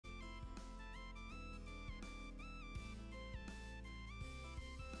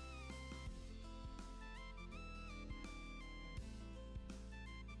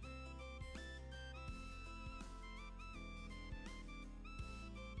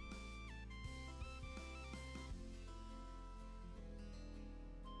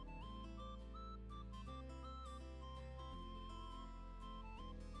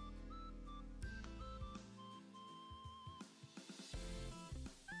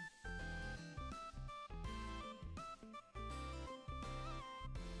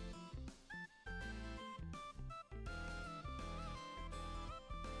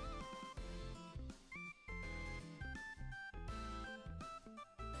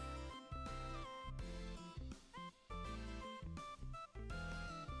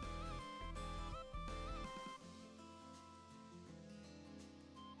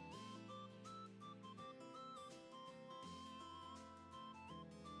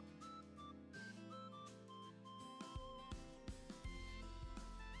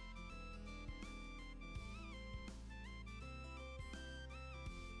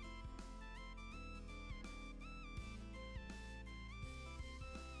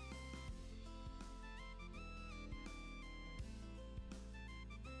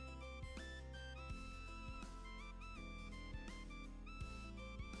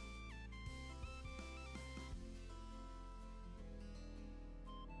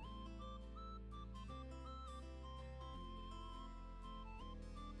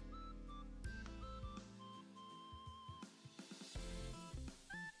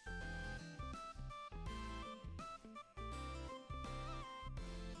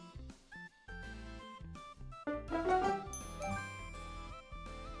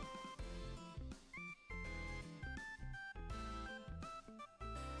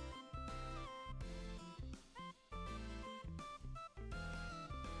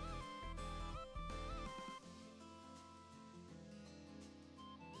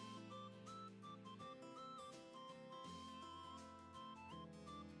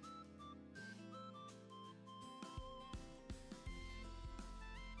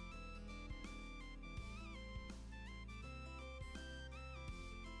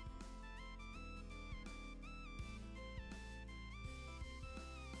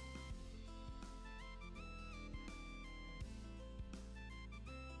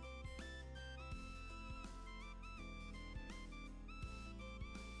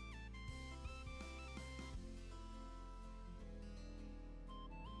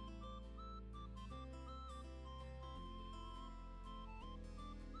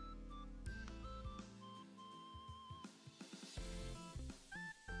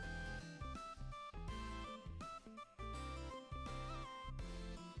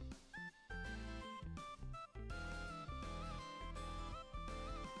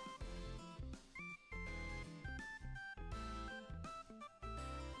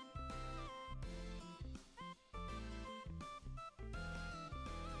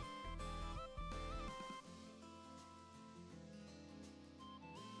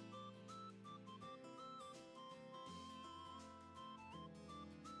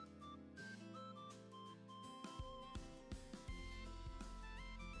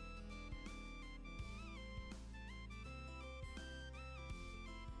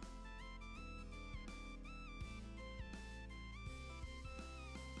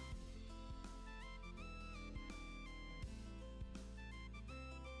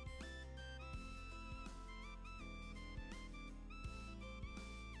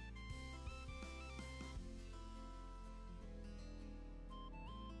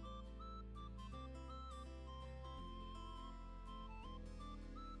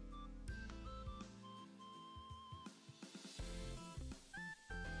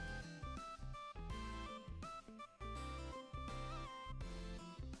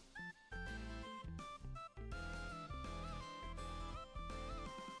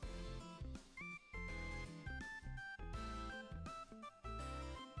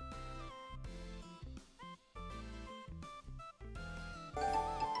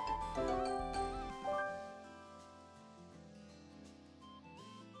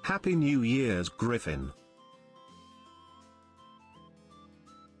Happy New Year's, Griffin.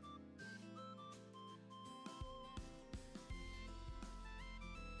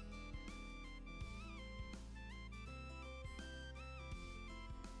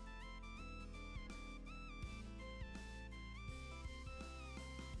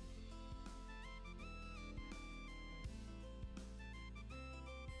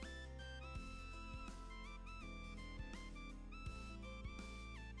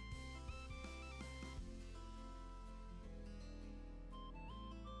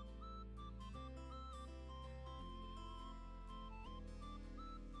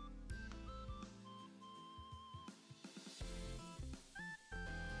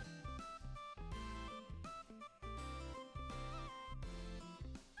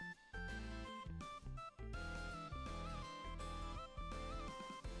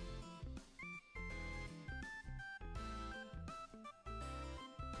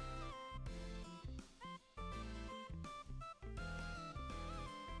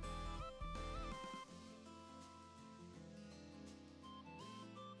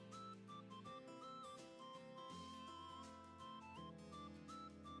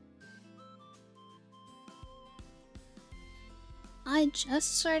 I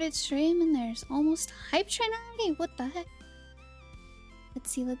just started streaming. There's almost hype train already. What the heck?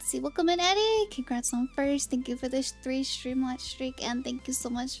 Let's see. Welcome in, Eddie. Congrats on first. Thank you for this 3 stream watch streak, and thank you so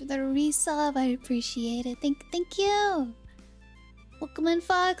much for the resub. I appreciate it. Thank you. Welcome in,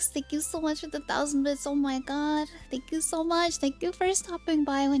 Fox. Thank you so much for the 1,000 bits. Oh my god. Thank you so much. Thank you for stopping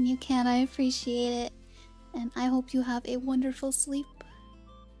by when you can. I appreciate it. And I hope you have a wonderful sleep.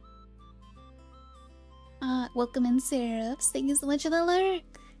 Welcome in, Seraphs. Thank you so much for the lurk.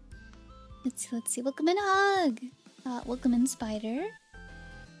 Let's see. Welcome in, Hug. Welcome in, Spider.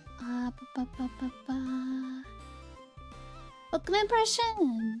 Welcome in,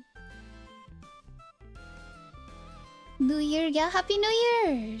 Prussian. New Year, yeah, Happy New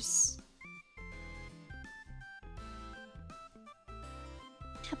Year's.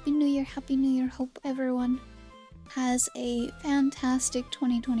 Happy New Year. Hope everyone has a fantastic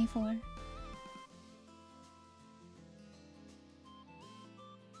 2024.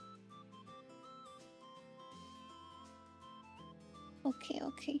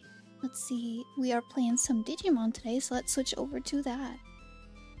 Okay. Let's see. We are playing some Digimon today, so let's switch over to that.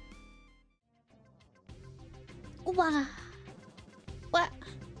 Wow. What?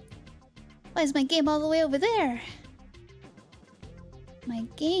 Why is my game all the way over there? My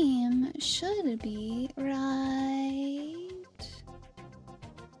game should be right.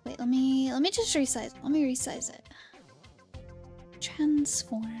 Wait, let me just resize. Let me resize it.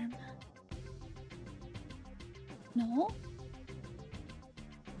 Transform. No.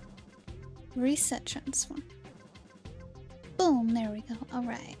 Reset transform. Boom, there we go.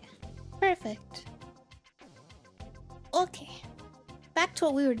 Alright. Perfect. Okay. Back to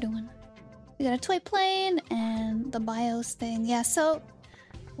what we were doing. We got a toy plane and the BIOS thing. Yeah, so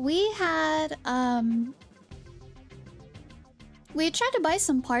we had we had tried to buy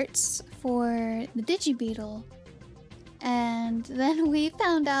some parts for the Digibeetle, and then we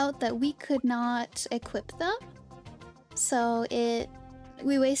found out that we could not equip them. So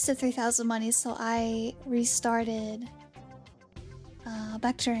we wasted 3,000 money, so I restarted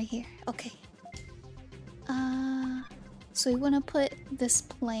back to right here. Okay. So we want to put this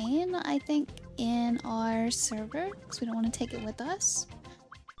plane, I think, in our server because we don't want to take it with us.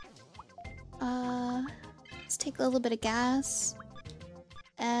 Let's take a little bit of gas,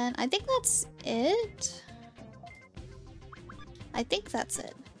 and I think that's it.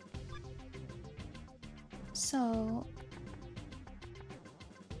 So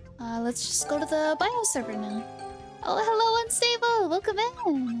let's just go to the bio server now. Oh, hello, Unstable! Welcome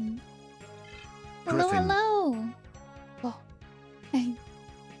in! Hello! Oh. Hey.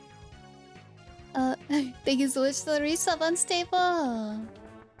 Thank you so much for the resub, Unstable!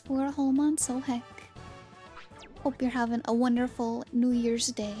 We're home on so heck. Hope you're having a wonderful New Year's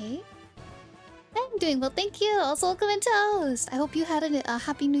Day. I'm doing well, thank you! Also, welcome in, Toast! I hope you had a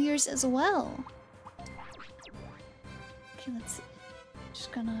happy New Year's as well. Okay, let's see.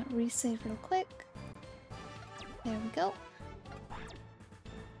 Just gonna resave real quick. There we go.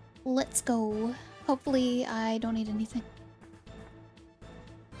 Let's go. Hopefully I don't need anything.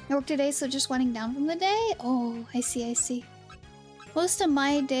 I worked today, so just winding down from the day? Oh, I see. Most of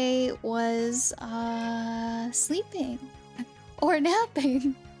my day was sleeping or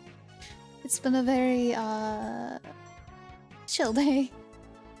napping. It's been a very chill day.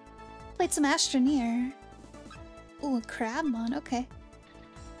 Played some Astroneer. Ooh, a Crabmon, okay.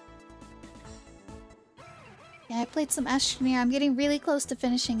 Yeah, I played some Astroneer. I'm getting really close to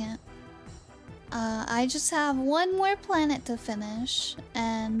finishing it. I just have one more planet to finish,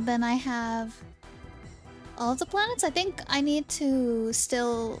 and then I have all the planets. I think I need to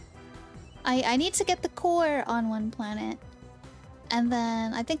still... I need to get the core on one planet. And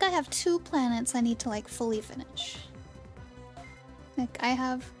then I think I have 2 planets I need to like fully finish. Like I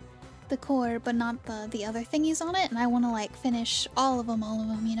have the core, but not the other thingies on it, and I want to like finish all of them,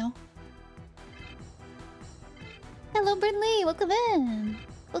 you know? Hello, Brindley! Welcome in!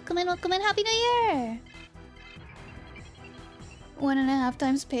 Welcome in, welcome in! Happy New Year! 1.5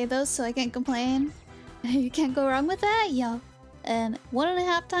 times pay though, so I can't complain. You can't go wrong with that, yo. And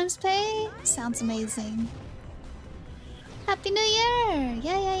 1.5 times pay sounds amazing. Happy New Year!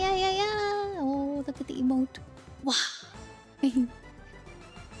 Yeah, yeah, yeah, yeah, yeah! Oh, look at the emote. Wow!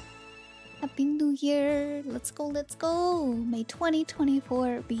 Happy New Year! Let's go, let's go! May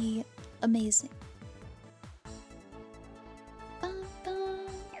 2024 be amazing. Bum, bum.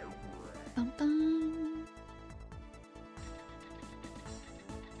 Bum, bum.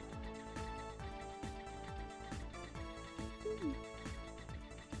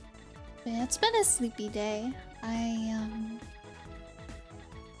 Yeah, it's been a sleepy day. I'm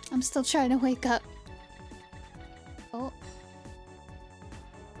still trying to wake up. Oh.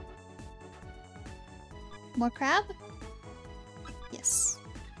 More crab? Yes.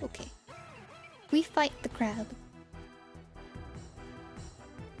 Okay. We fight the crab.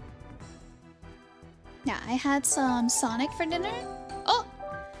 Yeah, I had some Sonic for dinner. Oh!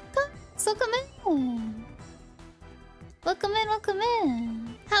 Welcome in! Welcome in, welcome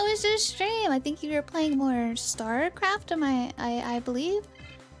in! How was your stream? I think you were playing more StarCraft, I believe?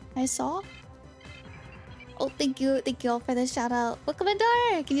 I saw? Oh, thank you all for the shout out. Welcome in,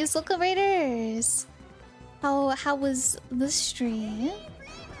 Dark! And you welcome Raiders! How was the stream?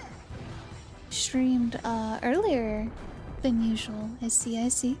 Streamed earlier than usual. I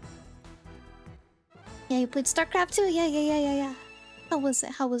see. Yeah, you played StarCraft too? Yeah. How was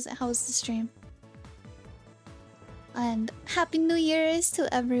it? How was the stream? And Happy New Year's to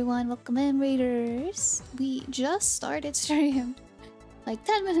everyone. Welcome in, Raiders. We just started stream like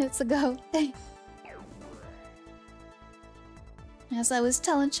 10 minutes ago. As I was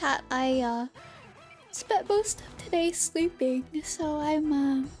telling chat, I spent most of today sleeping, so I'm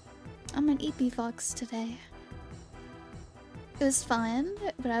an EP Fox today. It was fun,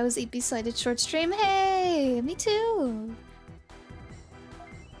 but I was EP so I did short stream. Hey, me too.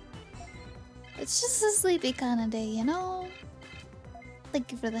 It's just a sleepy kind of day, you know?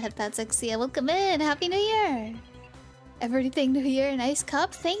 Thank you for the headpad, Sexy. Welcome in. Happy New Year. Everything New Year, nice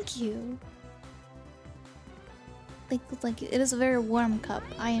cup. Thank you. Like it is a very warm cup.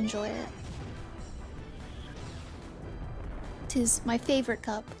 I enjoy it. Tis my favorite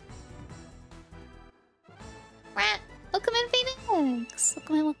cup. Welcome in, Phoenix.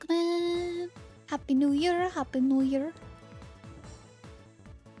 Welcome in. Happy New Year. Happy New Year.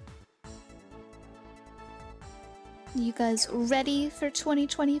 You guys ready for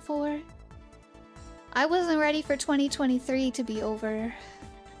 2024? I wasn't ready for 2023 to be over.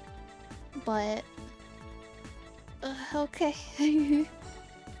 But... okay. You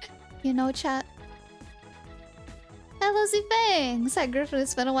know, chat. Hello, Z-Bangs! Hi, Griffin.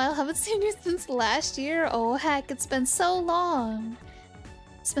 It's been a while. Haven't seen you since last year. Oh, heck. It's been so long.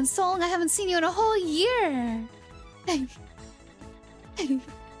 It's been so long. I haven't seen you in a whole year.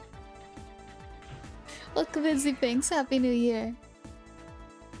 Welcome in, Z-Bangs. Happy New Year.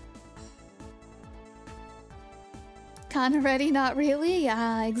 Kinda ready, not really?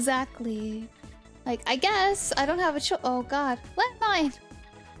 Yeah, exactly. Like, I guess I don't have a choice. Oh, God. Let mine.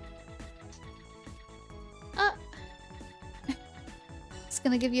 It's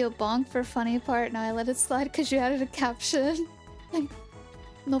gonna give you a bonk for funny part. Now I let it slide because you added a caption.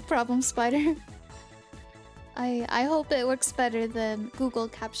 No problem, Spider. I hope it works better than Google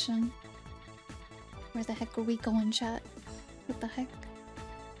caption. Where the heck are we going, chat? What the heck?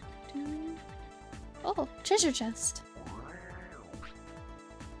 Oh, treasure chest.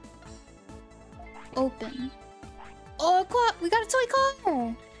 Open. Oh, we got a toy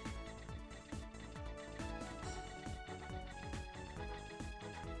car!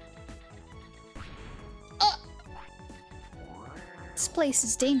 This place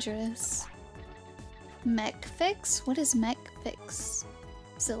is dangerous. Mech fix? What is mech fix?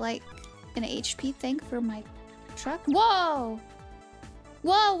 Is it like an HP thing for my truck? Whoa!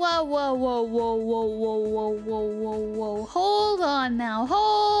 Whoa, whoa, whoa, whoa, whoa, whoa, whoa, whoa, whoa, whoa, whoa. Hold on now.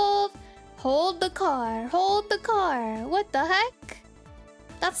 Hold the car. Hold the car. What the heck?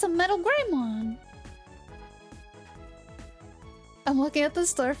 That's a metal Greymon. I'm looking at the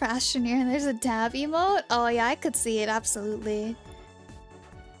store for Astroneer and there's a dab emote. Oh yeah, I could see it, absolutely.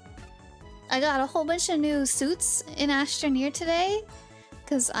 I got a whole bunch of new suits in Astroneer today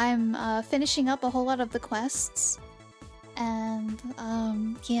because I'm finishing up a whole lot of the quests. And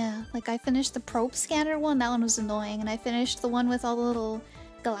yeah, like I finished the probe scanner one, that one was annoying, and I finished the one with all the little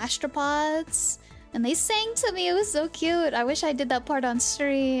gastropods. And they sang to me, it was so cute. I wish I did that part on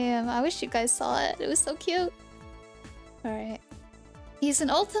stream. I wish you guys saw it. It was so cute. Alright. He's an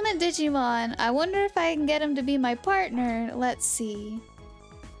ultimate Digimon. I wonder if I can get him to be my partner. Let's see.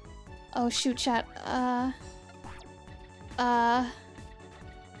 Oh shoot, chat.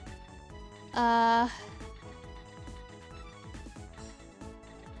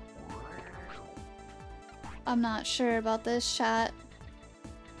 I'm not sure about this, chat.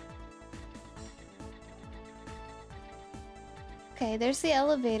 Okay, there's the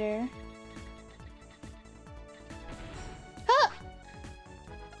elevator. Ah!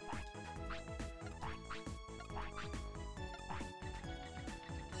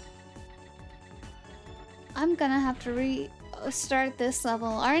 I'm gonna have to restart this level,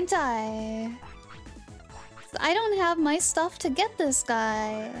 aren't I? I don't have my stuff to get this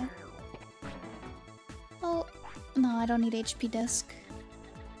guy. Oh, no, I don't need HP disc.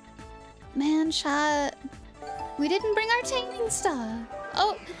 Man, chat. We didn't bring our taming stuff.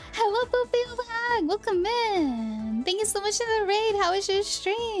 Oh, hello, Poopy Old Hag. Welcome in. Thank you so much for the raid. How was your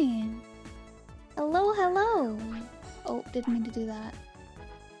stream? Hello, hello. Oh, didn't mean to do that.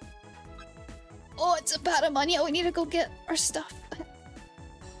 Oh, it's a Patamon. Yeah, we need to go get our stuff.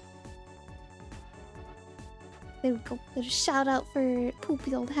 There we go. There's a shout out for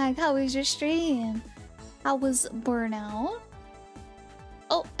Poopy Old Hag. How was your stream? How was Burnout?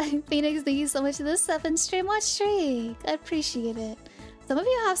 Oh, Phoenix, thank you so much for the 7 stream watch streak. I appreciate it. Some of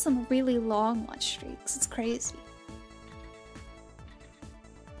you have some really long watch streaks. It's crazy.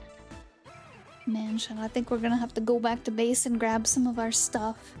 Man, I think we're gonna have to go back to base and grab some of our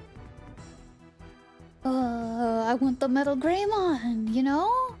stuff. I want the Metal Greymon, you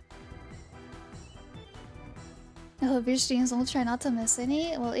know? I hope your streams will try not to miss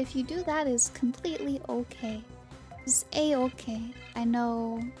any. Well, if you do, that is completely okay. It's a-okay. I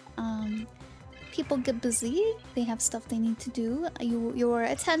know people get busy. They have stuff they need to do. Your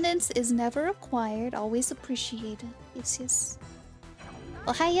attendance is never required. Always appreciated. Yes, yes.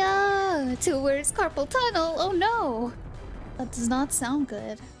 Oh, hiya! Towards carpal tunnel. Oh no! That does not sound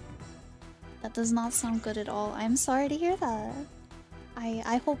good. That does not sound good at all. I'm sorry to hear that.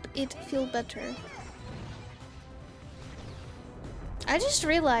 I hope it feel better. I just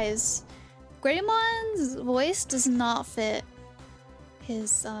realized Greymon's voice does not fit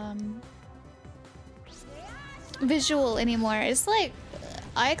his visual anymore. It's like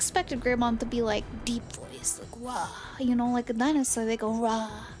I expected Greymon to be like deep voice, like rah, you know, like a dinosaur. They go rah,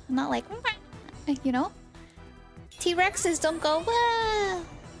 not like rah, you know. T-Rexes don't go rah,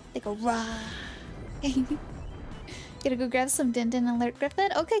 they go rah. Gotta go grab some Din Din and Lurk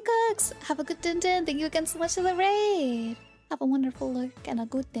Griffin. Okay, cooks, have a good Din Din. Thank you again so much for the raid. Have a wonderful lurk and a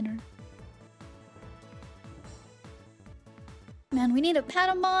good dinner. Man, we need a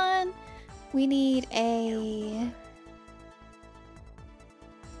Patamon. We need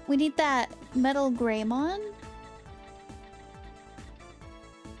that Metal Greymon.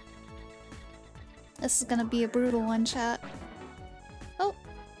 This is gonna be a brutal one, chat. Oh.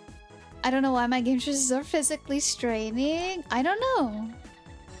 I don't know why my game choices are physically straining. I don't know.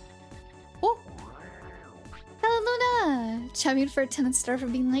 Oh. Hello, Luna! Chiming for attendance star for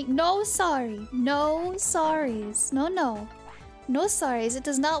being like, no sorry. No sorries. No, no. No sorries. It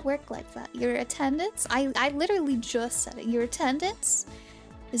does not work like that. Your attendance, I literally just said it. Your attendance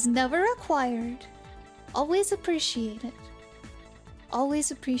is never required. Always appreciated. Always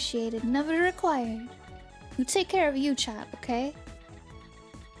appreciated. Never required. You take care of you, chat, okay?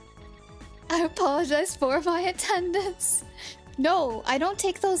 I apologize for my attendance. No, I don't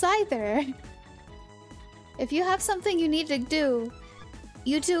take those either. If you have something you need to do,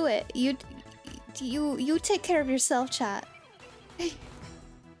 you do it. You take care of yourself, chat.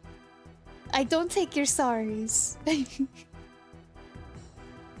 I don't take your sorries.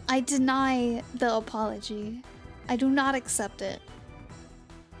 I deny the apology. I do not accept it.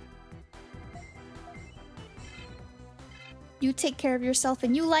 You take care of yourself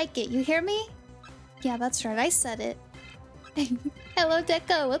and you like it. You hear me? Yeah, that's right. I said it. Hello,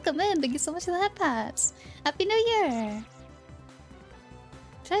 Deco. Welcome in. Thank you so much for the head pats. Happy New Year.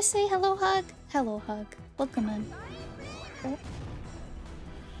 Should I say hello, Hug? Hello, Hug. Welcome in. Oh.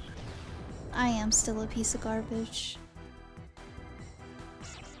 I am still a piece of garbage.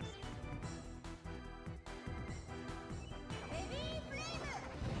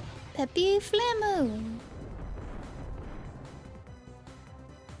 Peppy Flamu.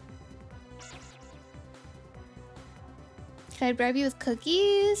 Can I bribe you with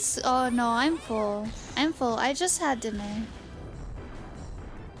cookies? Oh no, I'm full. I'm full. I just had dinner.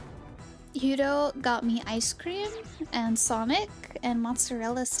 Hudo got me ice cream and Sonic and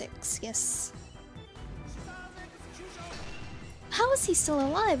mozzarella sticks. Yes. How is he still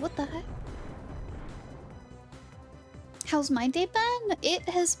alive? What the heck? How's my day been? It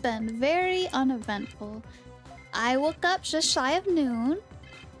has been very uneventful. I woke up just shy of noon.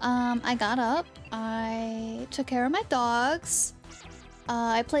 I got up. I took care of my dogs.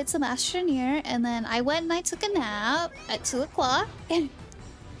 I played some Astroneer, and then I went and I took a nap at 2 o'clock. And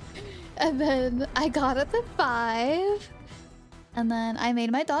then I got up at 5. And then I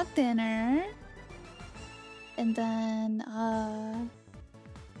made my dog dinner. And then,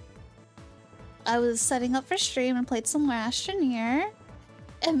 I was setting up for stream and played some more Astroneer.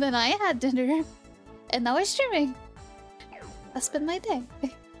 And then I had dinner. And now we're streaming. That's been my day.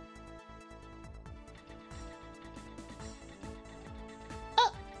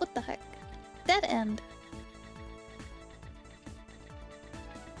 Oh, what the heck? Dead end.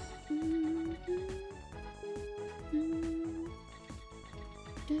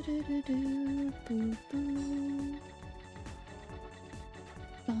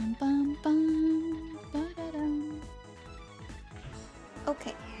 Bum, bum, bum, ba-da-dum.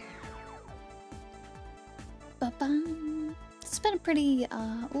 Okay. Ba-bum. It's been a pretty,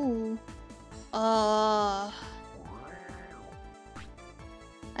 ooh. I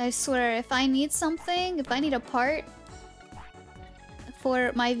swear, if I need something, if I need a part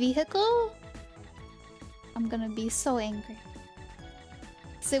for my vehicle, I'm gonna be so angry.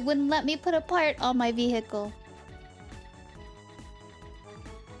 So it wouldn't let me put a part on my vehicle.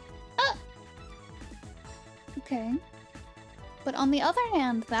 Ah! Okay. But on the other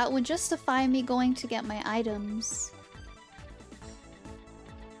hand, that would justify me going to get my items.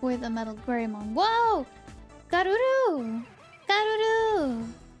 For the Metal Greymon. Whoa! Garuru! Garuru!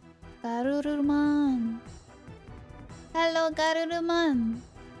 Garurumon. Hello, Garurumon.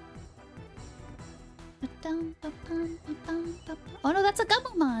 Oh no, that's a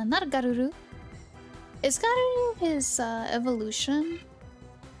Gabumon, not a Garuru. Is Garuru his evolution?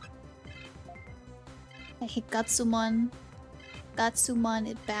 I hate Gatsumon. Gatsumon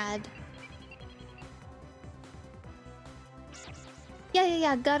is bad.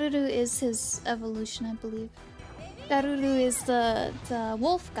 Yeah. Garuru is his evolution, I believe. Garuru is the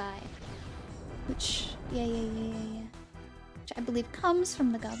wolf guy. Which, yeah. Which I believe comes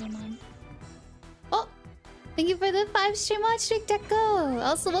from the Gabumon. Oh! Thank you for the 5 stream watch, Streak Deco!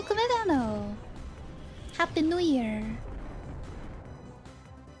 Also, welcome Edano! Happy New Year!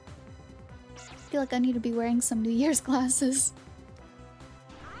 I feel like I need to be wearing some New Year's glasses.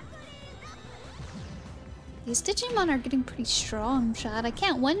 These Digimon are getting pretty strong, chat. I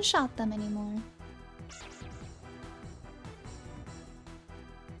can't one-shot them anymore.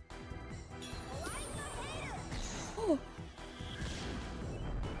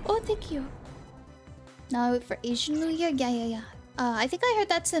 Oh, thank you. Now for Asian New Year? Yeah. I think I heard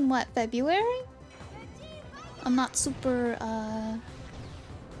that's in what, February? I'm not super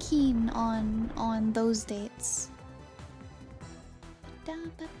keen on those dates.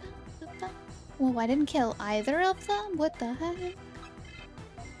 Whoa, I didn't kill either of them? What the heck?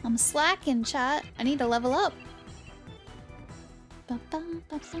 I'm slacking, chat. I need to level up.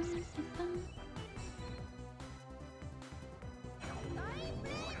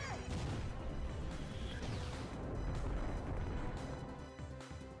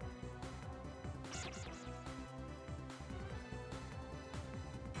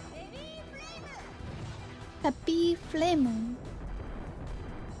 Happy Flame.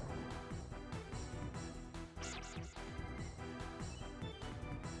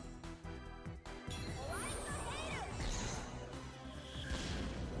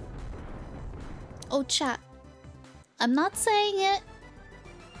 Oh, chat. I'm not saying it.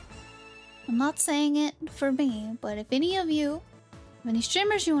 I'm not saying it for me, but if any of you, if any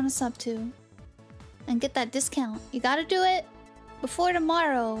streamers you want to sub to and get that discount, you gotta do it before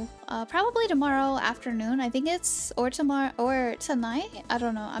tomorrow. Probably tomorrow afternoon, I think it's, or tomorrow, or tonight. I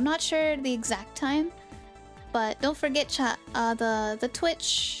don't know. I'm not sure the exact time, but don't forget, chat. The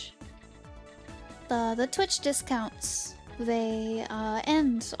Twitch discounts, they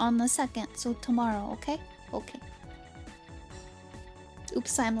end on the 2nd, so tomorrow. Okay.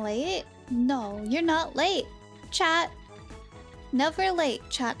 Oops, I'm late. No, you're not late, chat. Never late.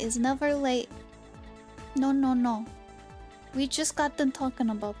 Chat is never late. No. We just got done talking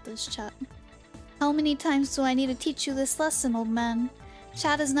about this, chat. How many times do I need to teach you this lesson, old man?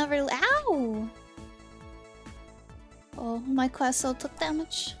 Chat is never. Ow! Oh, my Queso took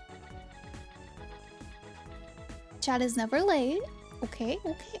damage. Chat is never late. Okay,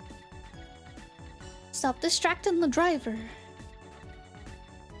 okay. Stop distracting the driver.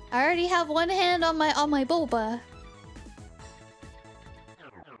 I already have one hand on my boba.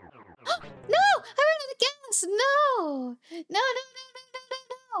 No! I ran out of gas! No! No, no, no, no, no,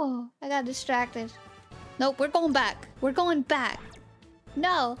 no, no! I got distracted. Nope, we're going back. We're going back.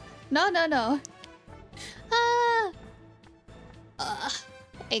 No. No, no, no. Ah.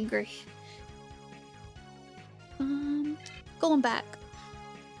 Angry. Going back.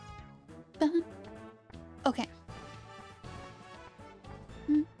 Okay.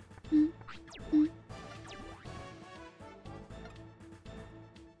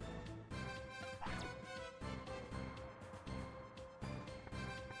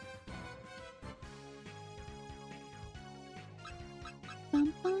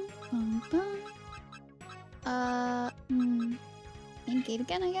 Engage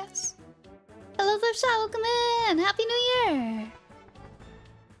again, I guess. Hello, Flip Shot, welcome in! Happy New Year!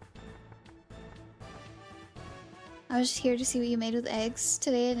 I was just here to see what you made with eggs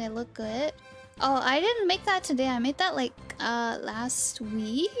today and it looked good. Oh, I didn't make that today. I made that like last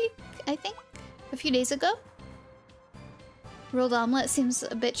week, I think. A few days ago. Rolled omelet seems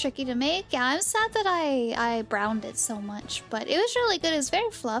a bit tricky to make. Yeah, I'm sad that I browned it so much, but it was really good. It was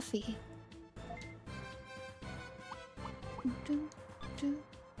very fluffy.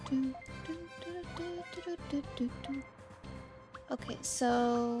 Okay,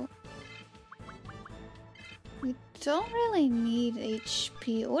 so we don't really need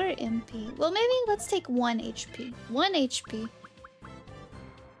HP or MP. Well, maybe let's take 1 HP. 1 HP.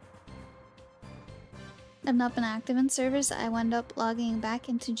 I've not been active in servers. I wound up logging back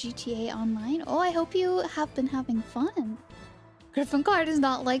into GTA Online. Oh, I hope you have been having fun. Griffin Car does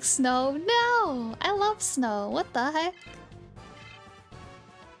not like snow. No! I love snow. What the heck?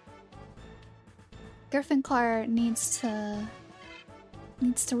 Griffin Car needs to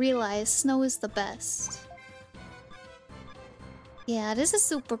realize snow is the best. Yeah, this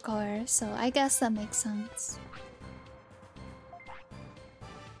is a supercar, so I guess that makes sense.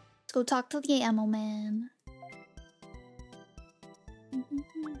 Let's go talk to the ammo man.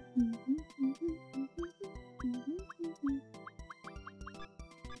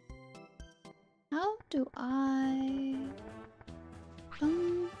 How do I...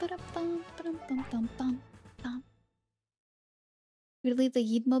 Really, the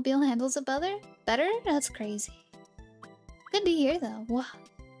Yeetmobile handles it better? Better? That's crazy. Good to hear, though. Wow.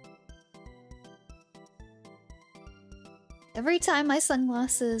 Every time my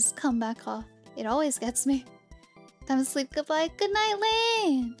sunglasses come back off, it always gets me. Time to sleep. Goodbye. Good night,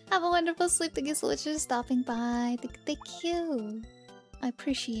 Lane. Have a wonderful sleep. Thank you so much for stopping by. Thank you. I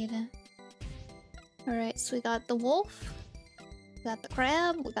appreciate it. Alright, so we got the wolf. We got the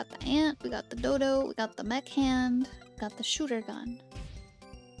crab. We got the ant. We got the dodo. We got the mech hand. We got the shooter gun.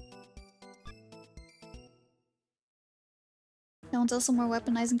 That one's also more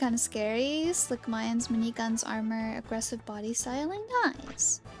weaponized and kind of scary. Slick minds, miniguns, armor, aggressive body styling.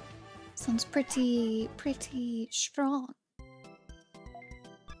 Nice. Sounds pretty strong.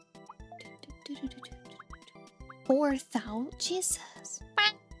 4,000? Jesus.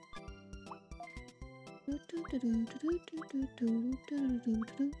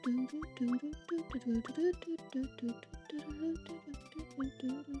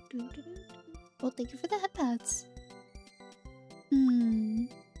 Well, thank you for the headpads.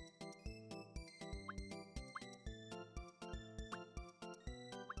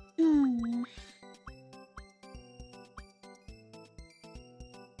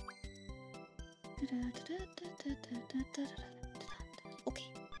 Okay.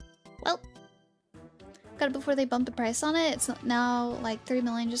 Well, got it before they bumped the price on it. It's now like 3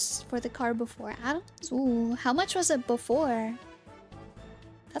 million just for the car before add-ons. Ooh, how much was it before?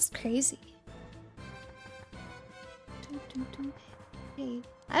 That's crazy. Hey,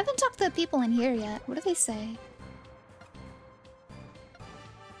 I haven't talked to the people in here yet. What do they say?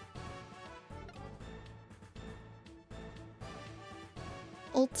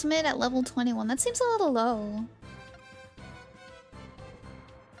 Ultimate at level 21. That seems a little low.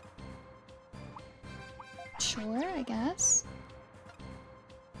 Sure, I guess.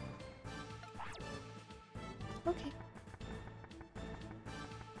 Okay.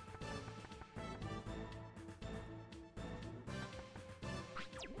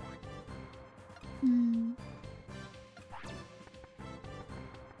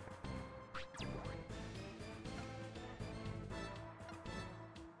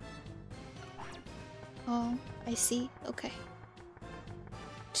 Oh, I see. Okay.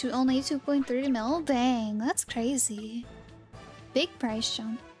 To only 2.3 mil? Dang, that's crazy. Big price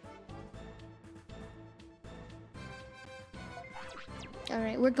jump.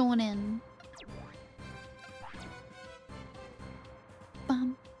 Alright, we're going in.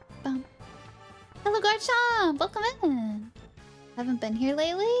 Bum, bum. Hello, Garchomp! Welcome in! Haven't been here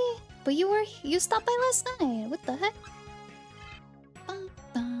lately? But you stopped by last night. What the heck? Bum,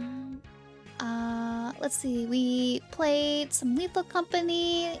 bum. Let's see. We played some Lethal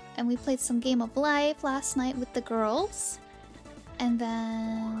Company, and we played some Game of Life last night with the girls. And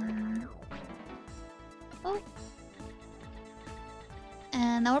then... Oh.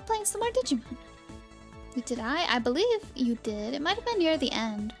 And now we're playing some more Digimon. Did I? I believe you did. It might have been near the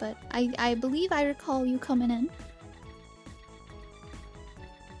end, but I believe I recall you coming in.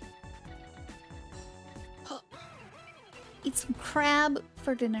 Eat some crab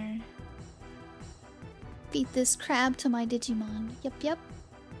for dinner. Feed this crab to my Digimon. Yep, yep.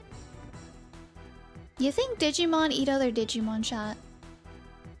 You think Digimon eat other Digimon, chat?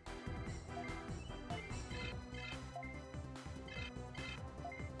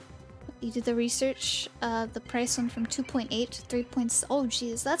 You did the research. The price went from 2.8 to 3. Oh,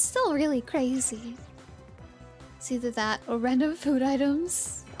 jeez, that's still really crazy. It's either that or random food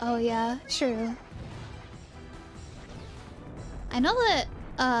items. Oh yeah, true. I know that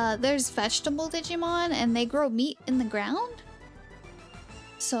there's vegetable Digimon and they grow meat in the ground.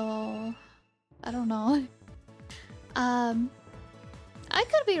 So I don't know. I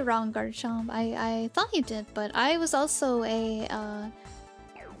could be wrong, Garchomp. I thought you did, but I was also a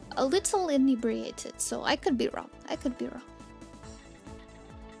little inebriated, so I could be wrong. I could be wrong.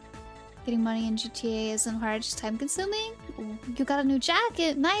 Getting money in GTA isn't hard, just time consuming. Ooh, you got a new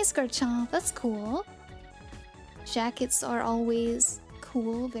jacket. Nice, Garchomp. That's cool. Jackets are always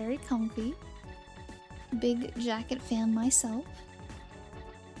cool, very comfy. Big jacket fan myself.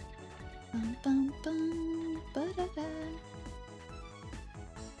 Bum, bum, bum, ba-da-da.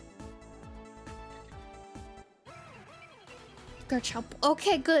 Garchomp.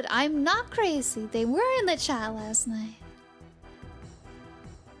 Okay, good. I'm not crazy. They were in the chat last night.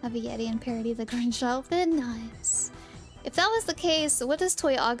 Have a Yeti and parody the Garchomp. Nice. If that was the case, what does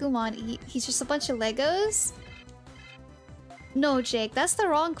Toy Agumon eat? He's just a bunch of Legos? No, Jake, that's the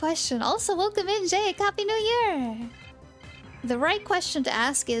wrong question. Also, welcome in, Jake. Happy New Year! The right question to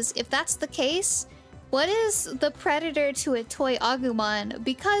ask is, if that's the case, what is the predator to a Toy Agumon?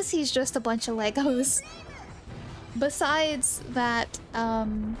 Because he's just a bunch of Legos. Besides that,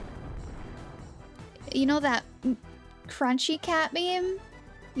 you know that crunchy cat meme?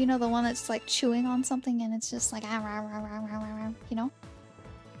 You know, the one that's like chewing on something and it's just like, you know?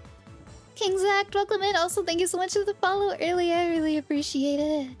 King Zach, welcome in. Also, thank you so much for the follow earlier. I really appreciate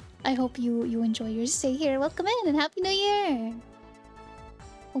it. I hope you enjoy your stay here. Welcome in and Happy New Year.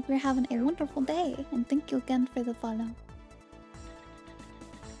 Hope you're having a wonderful day. And thank you again for the follow.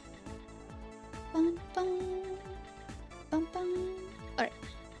 Bum, bum. Bum, bum. Alright.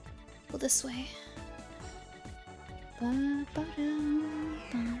 Go this way. Ba, ba, da,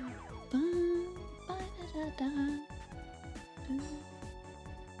 ba, ba, ba, da, da, da.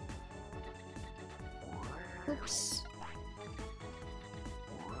 Oops.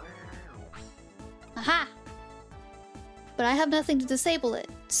 Aha! But I have nothing to disable it,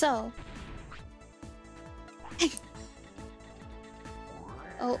 so...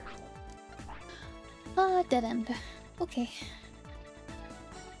 Oh. Ah, dead end. Okay.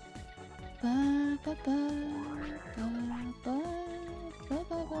 Ba, ba, ba, ba, ba, ba,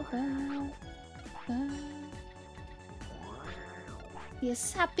 ba, ba, ba.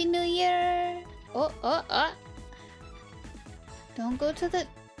 Yes, Happy New Year! Oh, oh, oh! Don't go to the...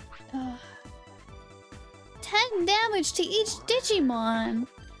 10 damage to each Digimon!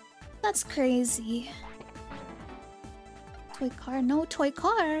 That's crazy. Toy car? No toy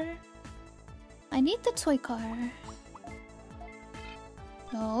car! I need the toy car.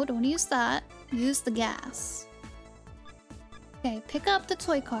 No, don't use that. Use the gas. Okay, pick up the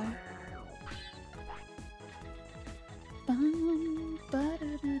toy car. Bum,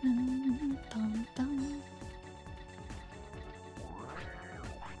 ba-da-da-dum, bum, bum.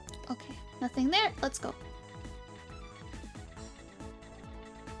 Okay, nothing there. Let's go.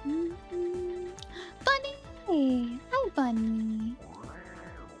 Bunny! Hi, Bunny.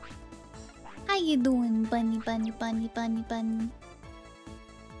 How you doing, Bunny, Bunny, Bunny, Bunny, Bunny?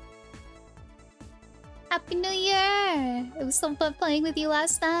 Happy New Year! It was so fun playing with you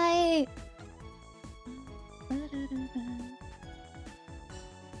last night.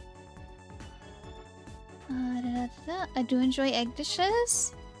 I do enjoy egg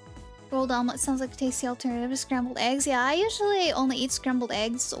dishes. Rolled omelet sounds like a tasty alternative to scrambled eggs. Yeah, I usually only eat scrambled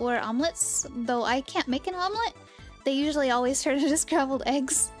eggs or omelets, though I can't make an omelet. They usually always turn into scrambled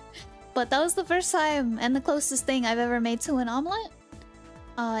eggs. But that was the first time and the closest thing I've ever made to an omelet.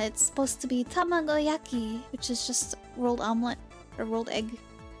 It's supposed to be tamagoyaki, which is just rolled omelet or rolled egg.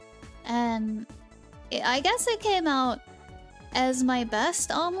 And I guess it came out as my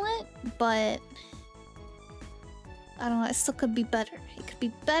best omelet, but I don't know, it still could be better. It could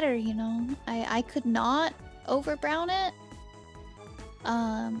be better, you know? I could not over brown it.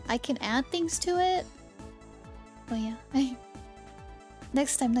 I can add things to it. But yeah.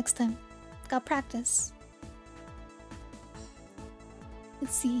 Next time. Got practice.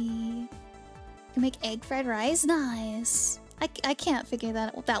 Let's see. Can make egg fried rice? Nice. I can't figure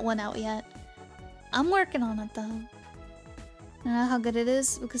that one out yet. I'm working on it though. I don't know how good it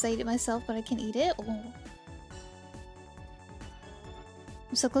is because I eat it myself, but I can eat it. Oh.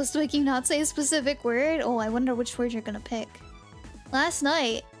 I'm so close to making not say a specific word. Oh, I wonder which word you're gonna pick. Last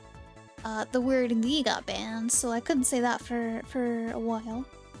night, the word "lee" got banned, so I couldn't say that for a while.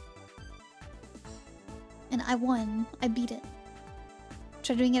 And I won. I beat it.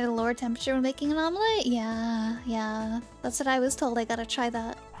 Try doing it at a lower temperature when making an omelet? Yeah. That's what I was told. I gotta try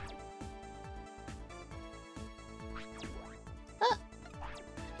that. Ah.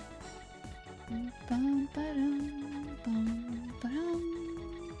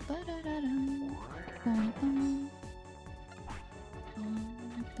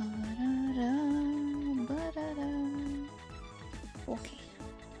 Okay.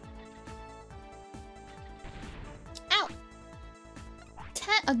 Ow!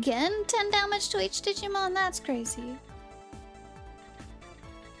 10 damage to each Digimon? That's crazy.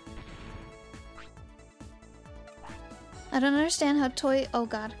 I don't understand how oh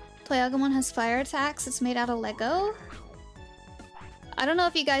god. Toyagumon has fire attacks. It's made out of Lego. I don't know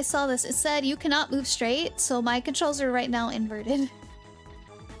if you guys saw this. It said you cannot move straight, so my controls are right now inverted.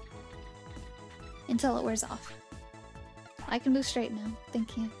 Until it wears off. I can move straight now.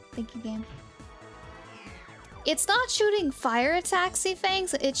 Thank you. Thank you, game. It's not shooting fire attacks,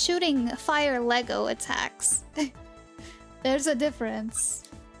 Fangs. It's shooting fire Lego attacks. There's a difference.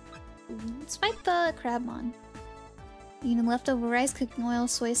 Let's fight the Crabmon. You need leftover rice, cooking oil,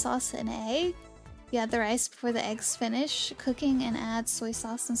 soy sauce, and egg. You add the rice before the eggs finish cooking and add soy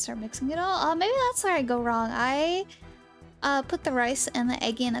sauce and start mixing it all. Maybe that's where I go wrong. I put the rice and the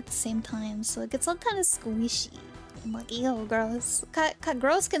egg in at the same time, so it gets all kind of squishy. I'm like, ew, gross.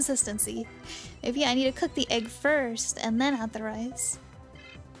 Gross consistency. Maybe I need to cook the egg first and then add the rice.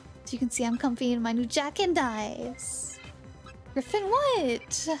 So you can see I'm comfy in my new Jack and Dice. Griffin,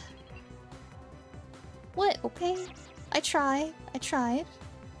 what? What? Okay. I tried.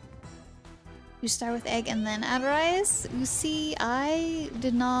 You start with egg and then add rice? You see, I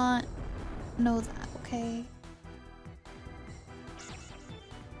did not know that, okay?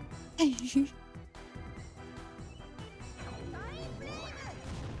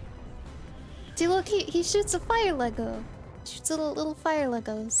 See, look, he shoots a fire Lego. Shoots little fire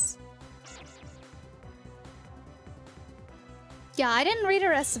Legos. Yeah, I didn't read a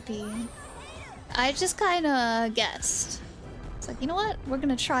recipe. I just kinda guessed. It's like, you know what? We're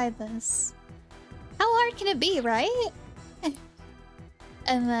gonna try this. How hard can it be, right?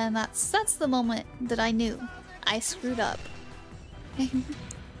 And then that's the moment that I knew I screwed up. You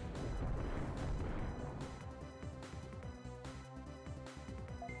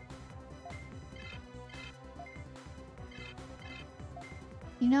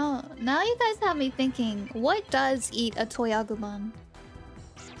know, now you guys have me thinking, what does eat a Toyagumon?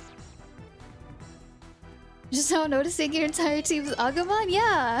 Just now noticing your entire team's Agumon?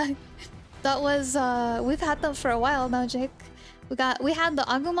 Yeah! That was, we've had them for a while now, Jake. We had the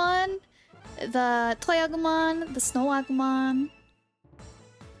Agumon, the Toyagumon, the Snow Agumon.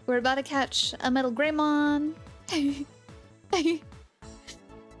 We're about to catch a Metal Greymon.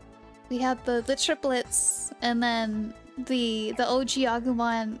 We had the triplets, and then the OG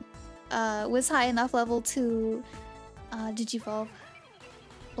Agumon was high enough level to Digivolve.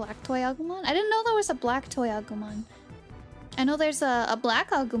 Black Toy Agumon? I didn't know there was a Black Toy Agumon. I know there's a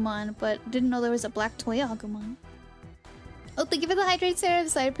Black Agumon, but didn't know there was a Black Toy Agumon. Oh, thank you for the hydrate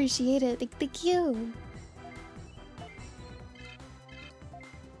serifs. I appreciate it. Thank you.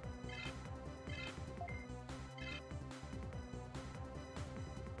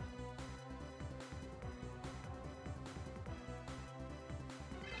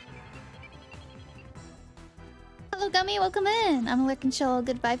 Hello, Gummy. Welcome in. I'm lurking show.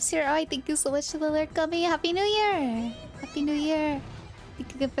 Good vibes here. Alright, thank you so much for the lurk, Gummy. Happy New Year. Happy New Year.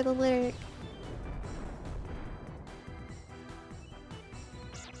 Thank you again for the lurk.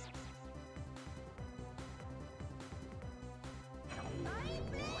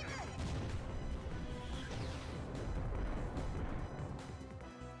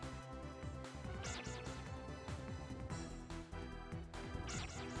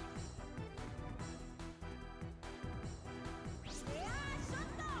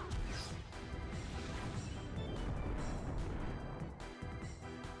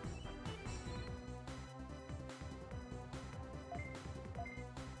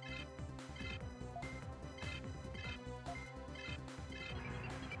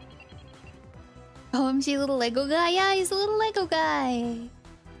 OMG little Lego guy? Yeah, he's a little Lego guy.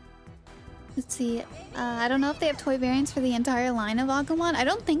 Let's see. I don't know if they have toy variants for the entire line of Agumon. I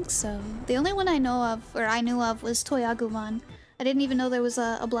don't think so. The only one I know of, or I knew of, was Toy Agumon. I didn't even know there was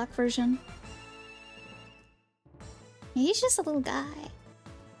a black version. He's just a little guy.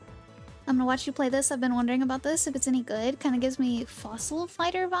 I'm gonna watch you play this. I've been wondering about this, if it's any good. Kind of gives me Fossil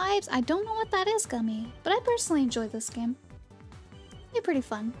Fighter vibes. I don't know what that is, Gummy. But I personally enjoy this game. It's pretty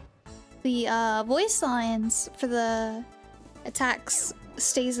fun. The voice lines for the attacks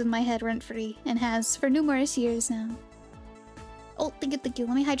stays in my head rent-free and has for numerous years now. Oh, thank you.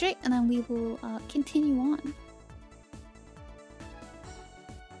 Let me hydrate and then we will continue on.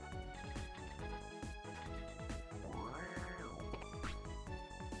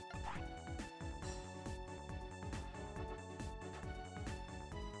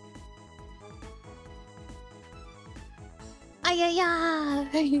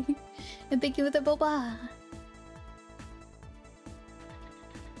 Ayaya! And thank you for the boba.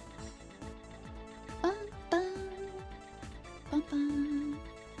 Bum, bum. Bum, bum.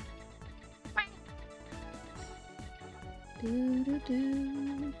 Do, do,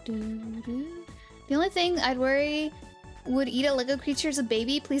 do, do, do. The only thing I'd worry would eat a Lego creature as a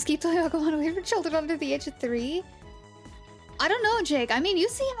baby. Please keep Toy Agumon away from children under the age of 3. I don't know, Jake. I mean, you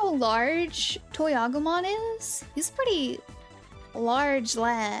see how large Toy Agumon is? He's a pretty large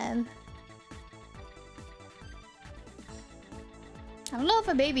lad. I don't know if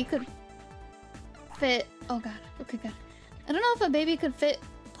a baby could fit... Oh god, okay, good. I don't know if a baby could fit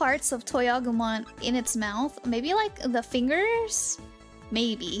parts of Toy Agumon in its mouth. Maybe like the fingers?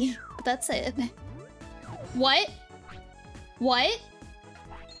 Maybe. But that's it. What? What?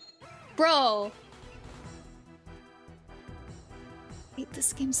 Bro. I hate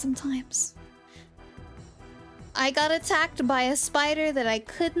this game sometimes. I got attacked by a spider that I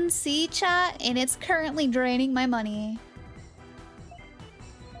couldn't see, chat, and it's currently draining my money.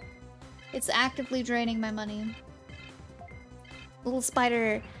 It's actively draining my money. Little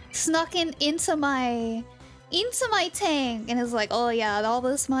spider snuck in into my tank and is like, oh yeah, all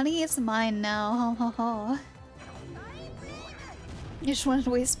this money is mine now. Ha ha ha. You just wanted to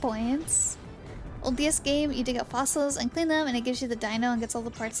waste points. Old DS game, you dig up fossils and clean them, and it gives you the dino and gets all the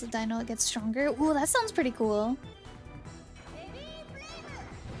parts of the dino. It gets stronger. Ooh, that sounds pretty cool.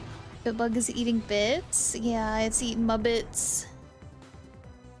 Bitbug is eating bits. Yeah, it's eating my bits.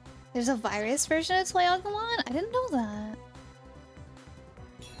 There's a virus version of Toy Agumon? I didn't know that.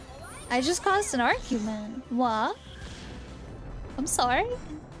 I just caused an argument. What? I'm sorry?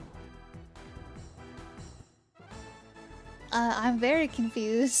 I'm very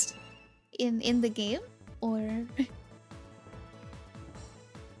confused. In the game? Or...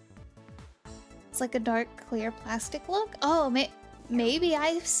 It's like a dark, clear plastic look? Oh, maybe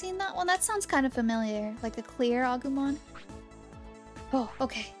I've seen that one. That sounds kind of familiar. Like a clear Agumon. Oh,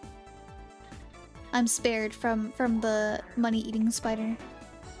 okay. I'm spared from the money-eating spider.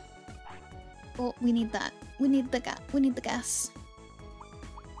 Oh, we need that. We need the gas.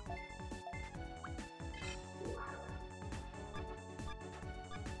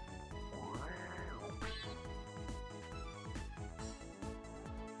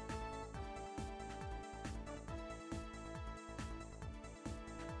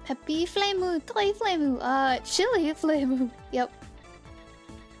 Peppy Flame, Toy Flame, Chili Flame. Yep.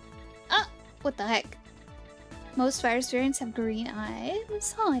 Ah, what the heck? Most virus variants have green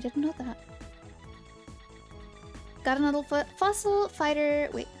eyes? Oh, I didn't know that. Got another fossil fighter.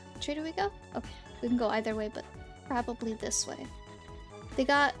 Wait, which way do we go? Okay, we can go either way, but probably this way. They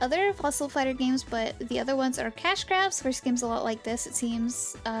got other fossil fighter games, but the other ones are cash grabs. First game's a lot like this, it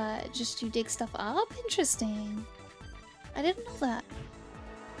seems. Just you dig stuff up. Interesting. I didn't know that.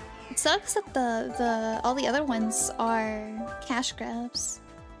 It sucks that all the other ones are cash grabs.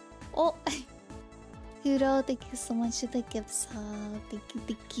 Oh, Hiro, thank you so much for the gift sub.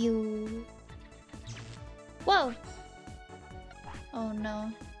 Thank you. Whoa! Oh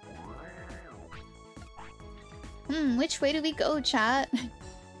no. Which way do we go, chat?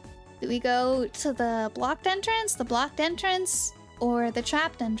 Do we go to the blocked entrance, or the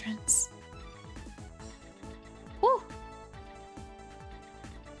trapped entrance? Woo!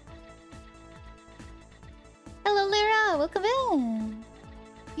 Hello, Lyra! Welcome in!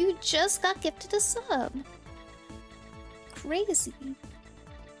 You just got gifted a sub. Crazy.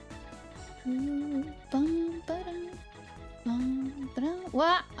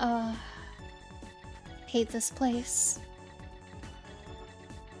 What? Hate this place.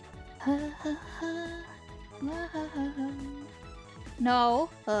 No.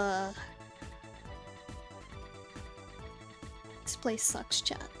 This place sucks,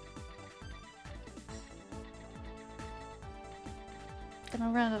 chat.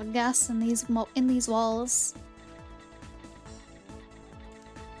 Gonna run out of gas in these walls.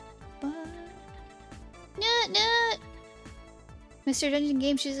 But... Nut! Mr. Dungeon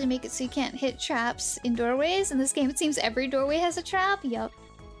Games usually make it so you can't hit traps in doorways. In this game, it seems every doorway has a trap. Yup.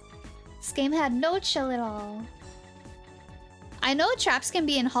 This game had no chill at all. I know traps can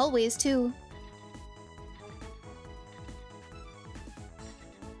be in hallways too.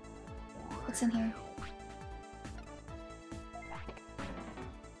 What's in here?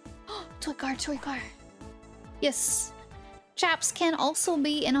 Toy car. Yes. Traps can also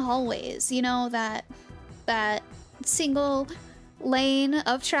be in hallways. You know, that single lane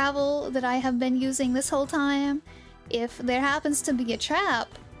of travel that I have been using this whole time. If there happens to be a trap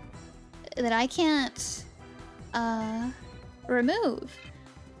that I can't remove,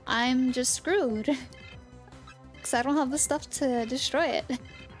 I'm just screwed. Because I don't have the stuff to destroy it.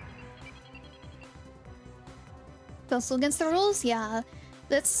 Also against the rules? Yeah.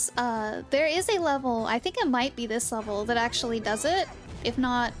 That's, there is a level, I think it might be this level, that actually does it. If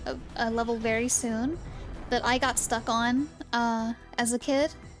not a level very soon. That I got stuck on, as a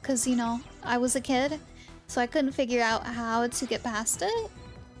kid. Because, you know, I was a kid. So I couldn't figure out how to get past it.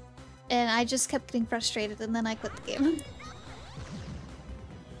 And I just kept getting frustrated and then I quit the game.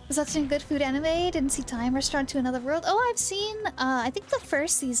 Was watching a good food anime, didn't see time, Restaurant to Another World. Oh, I've seen, I think the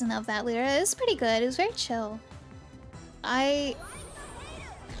first season of that, Lyra. It was pretty good, it was very chill. I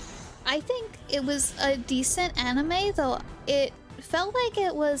think it was a decent anime, though it felt like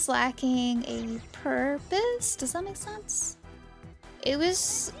it was lacking a purpose. Does that make sense? It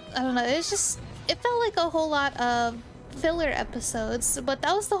was, I don't know, it was just, it felt like a whole lot of filler episodes, but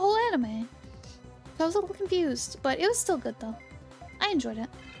that was the whole anime. I was a little confused, but it was still good though. I enjoyed it.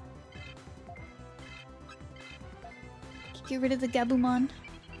 Get rid of the Gabumon.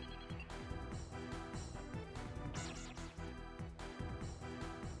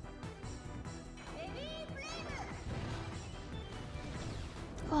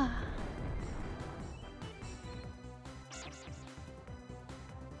 Wow.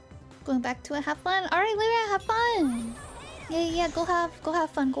 Going back to it, have fun. All right, Lyra, have fun. Yeah, go have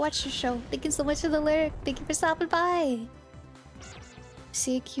fun. Go watch the show. Thank you so much for the lyric. Thank you for stopping by.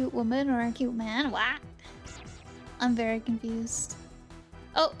 See a cute woman or a cute man? What? I'm very confused.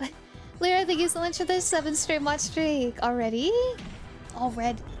 Oh, Lyra, thank you so much for the 7 stream watch streak. Already?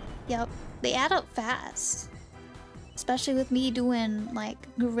 Yep. They add up fast. Especially with me doing, like,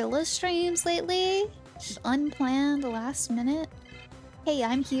 guerrilla streams lately. Just unplanned, last minute. Hey,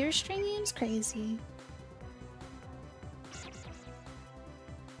 I'm here streams? Crazy.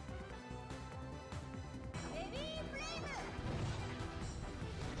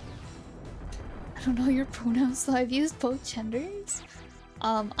 I don't know your pronouns, so I've used both genders.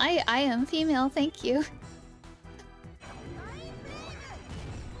 I am female, thank you.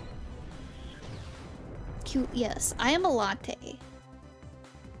 Cute, yes. I am a latte.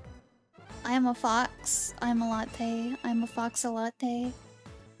 I am a fox. I'm a latte. I'm a fox a latte.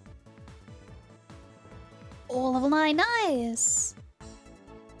 Oh, level 9, nice!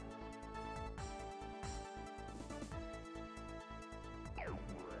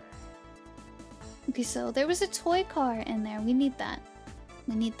 Okay, so there was a toy car in there. We need that.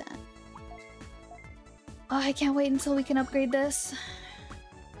 We need that. Oh, I can't wait until we can upgrade this.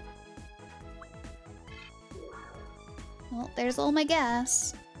 Well, there's all my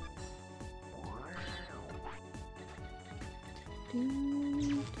gas.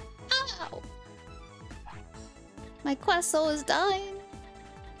 Ow! My Queso is dying.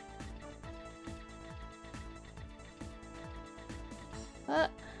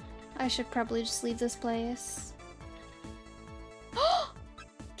 I should probably just leave this place.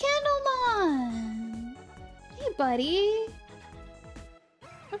 Candlemon! Hey, buddy.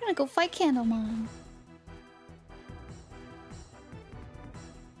 We're gonna go fight Candlemon.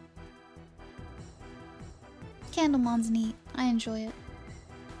 Candlemon's neat. I enjoy it.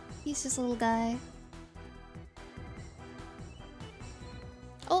 He's just a little guy.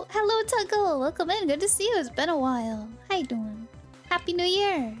 Oh, hello, Tuggle! Welcome in. Good to see you. It's been a while. How you doing? Happy New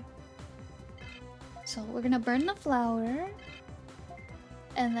Year! So we're gonna burn the flower.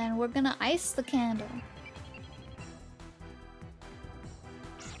 And then we're gonna ice the candle.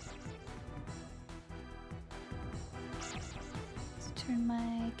 Let's turn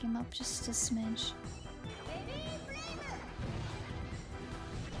my game up just a smidge.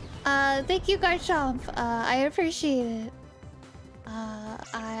 Thank you, Garchomp. I appreciate it.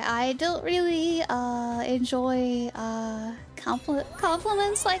 I don't really enjoy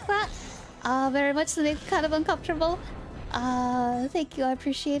compliments like that. Very much, they make me kind of uncomfortable. Thank you, I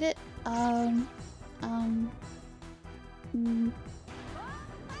appreciate it.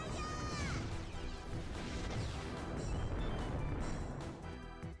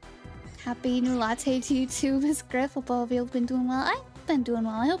 Happy new latte to you too, Miss Griff. Hope all of you have been doing well. I've been doing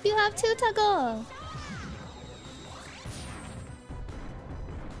well. I hope you have too, Tuggle.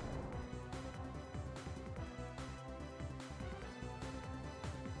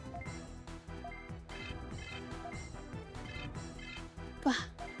 Bah.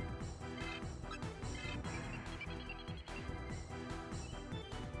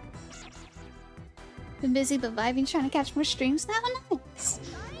 Been busy but vibing, trying to catch more streams now. Nice.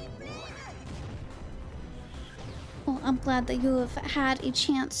 Well, I'm glad that you have had a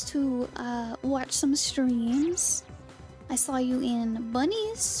chance to watch some streams. I saw you in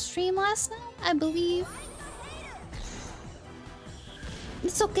Bunny's stream last night, I believe.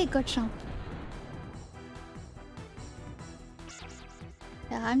 It's okay, Gertrude.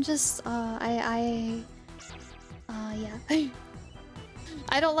 Yeah, I'm just, yeah.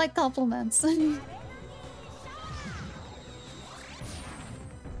 I don't like compliments.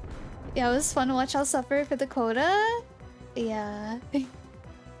 Yeah, it was fun to watch y'all suffer for the quota. Yeah.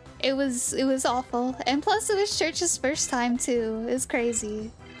 It was awful. And plus it was Church's first time too. It was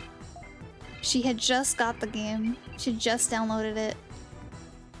crazy. She had just got the game. She just downloaded it.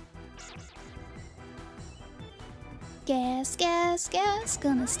 Gas, gas, gas,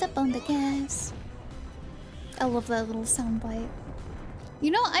 gonna step on the gas. I love that little soundbite.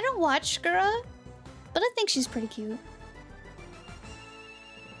 You know, I don't watch Gura, but I think she's pretty cute.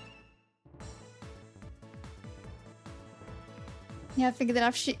 Yeah, I figured that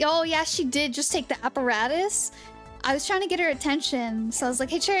out. Oh yeah, she did just take the apparatus. I was trying to get her attention, so I was like,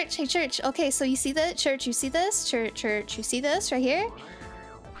 hey church, okay, so you see the church, you see this? Church, you see this right here?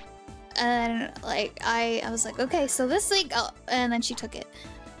 And like I was like, okay, so this thing, oh, and then she took it.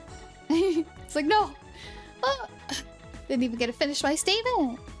 It's like, no. Oh. Didn't even get to finish my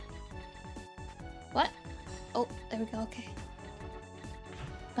statement. What? Oh, there we go, okay.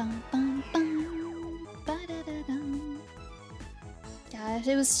 Bum, bum, bum. Ba-da-da-dum. Yeah,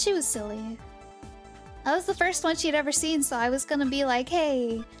 she was silly. That was the first one she'd ever seen, so I was gonna be like,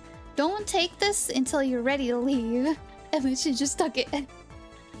 hey, don't take this until you're ready to leave. And then she just took it.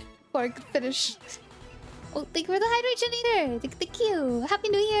 Before I could finish. Oh, thank you for the hydration eater! Thank you! Happy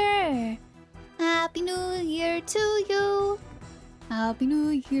New Year! Happy New Year to you! Happy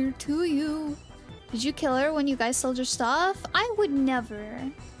New Year to you! Did you kill her when you guys sold your stuff? I would never.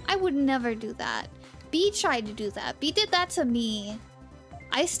 I would never do that. B tried to do that. B did that to me.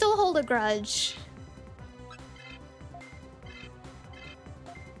 I still hold a grudge.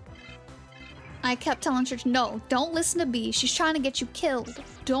 I kept telling Church, no, don't listen to B. She's trying to get you killed.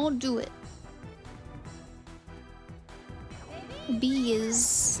 Don't do it. B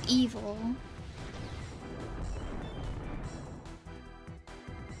is evil.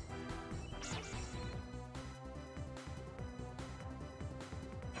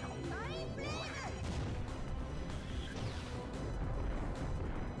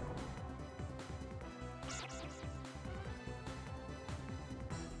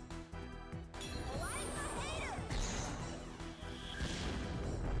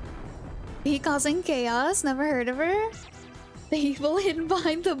 He causing chaos, never heard of her. The evil hidden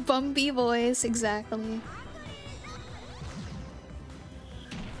behind the bumpy voice, exactly.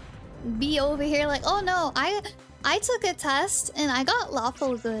 Be over here like, oh no, I took a test and I got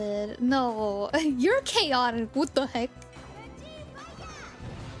lawful good. No, you're chaotic, what the heck?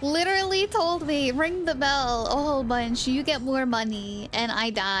 Literally told me, ring the bell a whole bunch, you get more money, and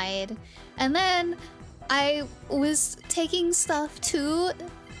I died. And then I was taking stuff to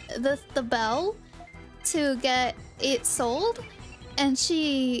the bell to get it sold, and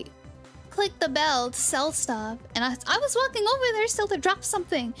she clicked the bell to sell stuff, and I was walking over there still to drop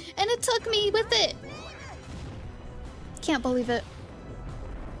something, and it took me with it. Can't believe it.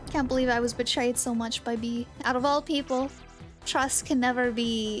 Can't believe I was betrayed so much by B. Out of all people, trust can never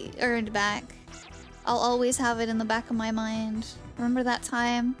be earned back. I'll always have it in the back of my mind. Remember that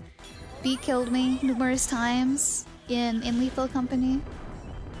time B killed me numerous times in Lethal Company?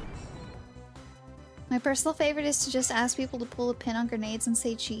 My personal favorite is to just ask people to pull a pin on grenades and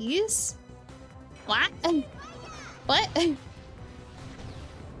say cheese. What? What?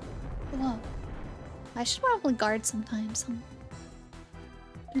 Whoa. I should probably guard sometimes,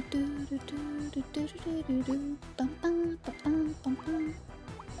 huh?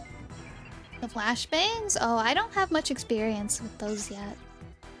 The flashbangs? Oh, I don't have much experience with those yet.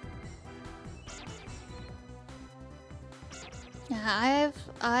 Yeah,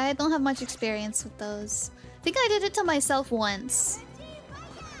 I don't have much experience with those. I think I did it to myself once.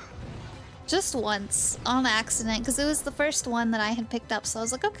 Just once, on accident, because it was the first one that I had picked up, so I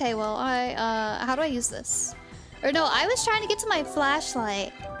was like, okay, well, how do I use this? Or no, I was trying to get to my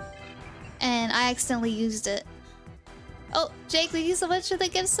flashlight. and I accidentally used it. Oh, Jake, thank you so much for the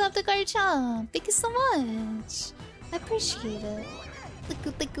gift sub to Garchomp. Thank you so much. I appreciate it. Thank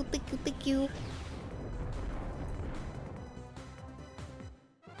you, thank you, thank you, thank you.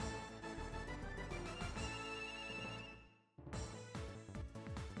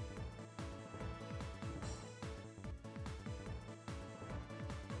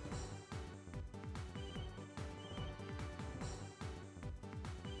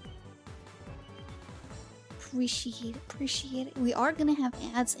 Appreciate it, appreciate it. We are gonna have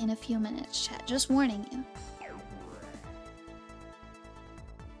ads in a few minutes, chat. Just warning you.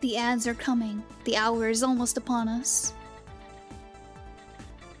 The ads are coming. The hour is almost upon us.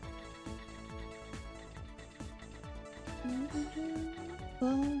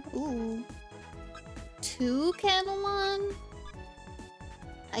 Ooh. 2 Candlemon?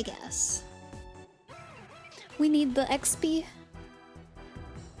 I guess. We need the XP.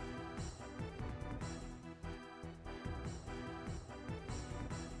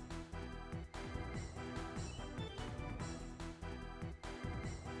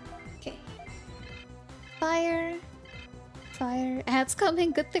 Fire. Ads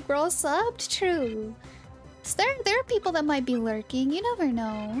coming. Good thing we're all subbed. True. So there are people that might be lurking. You never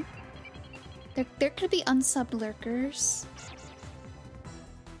know. There could be unsubbed lurkers.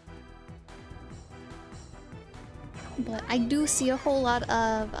 But I do see a whole lot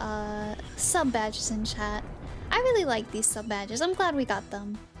of sub badges in chat. I really like these sub badges. I'm glad we got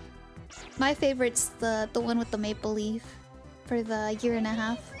them. My favorite's the one with the maple leaf for the 1.5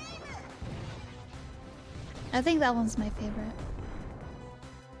 years. I think that one's my favorite.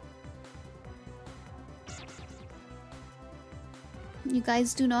 You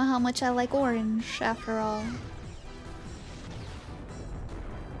guys do know how much I like orange, after all.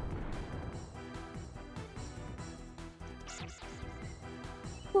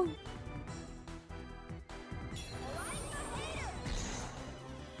 Whew.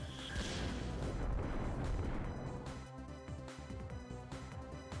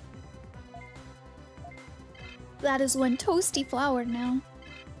 That is one toasty flower now.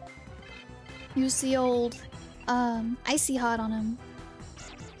 Use the old icy hot on him.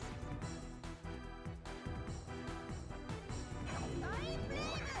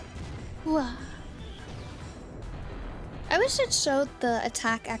 Wah. I wish it showed the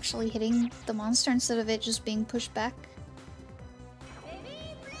attack actually hitting the monster instead of it just being pushed back.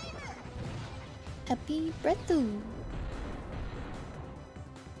 Happy breathu.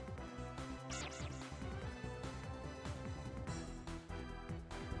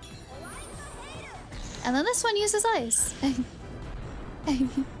 And then this one uses ice.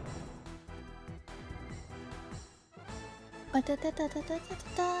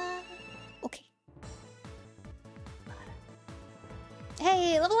 Okay.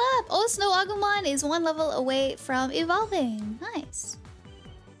 Hey, level up! Oh, Snow Agumon is 1 level away from evolving. Nice.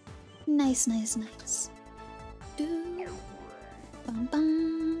 Nice. Do. Bum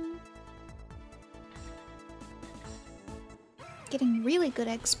bum. Getting really good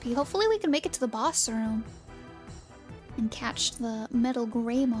XP. Hopefully we can make it to the boss room and catch the Metal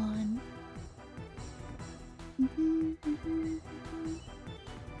Greymon.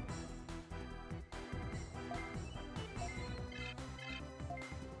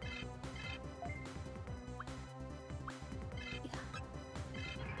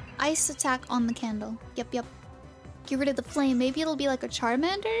 Ice attack on the candle. Yep. Get rid of the flame. Maybe it'll be like a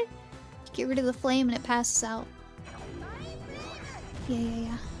Charmander? Get rid of the flame and it passes out.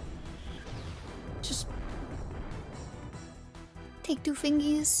 Yeah. Just take 2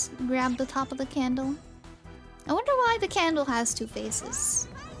 fingies, grab the top of the candle. I wonder why the candle has 2 faces.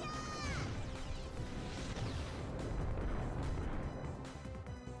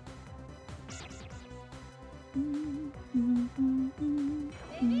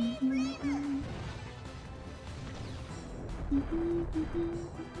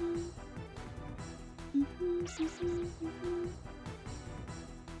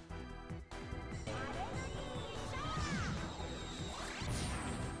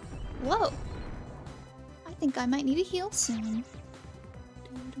 Whoa! I think I might need a heal soon.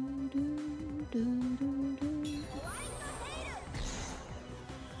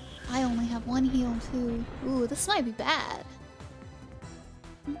 I only have 1 heal too. Ooh, this might be bad.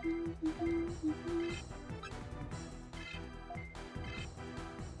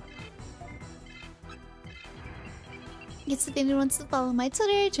 Yes, if anyone wants to follow my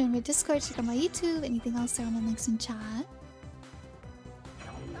Twitter, join my Discord, check out my YouTube, anything else there on the links in chat.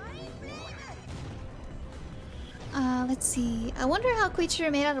 Let's see. I wonder how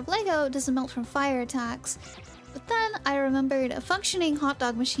creature made out of Lego doesn't melt from fire attacks. But then I remembered a functioning hot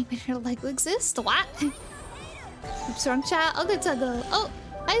dog machine maker like exists. What? Oops, wrong chat. I'll go toggle. Oh,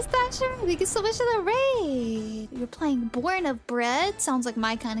 Ice Dasher, thank you so much for the raid. You're playing Born of Bread? Sounds like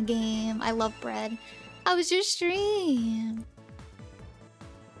my kind of game. I love bread. How was your stream?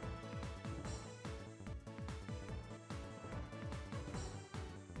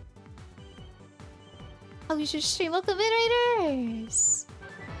 How was your stream? Welcome in, Raiders!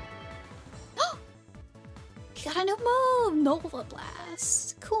 Oh! You got a new move! Nova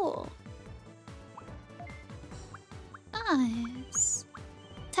Blast. Cool. Nice.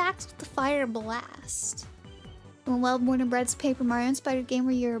 Attacks with the Fire Blast. Well, Born of Bread's Paper Mario inspired game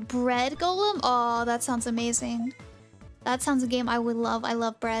where you're a bread golem? Oh, that sounds amazing. That sounds a game I would love. I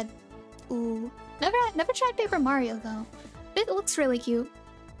love bread. Ooh. Never tried Paper Mario though. It looks really cute.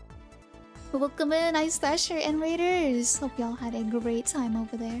 Welcome in, Ice Dasher and Raiders. Hope y'all had a great time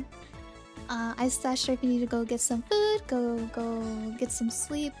over there. Ice Dasher, if you need to go get some food, go get some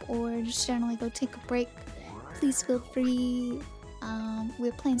sleep, or just generally go take a break, please feel free.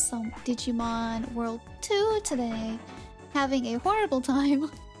 We're playing some Digimon World 2 today. Having a horrible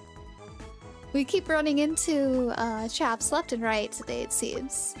time. We keep running into traps left and right today, it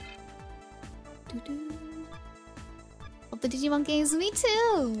seems. Love the Digimon games, me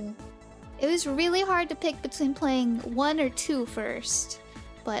too! It was really hard to pick between playing 1 or 2 first.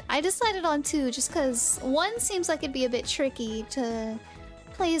 But I decided on 2 just because 1 seems like it'd be a bit tricky to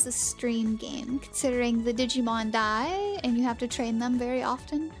play as a stream game, considering the Digimon die and you have to train them very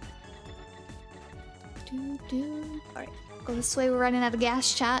often. Alright, go this way, we're running out of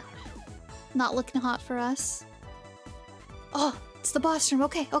gas, chat. Not looking hot for us. Oh, it's the boss room,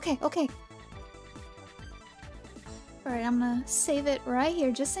 okay. Alright, I'm gonna save it right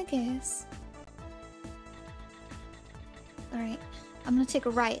here just in case. Alright, I'm gonna take a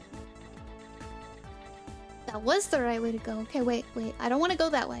right. That was the right way to go. Okay, wait. I don't want to go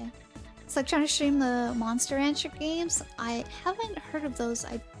that way. It's like trying to stream the Monster Rancher games. I haven't heard of those.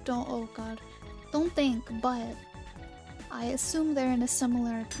 I don't... Oh god. Don't think, but... I assume they're in a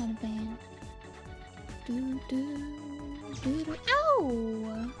similar kind of vein.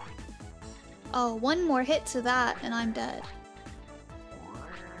 Ow! Oh, one more hit to that and I'm dead.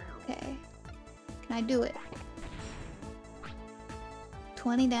 Okay. Can I do it?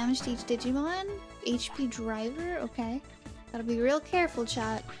 20 damage to each Digimon? HP driver? Okay. Gotta be real careful,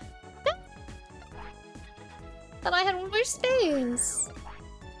 chat. Thought I had one more space!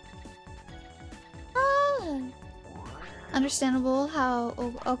 Ah! Understandable how...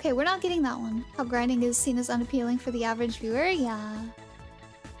 Oh, okay, we're not getting that one. How grinding is seen as unappealing for the average viewer? Yeah.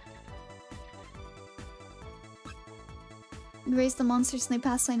 You raise the monsters and they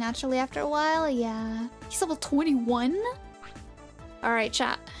pass away naturally after a while? Yeah. He's level 21? Alright,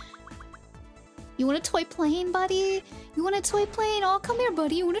 chat. You want a toy plane, buddy? You want a toy plane? Oh, come here,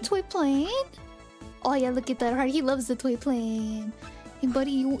 buddy. You want a toy plane? Oh yeah, look at that heart. He loves the toy plane. Hey,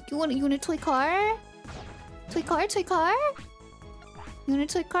 buddy, you want a toy car? Toy car? You want a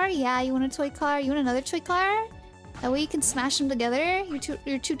toy car? Yeah, you want a toy car? You want another toy car? That way you can smash them together.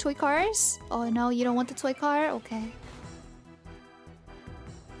 Your two toy cars? Oh no, you don't want the toy car? Okay.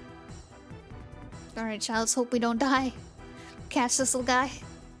 Alright, child. Let's hope we don't die. Catch this little guy.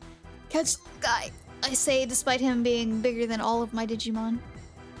 Catch the guy. I say, despite him being bigger than all of my Digimon.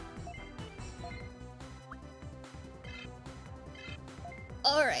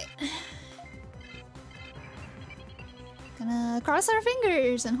 Alright. Gonna cross our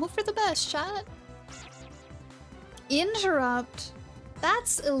fingers and hope for the best, chat. Interrupt.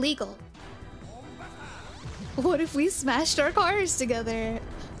 That's illegal. What if we smashed our cars together?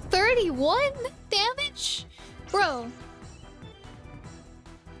 31 damage? Bro.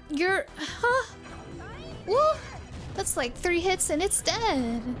 You're... Huh? Woo! That's like 3 hits and it's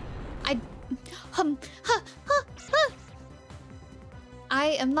dead.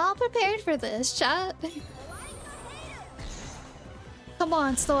 I am not prepared for this, chat. Come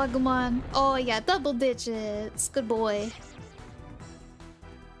on, Snoagumon. Oh yeah, double digits. Good boy.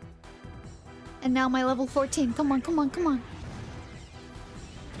 And now my level 14. Come on.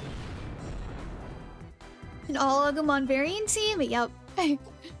 An all Agumon variant team? Yep.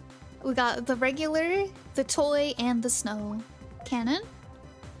 We got the regular, the toy, and the snow. Cannon?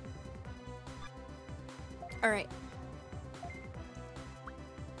 Alright.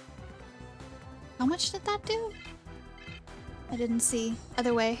 How much did that do? I didn't see.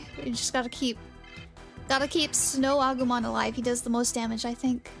 Either way, you just gotta keep Snow Agumon alive. He does the most damage, I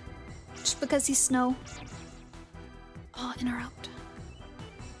think. Just because he's snow. Oh, interrupt.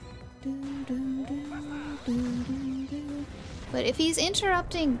 But if he's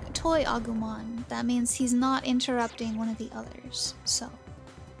interrupting Toy Agumon, that means he's not interrupting one of the others, so.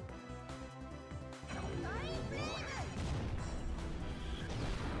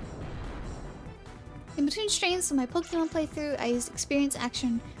 In between strains of my Pokemon playthrough, I used experience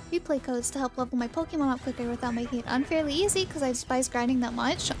action replay codes to help level my Pokemon up quicker without making it unfairly easy because I despise grinding that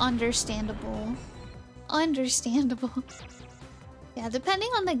much. Understandable. Understandable. Yeah, depending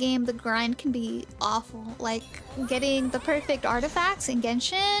on the game, the grind can be awful. Like, getting the perfect artifacts in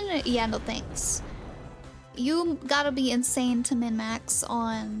Genshin? Yeah, no thanks. You gotta be insane to min-max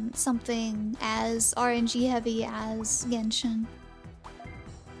on something as RNG heavy as Genshin.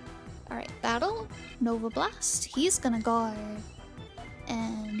 Alright, battle. Nova Blast. He's gonna guard.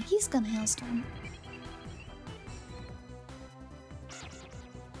 And he's gonna Hailstorm.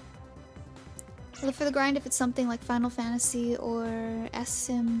 Look for the grind if it's something like Final Fantasy or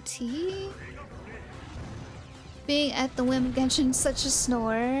SMT. Being at the whim of Genshin, such a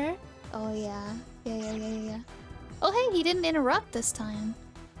snore. Oh yeah. Yeah. Oh hey, he didn't interrupt this time.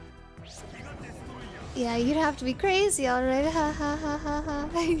 Yeah, you'd have to be crazy, alright? Ha ha ha ha ha.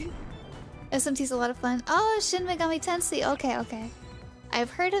 SMT's a lot of fun. Oh, Shin Megami Tensei. Okay. I've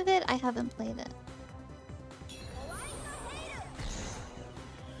heard of it, I haven't played it.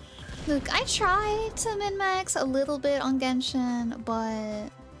 Look, I tried to min-max a little bit on Genshin, but...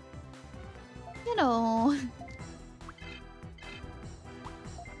 you know...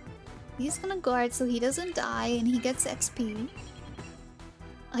 he's gonna guard so he doesn't die and he gets XP.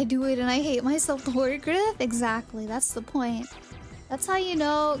 I do it and I hate myself the word grip? Exactly, that's the point. That's how you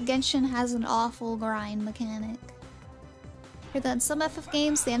know Genshin has an awful grind mechanic. Heard that in some FF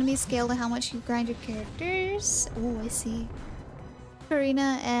games, the enemies scale to how much you grind your characters. Oh, I see.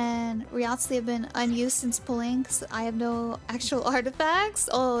 Karina and Ryatsu have been unused since pulling because I have no actual artifacts.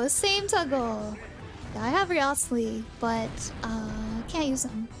 Oh, same Tuggle. Yeah, I have Ryatsu, but can't use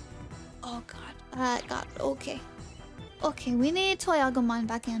them. Oh god. God. Okay. Okay, we need Toy Agumon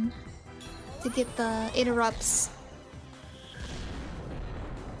back in to get the interrupts.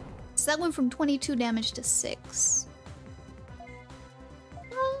 So that went from 22 damage to 6.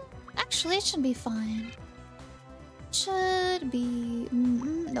 Well, actually, it should be fine. Should be...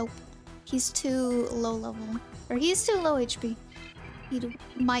 nope. He's too low level. Or he's too low HP. He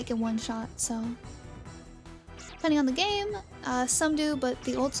might get one shot, so... depending on the game, some do, but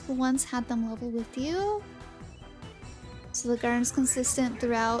the old school ones had them level with you. So the Garm's consistent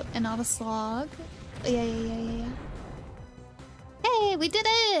throughout and not a slog. Yeah. Hey, we did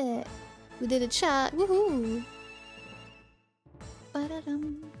it! We did a chat. Woohoo!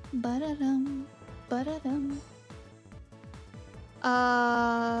 Ba-da-dum, ba-da-dum, ba-da-dum.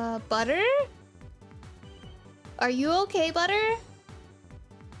 Butter? Are you okay, Butter?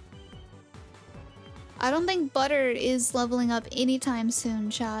 I don't think Butter is leveling up anytime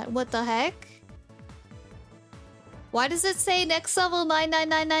soon, chat. What the heck? Why does it say next level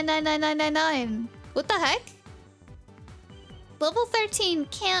 999999999? What the heck? Level 13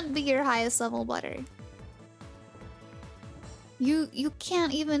 can't be your highest level, Butter. You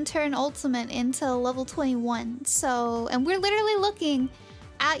can't even turn ultimate until level 21. So, and we're literally looking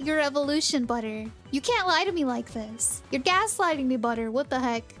at your evolution, Butter. You can't lie to me like this. You're gaslighting me, Butter. What the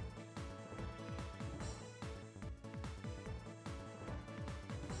heck?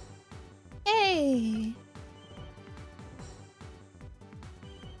 Hey.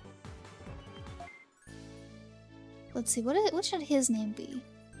 Let's see, what should his name be?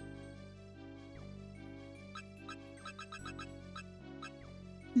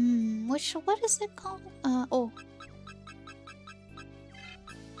 What is it called? Oh.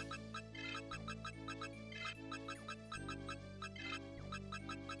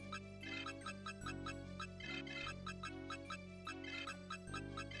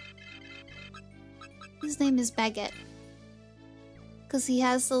 His name is Baguette. Because he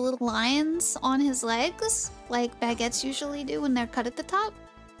has the little lines on his legs, like baguettes usually do when they're cut at the top.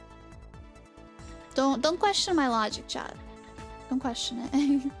 Don't question my logic, chat. Don't question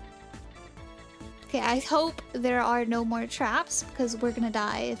it. Okay, I hope there are no more traps, because we're gonna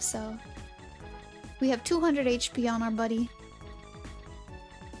die if so. We have 200 HP on our buddy.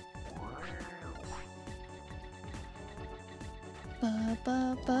 Ba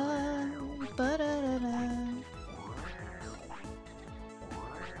ba ba ba da da da.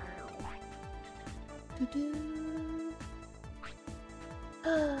 Do do.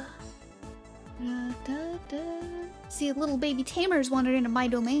 Da, da, da. See, little baby tamers wandered into my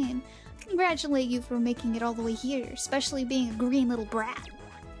domain. Congratulate you for making it all the way here, especially being a green little brat.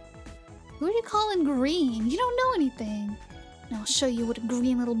 Who are you calling green? You don't know anything. And I'll show you what a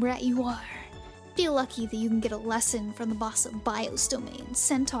green little brat you are. Feel lucky that you can get a lesson from the boss of Bios domain,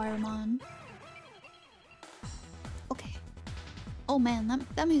 Centaurmon. Okay. Oh man,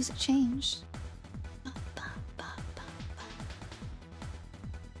 that music changed.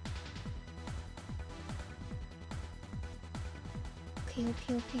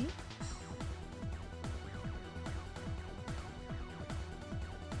 Okay.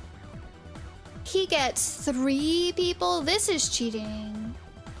 He gets 3 people? This is cheating.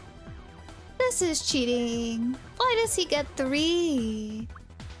 This is cheating. Why does he get 3?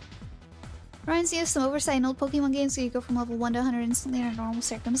 Reminds me of some oversight in old Pokemon games where you go from level 1 to 100 instantly under normal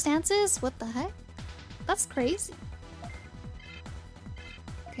circumstances? What the heck? That's crazy.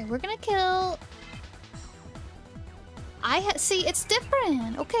 Okay, we're gonna kill... See, it's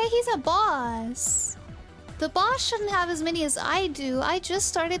different. Okay, he's a boss. The boss shouldn't have as many as I do. I just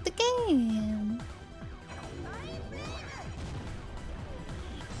started the game.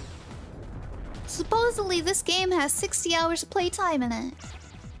 Supposedly, this game has 60 hours of playtime in it.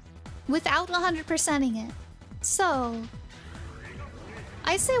 Without 100%ing it. So...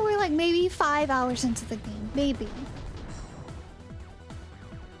 I'd say we're like maybe 5 hours into the game. Maybe.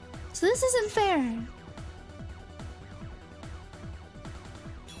 So this isn't fair.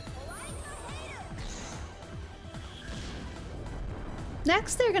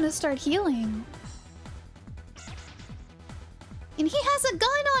 Next, they're gonna start healing. And he has a gun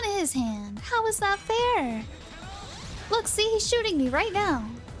on his hand. How is that fair? Look, see, he's shooting me right now.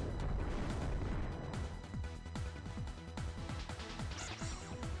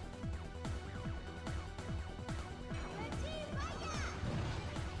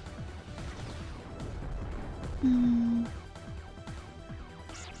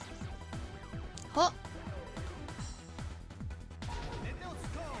 Oh.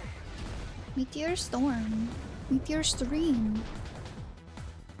 Meteor Storm. Meteor Stream.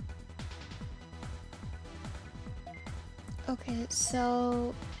 Okay,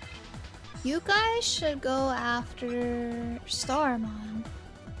 so... You guys should go after Starmon.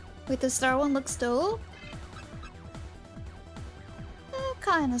 Wait, the Star one looks dope?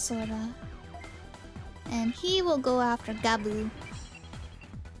 Kinda, sorta. And he will go after Gabu.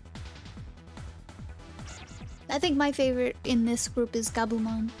 I think my favorite in this group is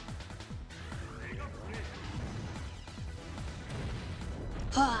Gabumon.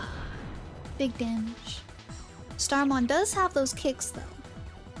 Big damage. Starmon does have those kicks though.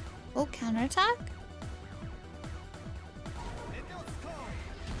 Oh, counterattack?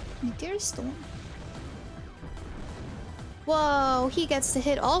 Meteor Storm. Whoa, he gets to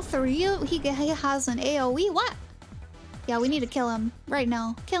hit all 3. He has an AoE. What? Yeah, we need to kill him right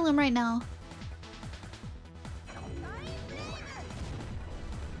now. Kill him right now.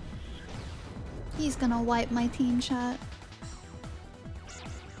 He's gonna wipe my team, chat.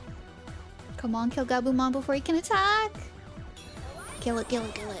 Come on, kill Gabumon before he can attack. Kill it, kill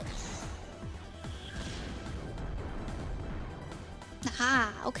it, kill it.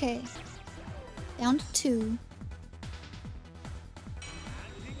 Aha, okay. Down to 2.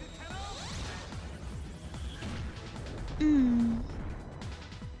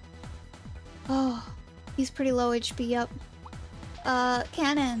 Oh, he's pretty low HP, yep.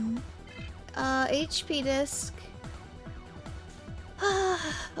 Cannon. HP disc.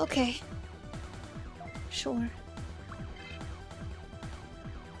 Okay. Sure.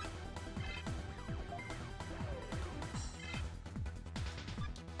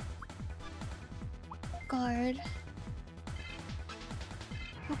 Guard.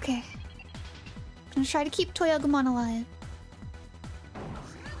 Okay. I'm gonna try to keep Toyagumon alive.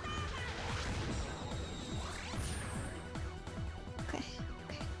 Okay.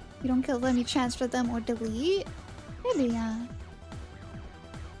 You don't kill them, you transfer them or delete? Maybe, yeah.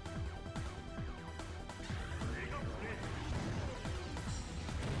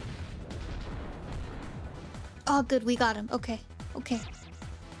 Oh, good, we got him. Okay.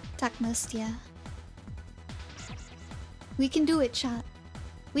 Attack missed, yeah. We can do it, chat.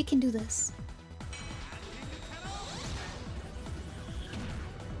 We can do this.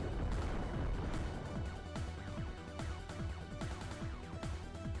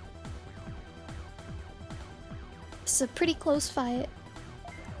 It's a pretty close fight.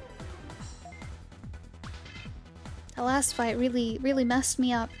 The last fight really messed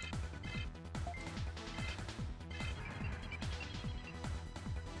me up.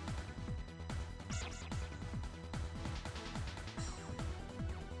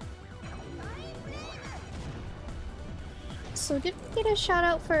 So did we get a shout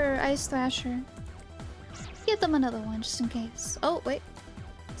out for Ice Thrasher? Get them another one just in case. Oh wait,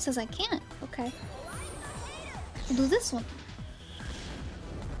 it says I can't. Okay, we'll do this one.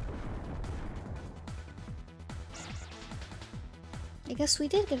 guess we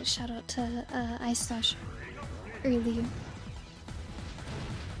did get a shout out to Ice Slash earlier.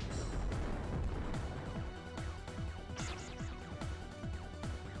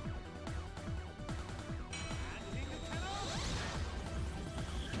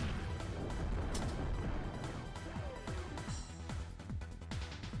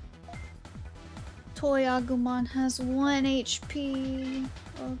 Toy Agumon has 1 HP.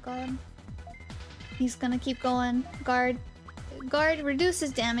 Oh god. He's gonna keep going. Guard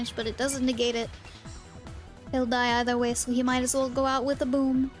reduces damage, but it doesn't negate it. He'll die either way, so he might as well go out with a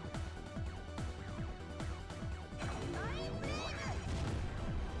boom.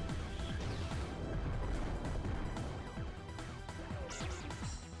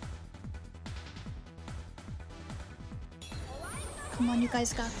 Come on, you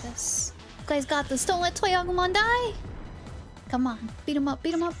guys got this. You guys got this. Don't let Toy Agumon die! Come on. Beat him up,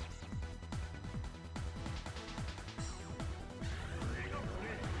 beat him up.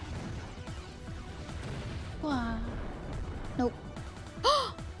 Wow. Nope.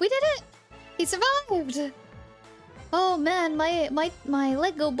 We did it! He survived! Oh man, my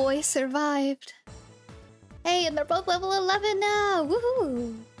Lego boy survived. Hey, and they're both level 11 now!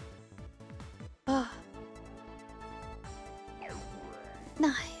 Woohoo! Ah.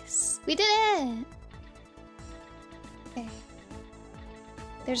 Nice. We did it! Okay.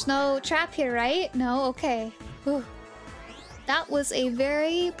 There's no trap here, right? No? Okay. Whew. That was a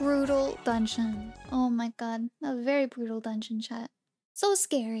very brutal dungeon. Oh my god. A very brutal dungeon, chat. So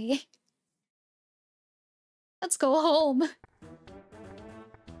scary. Let's go home.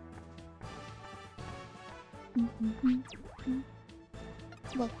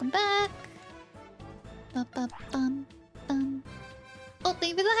 Welcome back. Ba-ba-bum-bum. Oh,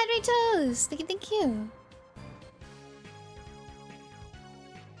 thank you for the hydrate toast! Thank you, thank you.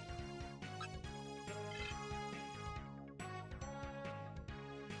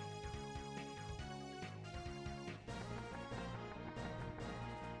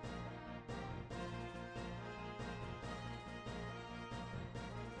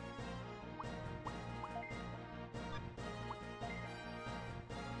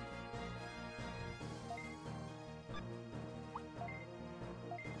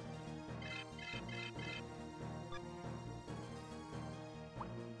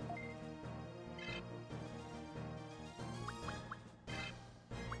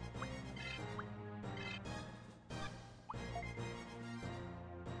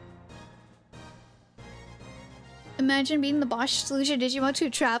 Imagine being the boss solution Digimon to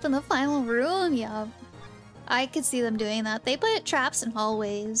trap in the final room. Yeah, I could see them doing that. They put traps in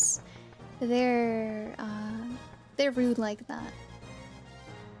hallways. They're rude like that.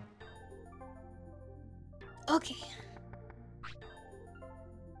 Okay.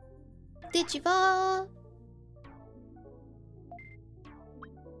 Digivolve.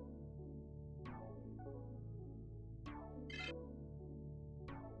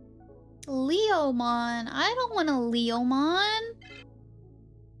 Leomon. I don't want a Leomon.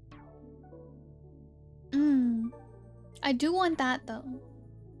 I do want that though.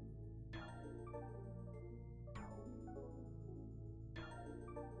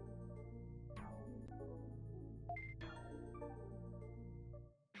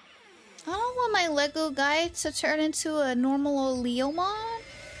 I don't want my Lego guy to turn into a normal old Leomon.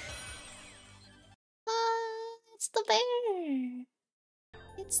 It's the bear.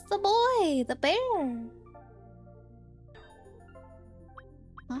 It's the boy, the bear.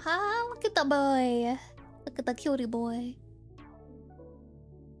 Aha, look at the boy. Look at the cutie boy.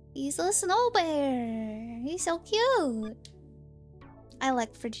 He's a snow bear. He's so cute. I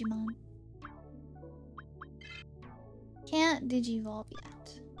like Frigimon. Can't Digivolve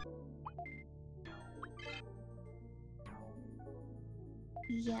yet.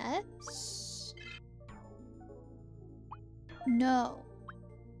 Yes. No.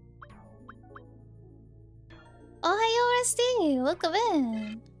 Oh, hey, Rusty! Welcome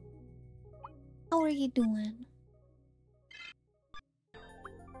in! How are you doing?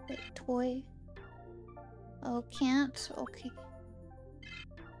 Wait, toy? Oh, can't? Okay.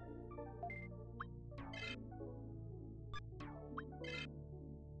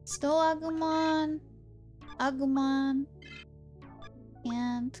 Still Agumon. Agumon.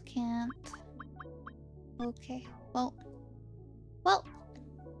 Can't. Okay, well.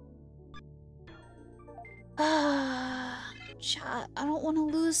 Chat, I don't want to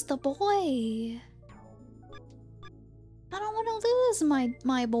lose the boy. I don't want to lose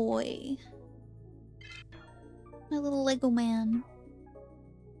my boy. My little Lego man.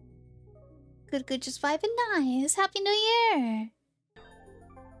 Good, just vibing nice. Happy New Year!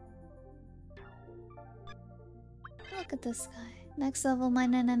 Look at this guy. Next level,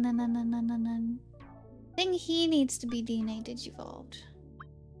 nine. I think he needs to be DNA digivolved.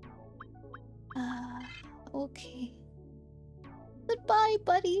 Okay. Goodbye,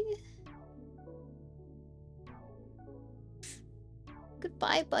 buddy.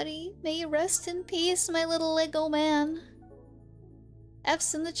 Goodbye, buddy. May you rest in peace, my little Lego man.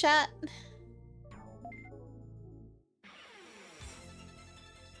 F's in the chat.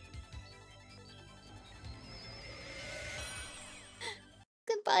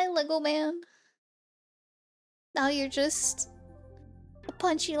 Goodbye, Lego man. Now you're just a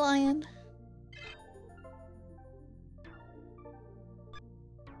punchy lion.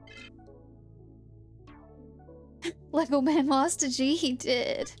 Lego man lost a G, he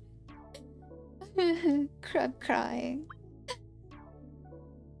did. Crud crying.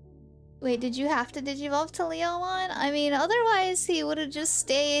 Wait, did you have to digivolve to Leomon? I mean, otherwise he would have just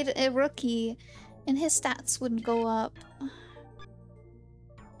stayed a rookie and his stats wouldn't go up.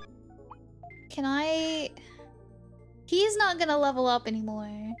 Can I... He's not gonna level up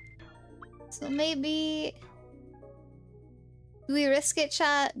anymore. So maybe... Do we risk it,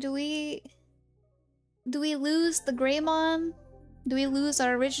 chat? Do we lose the Greymon? Do we lose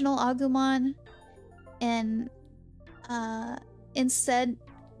our original Agumon? And instead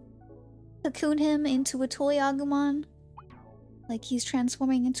cocoon him into a toy Agumon? Like he's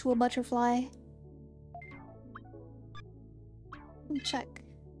transforming into a butterfly? Let me check.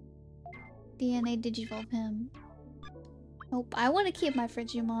 DNA digivolve him. Nope, I want to keep my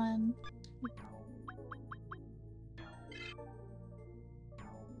Frigimon.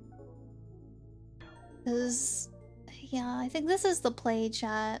 Cause, yeah, I think this is the play,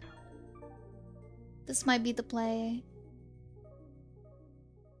 chat. This might be the play.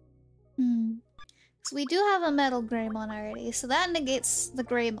 So we do have a Metal Greymon already, so that negates the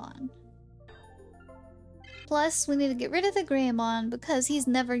Greymon. Plus, we need to get rid of the Greymon because he's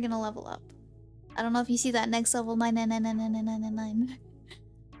never gonna level up. I don't know if you see that next level, 9999999.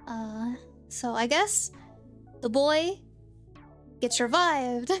 So I guess the boy gets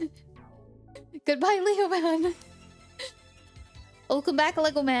revived. Goodbye, Leo Man. Welcome back,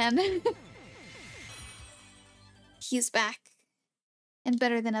 Lego Man. He's back. And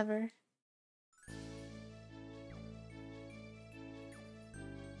better than ever.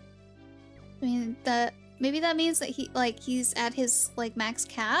 I mean, maybe that means that he's at his max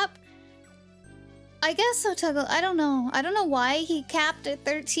cap. I guess so, Tuggle. I don't know. I don't know why he capped at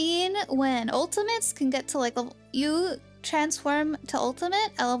 13 when ultimates can get to level. You transform to ultimate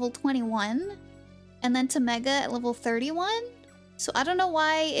at level 21, and then to mega at level 31. So I don't know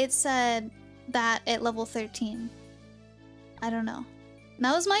why it said that at level 13. I don't know. And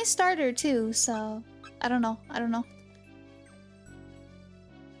that was my starter too, so I don't know. I don't know.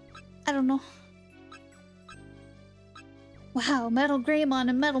 I don't know. Wow, Metal Greymon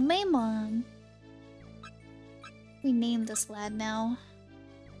and Metal Maymon. We named this lad now.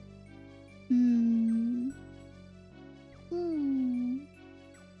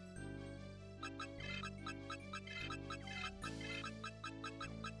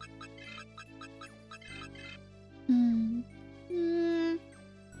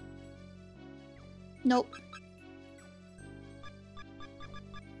 Nope.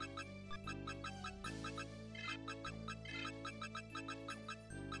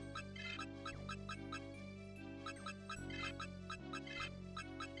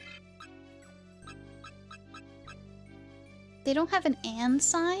 They don't have an and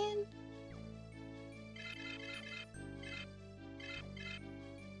sign?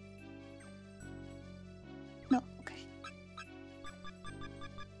 No, okay.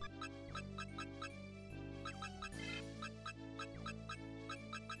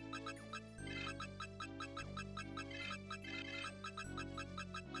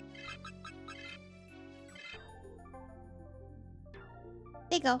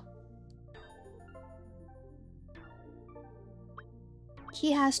 There you go.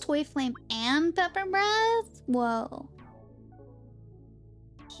 He has Toy Flame and Pepper Breath? Whoa.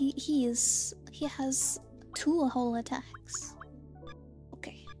 He has 2 whole attacks.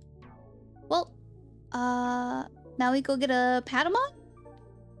 Okay. Well, now we go get a Patamon?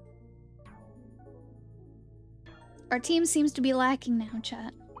 Our team seems to be lacking now,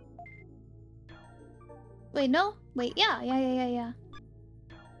 chat. Wait, no? Wait, yeah.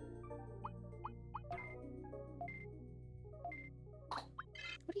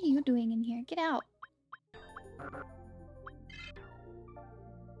 What are you doing in here? Get out.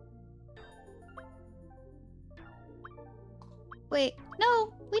 Wait,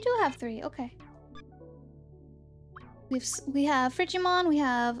 no, we do have 3. Okay. We have Frigimon, we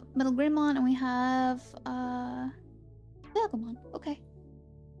have Metal Greymon, and we have Digimon. Okay.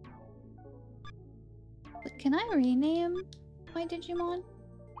 But can I rename my Digimon?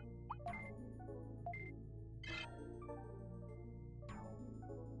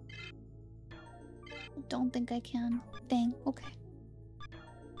 Don't think I can. Dang. Okay.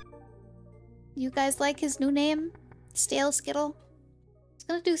 You guys like his new name? Stale Skittle? I was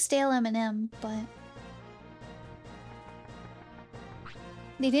gonna do Stale M&M, but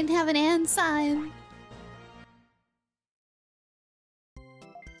they didn't have an and sign.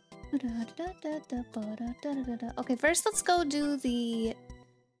 Okay, first let's go do the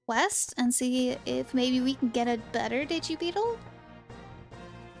quest and see if maybe we can get a better Digibeetle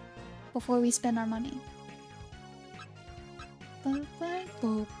before we spend our money.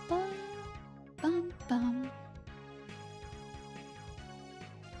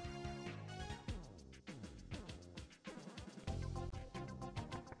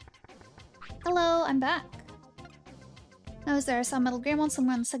 Hello, I'm back. Now, is there a Metal Greymon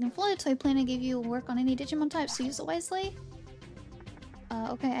somewhere on the second floor? So I plan to give you work on any Digimon types, so use it wisely.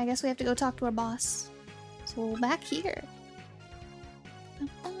 Okay, I guess we have to go talk to our boss. So back here.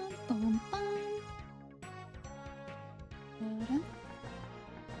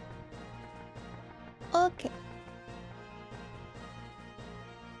 Okay.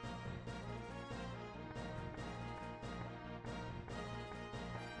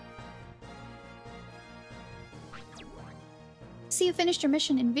 See, you finished your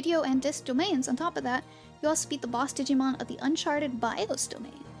mission in video and disc domains. On top of that, you also beat the boss Digimon of the Uncharted BIOS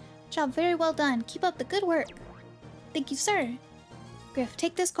domain. Job very well done. Keep up the good work. Thank you, sir. Griff,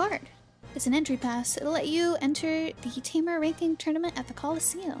 take this card. It's an entry pass. It'll let you enter the Tamer ranking tournament at the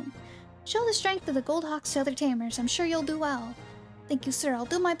Coliseum. Show the strength of the Goldhawks to other Tamers. I'm sure you'll do well. Thank you, sir. I'll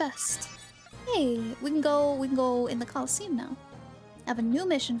do my best. Hey, we can go in the Coliseum now. I have a new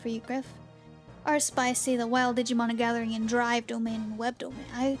mission for you, Griff. Our spies say the wild Digimon are gathering in Drive domain and Web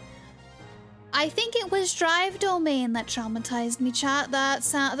domain. I think it was Drive domain that traumatized me, chat.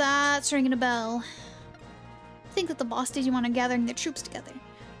 That's ringing a bell. I think that the boss Digimon are gathering their troops together.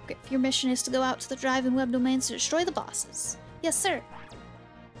 Griff, your mission is to go out to the Drive and Web domains to destroy the bosses. Yes, sir.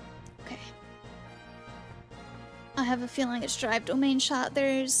 Okay. I have a feeling it's Drive domain, chat.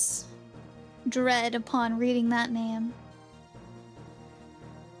 There's dread upon reading that name.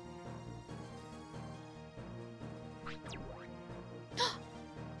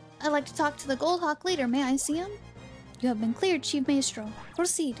 I'd like to talk to the Goldhawk leader. May I see him? You have been cleared, Chief Maestro.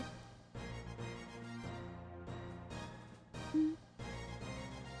 Proceed.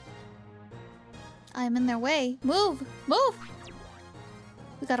 I am in their way. Move! Move!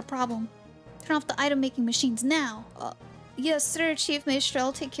 We got a problem. Turn off the item-making machines now. Yes, sir, Chief Maestro.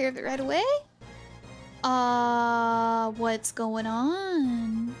 I'll take care of it right away. What's going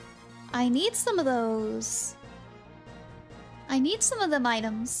on? I need some of those. I need some of them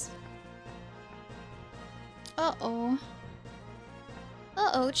items. Uh-oh.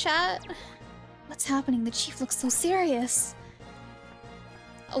 Uh-oh, chat. What's happening? The chief looks so serious.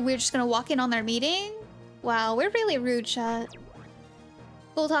 Oh, we're just gonna walk in on their meeting? Wow, we're really rude, chat.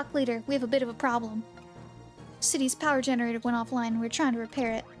 Goldhawk leader, we have a bit of a problem. City's power generator went offline and we're trying to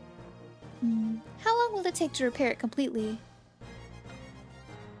repair it. How long will it take to repair it completely?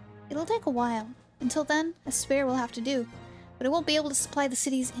 It'll take a while. Until then, a spare will have to do. But it won't be able to supply the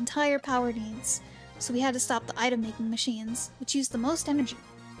city's entire power needs. So we had to stop the item-making machines, which use the most energy.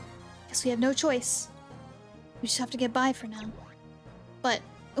 Guess we have no choice. We just have to get by for now. But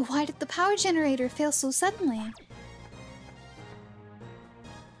why did the power generator fail so suddenly?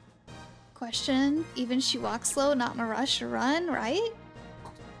 Question, even she walks slow, not in a rush or run, right?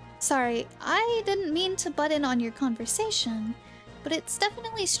 Sorry, I didn't mean to butt in on your conversation, but it's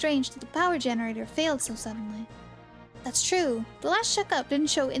definitely strange that the power generator failed so suddenly. That's true. The last checkup didn't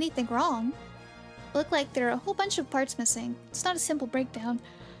show anything wrong. It looked like there are a whole bunch of parts missing. It's not a simple breakdown.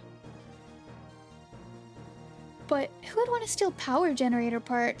 But who would want to steal power generator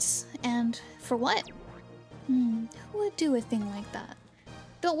parts? And for what? Who would do a thing like that?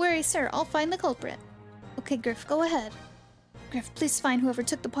 Don't worry, sir. I'll find the culprit. Okay, Griff, go ahead. Griff, please find whoever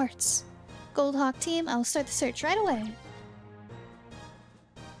took the parts. Goldhawk team, I'll start the search right away.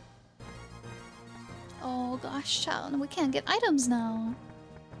 Oh gosh, child, we can't get items now.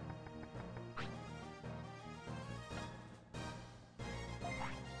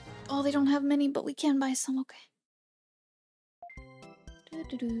 Oh, they don't have many, but we can buy some, okay.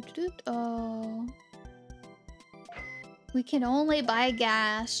 Oh. We can only buy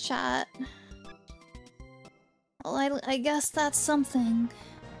gas, chat. Well, I guess that's something.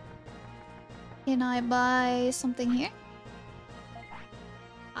 Can I buy something here?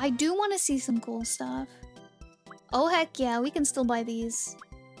 I do want to see some cool stuff. Oh heck yeah, we can still buy these.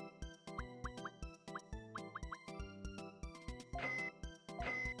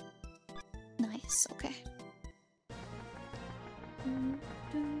 Nice, okay. Bum,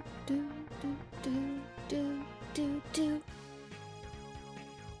 bum,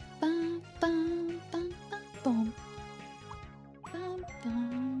 bum, bum, bum. Bum,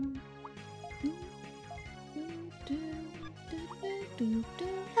 bum.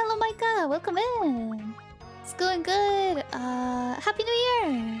 Hello Micah, welcome in. It's going good. Happy New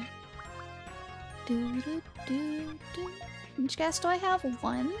Year. How much gas do I have?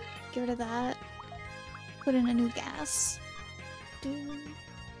 1. Get rid of that. Put in a new gas.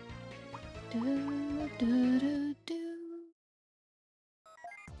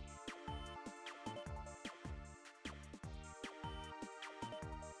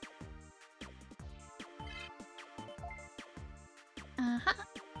 Uh-huh.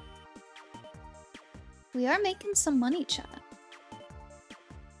 We are making some money, chat.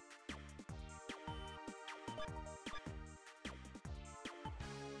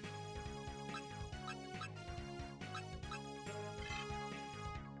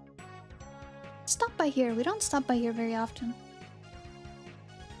 Stop by here. We don't stop by here very often.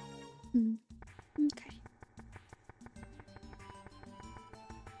 Okay.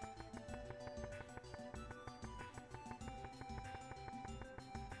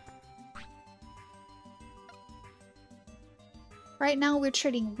 Right now we're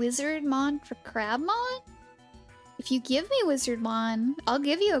trading Wizardmon for Crabmon? If you give me Wizardmon, I'll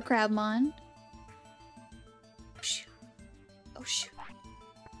give you a Crabmon. Oh shoot. Oh shoot.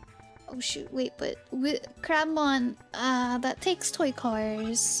 Oh shoot, wait, but Crabmon, that takes toy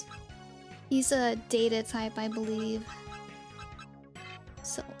cars. He's a data type, I believe.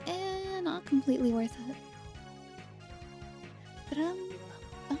 So, not completely worth it.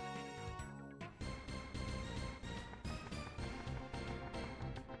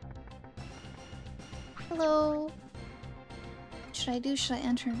 Hello. Should I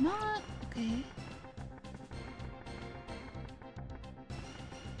enter or not? Okay.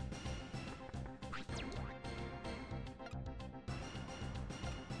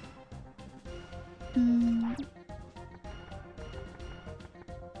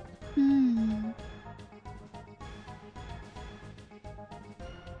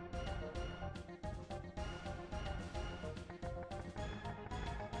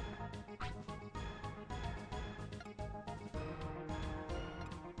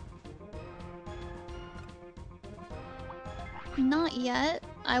 Not yet.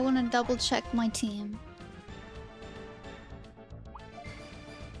 I want to double check my team.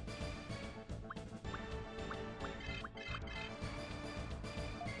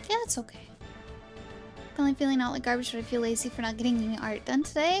 Yeah, it's okay. Finally feeling out like garbage, but I feel lazy for not getting any art done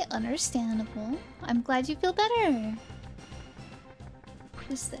today. Understandable. I'm glad you feel better.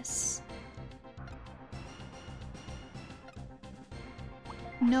 Who's this?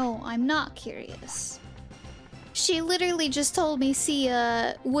 No, I'm not curious. She literally just told me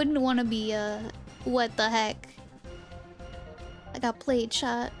Sia wouldn't want to be what the heck? I got played,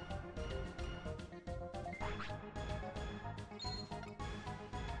 shot.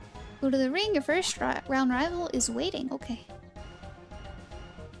 Go to the ring, your first round rival is waiting. Okay.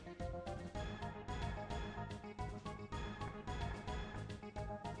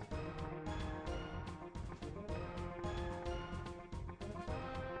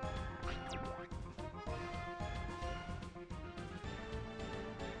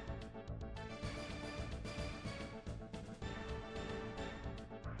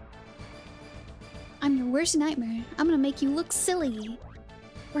 I'm your worst nightmare. I'm gonna make you look silly.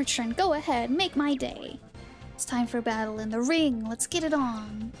 Bertrand, go ahead, make my day. It's time for battle in the ring. Let's get it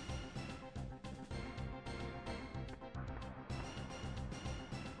on.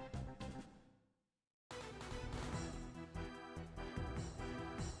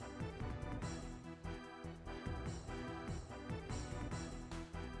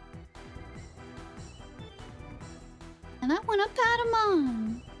 And I want a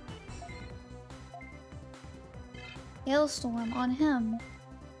Patamon. Hailstorm on him.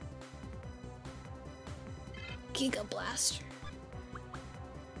 Giga Blaster.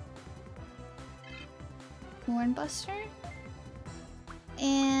 Hornbuster.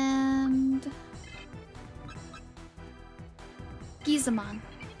 And Gizamon.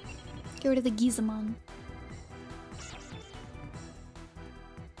 Get rid of the Gizamon.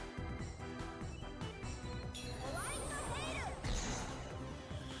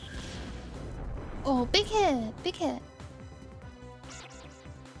 Oh, big hit! Big hit!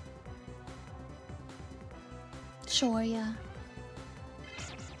 Sure, yeah.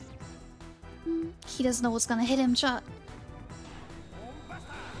 he doesn't know what's gonna hit him, chat.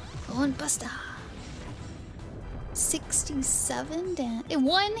 Bone Buster. 67 damn. It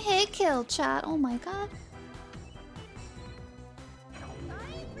one hit kill, chat. Oh my god.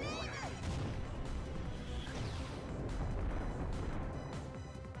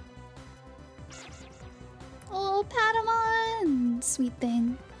 Oh, Patamon! Sweet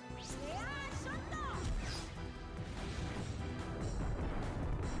thing.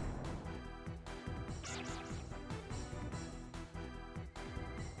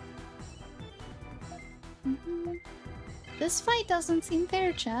 This fight doesn't seem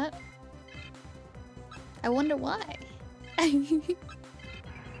fair, chat. I wonder why.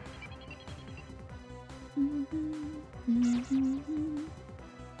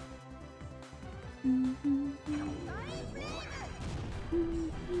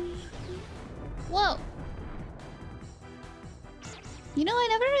 Whoa! You know, I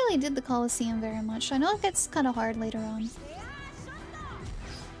never really did the Colosseum very much. I know it gets kind of hard later on.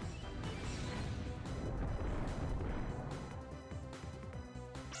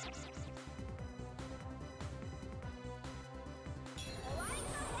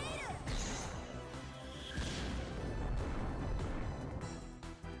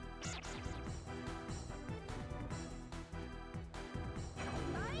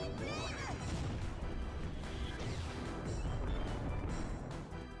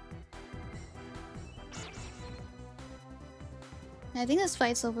 I think this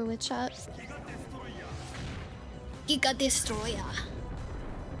fight's over with, chat. Giga Destroyer.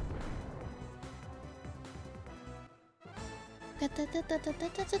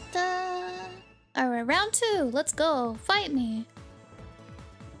 Alright, round 2. Let's go. Fight me.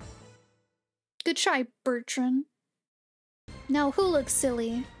 Good try, Bertrand. Now, who looks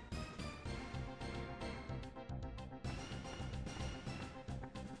silly?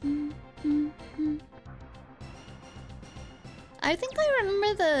 I think I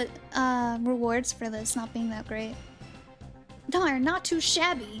remember the rewards for this not being that great. Darn, not too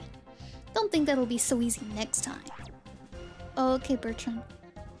shabby. Don't think that'll be so easy next time. Okay, Bertrand.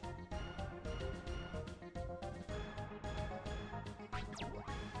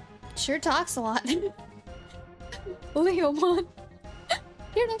 Sure talks a lot. Leomon.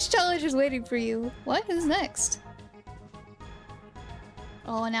 Your next challenge is waiting for you. What? Who's next?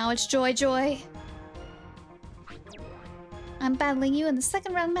 Oh, now it's Joy Joy. I'm battling you in the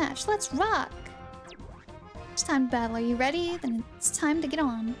second round match. Let's rock! It's time to battle. Are you ready? Then it's time to get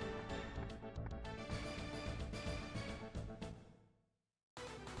on.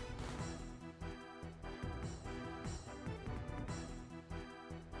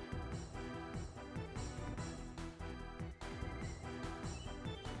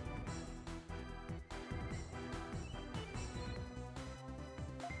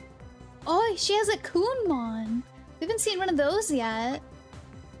 Oh, she has a Kunmon! We haven't seen one of those yet.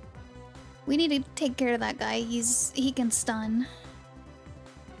 We need to take care of that guy. He can stun.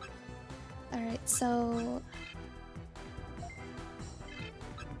 Alright, so...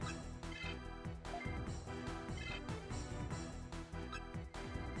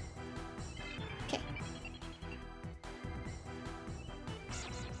 Okay.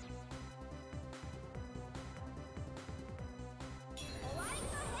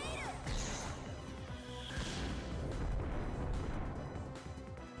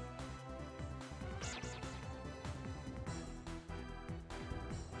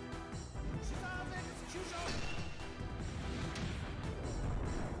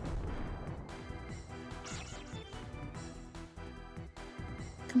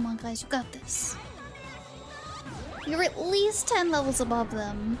 Come on, guys, you got this. You're at least 10 levels above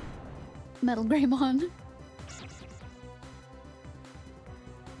them, Metal Greymon.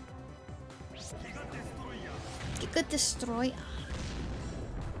 Giga Destroyer.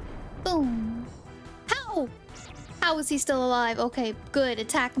 Boom. How? How is he still alive? Okay, good.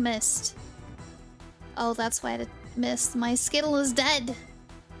 Attack missed. Oh, that's why it missed. My Skittle is dead.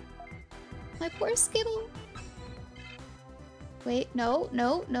 My poor Skittle. Wait, no,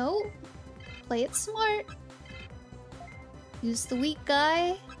 no, no. Play it smart. Use the weak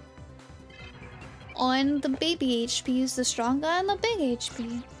guy on the baby HP. Use the strong guy on the big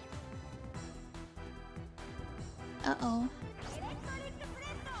HP. Uh-oh.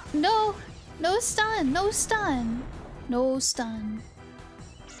 No! No stun! No stun! No stun.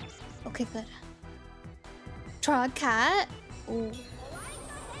 Okay, good. Trog Cat. Ooh.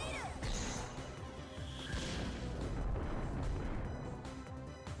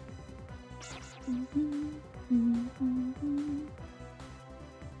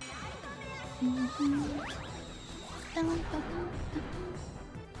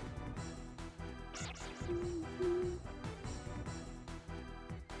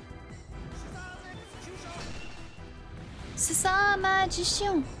 c'est ça,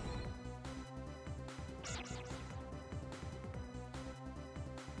 magicien.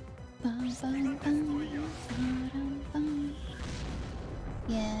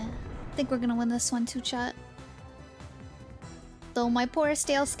 Yeah, I think we're gonna win this one too, chat. Though my poor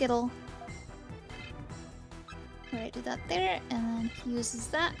stale skittle. Alright, do that there, and then he uses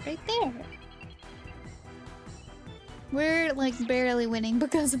that right there. We're like barely winning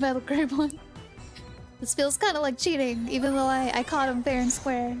because of Battle Greymon. This feels kind of like cheating, even though I caught him fair and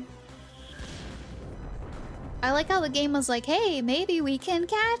square. I like how the game was like, hey, maybe we can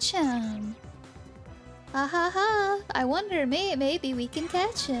catch him. Ha ha ha. I wonder, maybe we can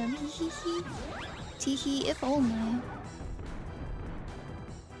catch him. Hee hee hee. Tee hee, if only.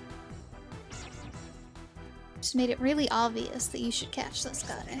 Just made it really obvious that you should catch this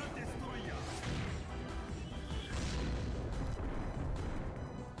guy.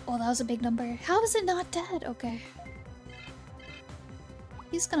 Oh, that was a big number. How is it not dead? Okay.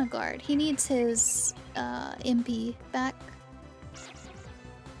 He's gonna guard. He needs his MP back.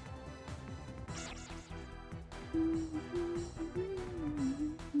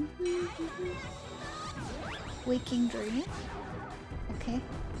 Waking Dream. Okay.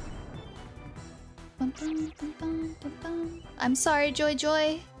 I'm sorry, Joy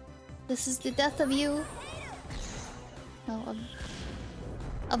Joy. This is the death of you. No,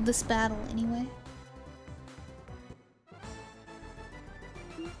 of this battle, anyway.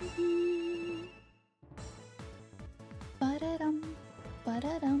 Ba-da-dum,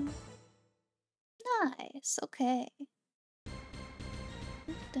 ba-da-dum. Nice, okay.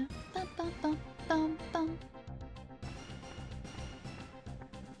 Ba-ba-bum-bum-bum.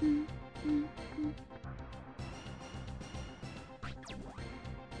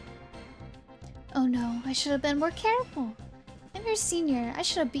 Oh no, I should have been more careful. I'm your senior. I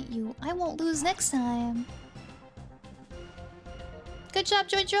should have beat you. I won't lose next time. Good job,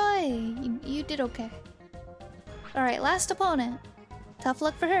 Joy Joy. You did okay. Alright, last opponent. Tough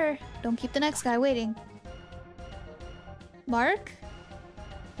luck for her. Don't keep the next guy waiting. Mark?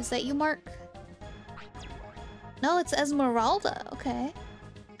 Is that you, Mark? No, it's Esmeralda. Okay.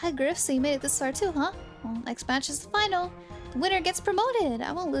 Hi, Griff. So you made it this far too, huh? Well, next match is the final. The winner gets promoted.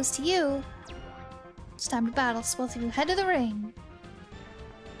 I won't lose to you. It's time to battle, so both of you head to the ring.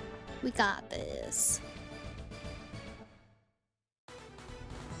 We got this.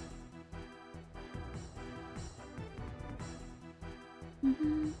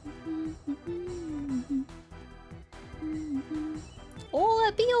 Oh,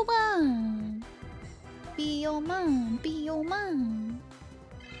 a Bioman! Bioman, Bioman.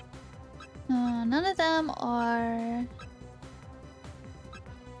 None of them are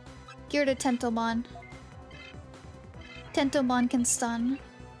geared to Tentomon. Tentomon can stun.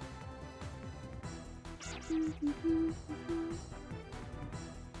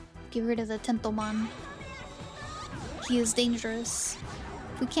 Get rid of the Tentomon. He is dangerous.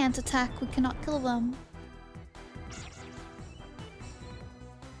 If we can't attack, we cannot kill them.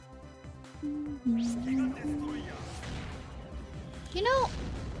 You know...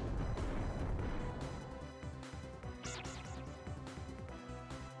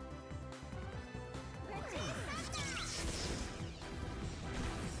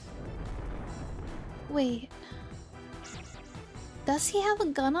 Wait. Does he have a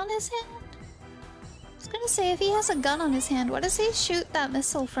gun on his hand? I was gonna say, if he has a gun on his hand, why does he shoot that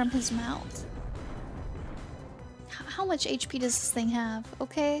missile from his mouth? How much HP does this thing have?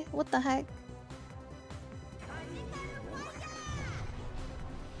 Okay, what the heck?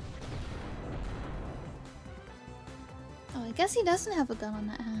 Oh, I guess he doesn't have a gun on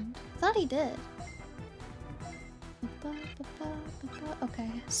that hand. Thought he did.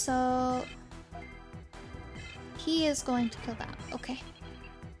 Okay, so... he is going to kill that. Okay.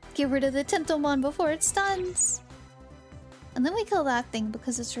 Get rid of the Tentomon before it stuns! And then we kill that thing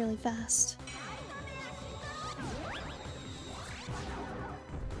because it's really fast.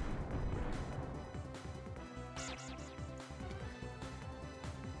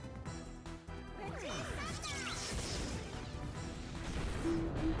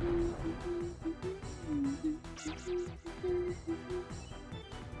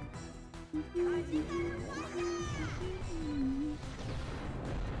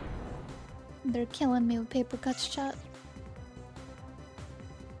 They're killing me with paper cuts, chat.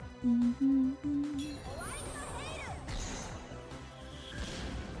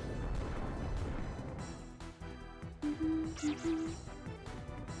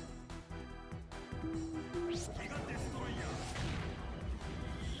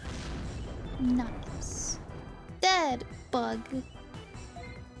 Nice. Dead bug.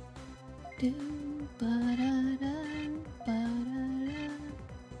 Do ba da da ba.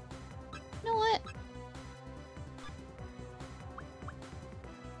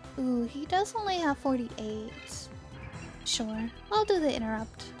 Ooh, he does only have 48. Sure, I'll do the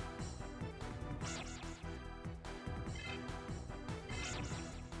interrupt.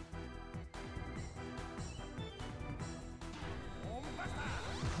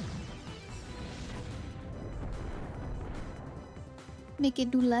 Make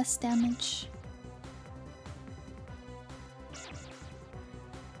it do less damage.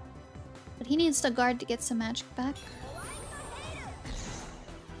 But he needs to guard to get some magic back.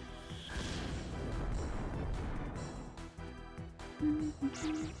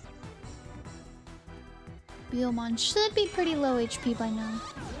 Biomon should be pretty low HP by now.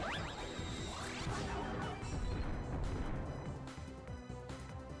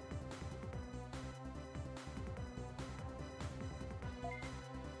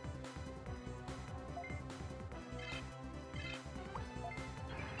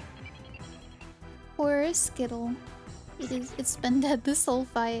 Poor Skittle. It's been dead this whole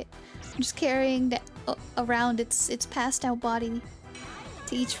fight. I'm just carrying the, around its passed out body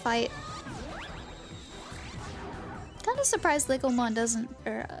to each fight. Kinda surprised Legomon doesn't,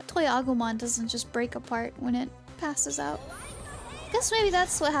 or Toy Agumon doesn't just break apart when it passes out. Guess maybe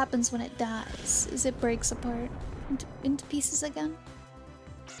that's what happens when it dies, is it breaks apart into pieces again.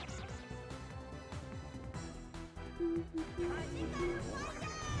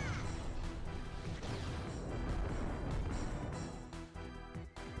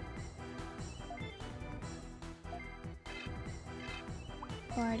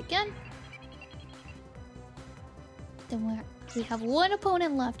 Guard again. Then we have one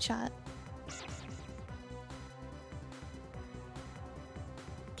opponent left, chat.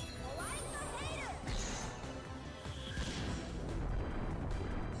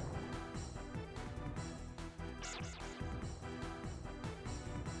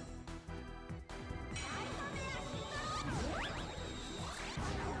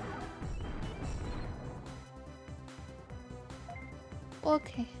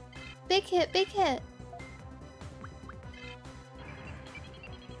 Okay. Big hit, big hit.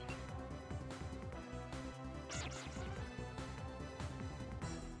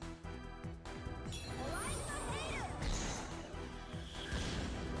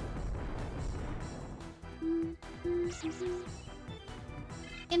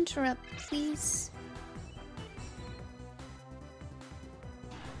 Interrupt, please.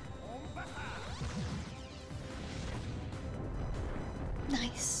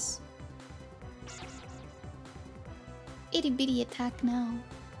 Nice. Itty bitty attack now.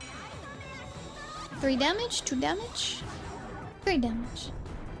 3 damage? 2 damage? 3 damage.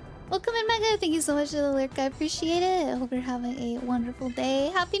 Welcome in, Mega. Thank you so much for the lurk. I appreciate it. I hope you're having a wonderful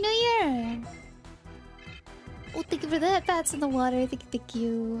day. Happy New Year! Oh, thank you for the pats in the water. Thank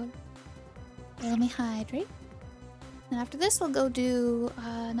you. Okay, let me hydrate. And after this, we'll go do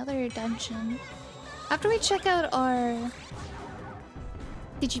another dungeon. After we check out our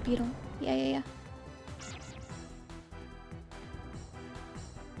Digibeetle. Yeah.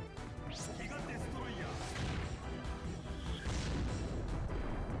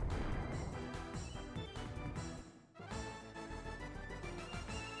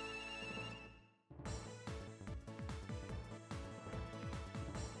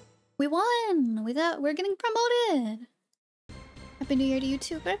 We won! We're getting promoted! Happy New Year to you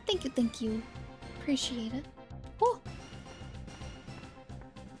too, bro. Thank you. Appreciate it. Oh!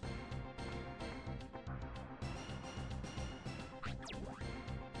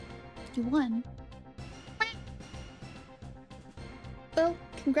 You won. Well,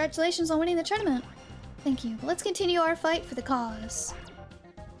 congratulations on winning the tournament. Thank you. Let's continue our fight for the cause.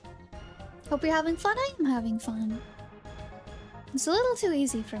 Hope you're having fun. I am having fun. It's a little too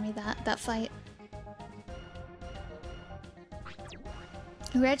easy for me, that fight.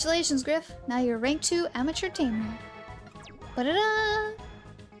 Congratulations, Griff. Now you're rank 2 amateur tamer. Ba-da-da!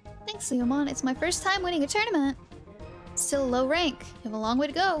 Thanks, Leomon. It's my first time winning a tournament. Still low rank. You have a long way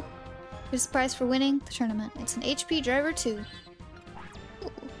to go. Here's the prize for winning the tournament. It's an HP Driver 2.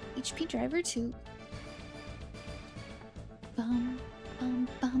 Ooh, HP Driver 2. Bum, bum,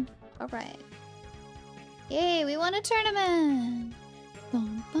 bum. Alright. Yay, we won a tournament!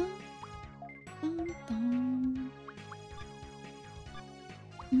 Bum, bum, bum, bum.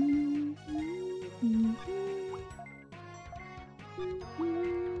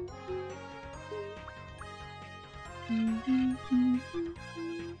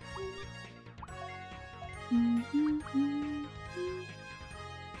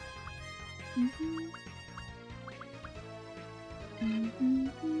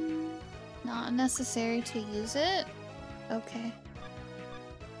 Not necessary to use it? Okay.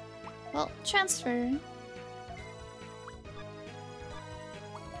 Well, transfer.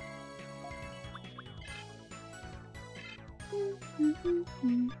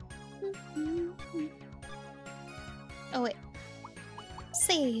 Oh wait.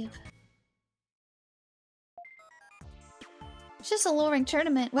 Save. It's just a low rank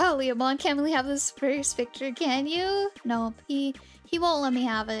tournament. Wow, Leomon, can't really have this first victor, can you? No, he won't let me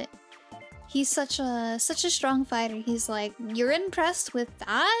have it. He's such a strong fighter. He's like, you're impressed with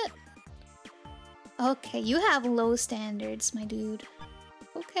that? Okay, you have low standards, my dude.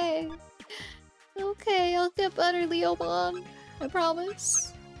 Okay. Okay, I'll get better, Leomon. I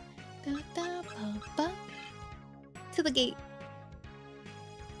promise. Da, da, ba, ba. To the gate.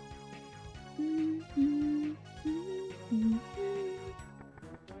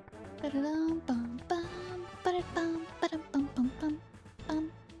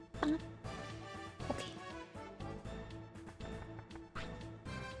 Okay.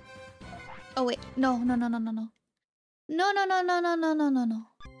 Oh wait, no. No.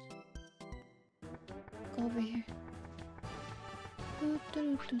 Go over here.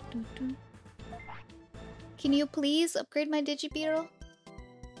 Can you please upgrade my Digibeetle?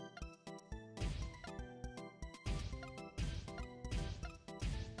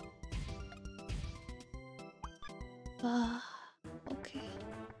 Okay.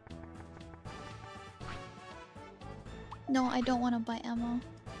 No, I don't want to buy ammo.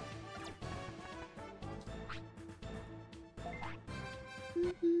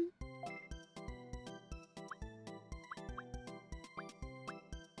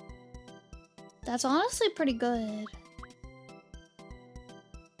 That's honestly pretty good.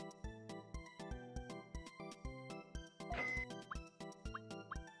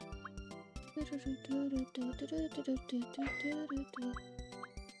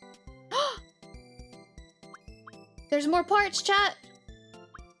 There's more parts, chat!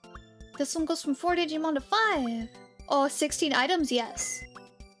 This one goes from 4 Digimon to 5. Oh, 16 items, yes.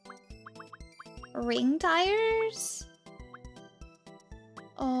 Ring tires?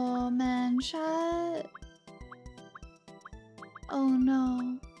 Oh man, chat. Oh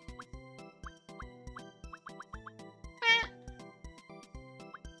no.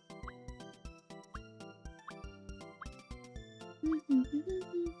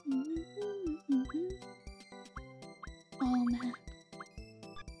 Oh man.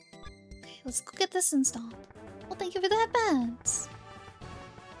 Okay, let's go get this installed. Well, thank you for the headbands.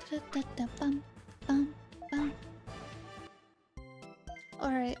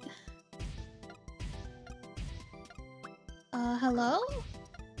 Alright. Hello?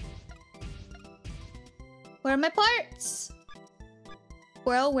 Where are my parts?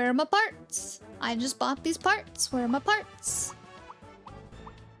 Well, where are my parts? I just bought these parts. Where are my parts?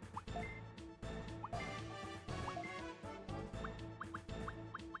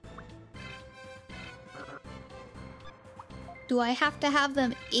 Do I have to have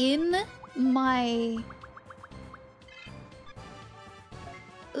them in my...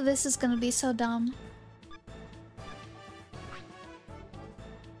 This is gonna be so dumb.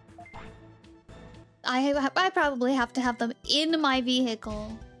 I probably have to have them in my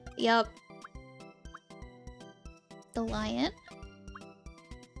vehicle. Yup. The lion.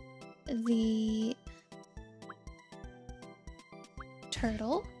 The...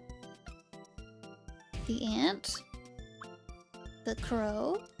 turtle. The ant. The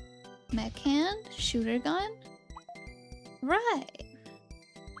crow. Mech hand. Shooter gun. Right.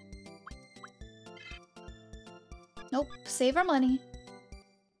 Nope. Save our money.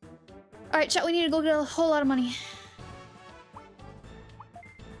 Alright, chat, we need to go get a whole lot of money.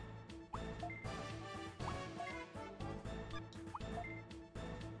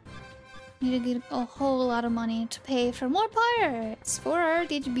 Need to get a whole lot of money to pay for more parts for our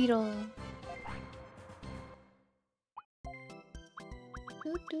Digibeetle.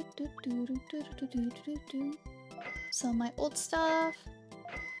 Sell my old stuff.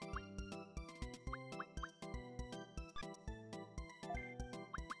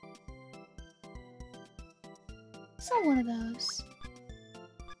 Sell one of those.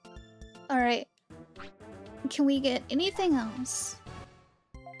 Alright. Can we get anything else?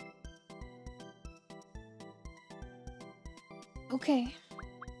 Okay.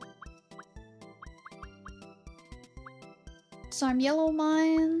 Disarm yellow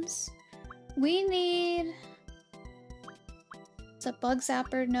mines. We need... It's a bug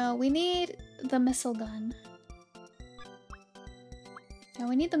zapper. No, we need the missile gun. Yeah,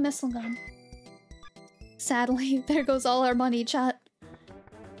 we need the missile gun. Sadly, there goes all our money, chat.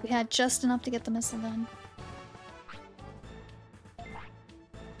 We had just enough to get the missile gun.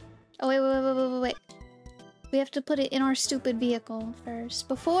 Oh, wait. We have to put it in our stupid vehicle first.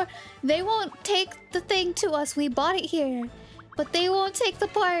 Before... They won't take the thing to us. We bought it here. But they won't take the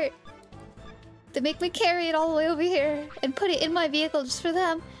part. They make me carry it all the way over here and put it in my vehicle just for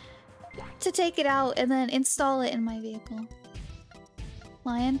them to take it out and then install it in my vehicle.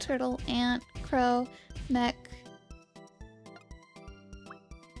 Lion, turtle, ant, crow, mech.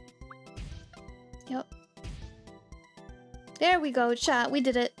 Yep. There we go, chat. We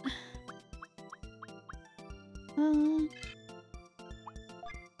did it. I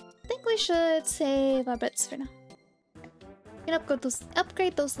think we should save our bits for now. We can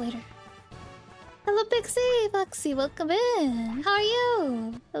upgrade those later. Hello, Pixie! Foxy, welcome in! How are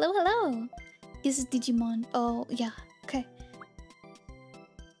you? Hello, hello! This is Digimon. Oh, yeah. Okay.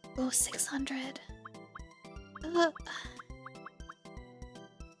 Oh, 600.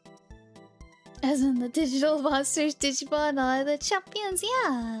 As in the digital monsters, Digimon are the champions,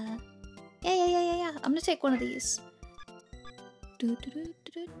 yeah! Yeah. I'm gonna take one of these.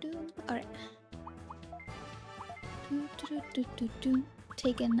 Alright.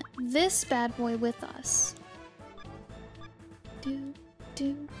 Taking this bad boy with us.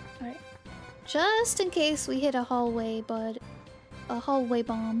 Alright. Just in case we hit a hallway, bud. A hallway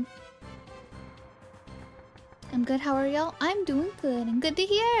bomb. I'm good, how are y'all? I'm doing good, and good to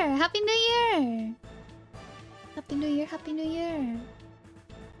hear! Happy New Year! Happy New Year, Happy New Year!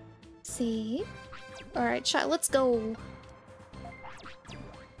 See? Alright, chat, let's go!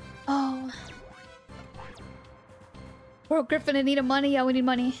 Oh. Bro, Griffin, I need money. Yeah, we need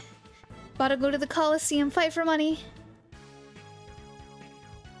money. About to go to the Coliseum, fight for money.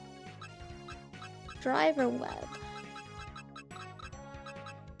 Driver web.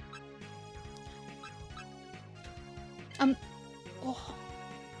 Oh.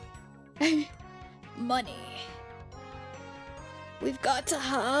 Money. We've got to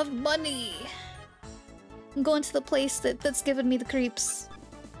have money. I'm going to the place that's giving me the creeps.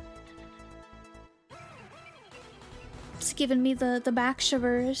 It's giving me the back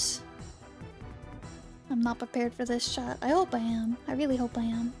shivers. I'm not prepared for this shot. I hope I am. I really hope I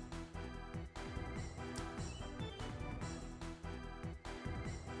am.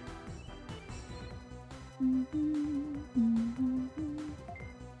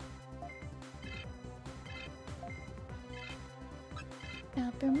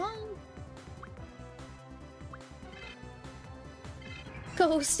 Help your mom.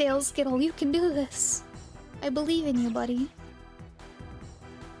 Go, Stale Skittle, you can do this. I believe in you, buddy.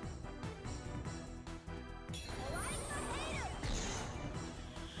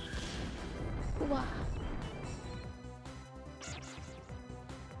 Wow.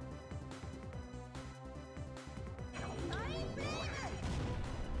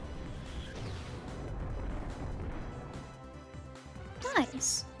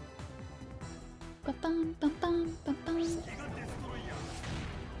 Nice. Ba-bum, ba-bum, ba-bum.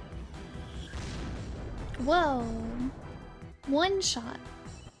 Whoa. One shot.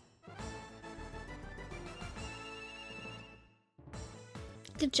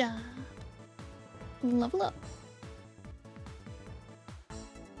 Good job. Level up.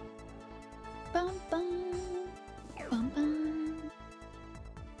 Bum, bum. Bum, bum.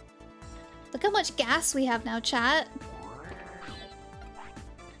 Look how much gas we have now, chat.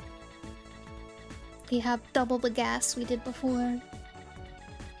 We have double the gas we did before.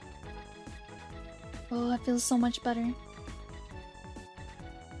 Oh, I feel so much better.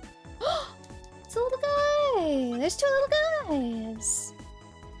 It's a little guy! There's two little guys!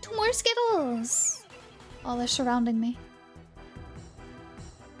 Two more Skittles! Oh, they're surrounding me.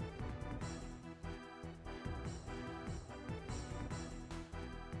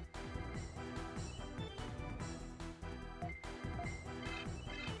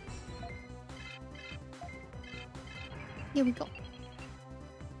 Here we go.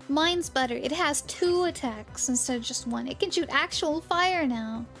 Mine's better. It has 2 attacks instead of just 1. It can shoot actual fire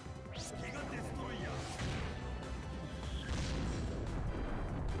now.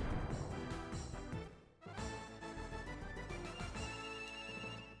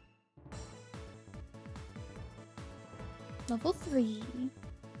 Level 3.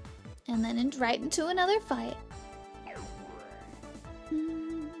 And then right into another fight.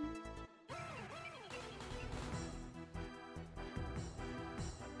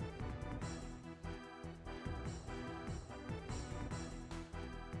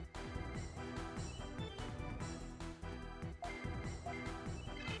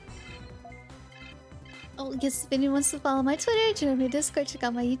 Oh, yes, if anyone wants to follow my Twitter, join my Discord, check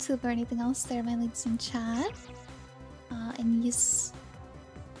out my YouTube or anything else, there are my links in chat. And yes,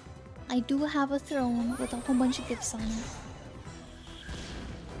 I do have a throne with a whole bunch of gifts on it.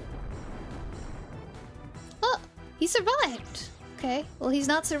 Oh, he survived! Okay, well he's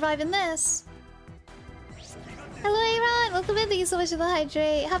not surviving this. Hello Aaron, welcome in, thank you so much for the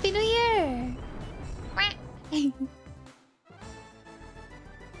hydrate. Happy New Year!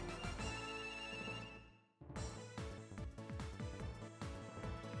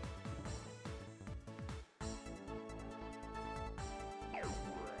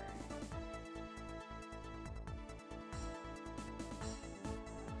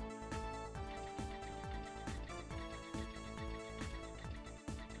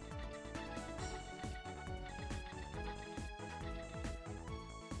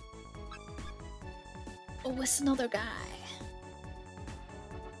 Oh, it's another guy.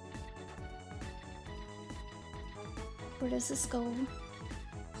 Where does this go?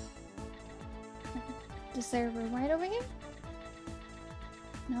 Is there a room right over here?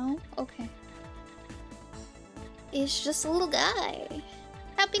 No? Okay. It's just a little guy.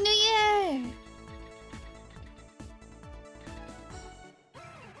 Happy New Year!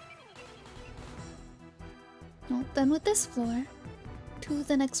 No, done with this floor. To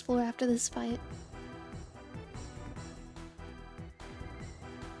the next floor after this fight.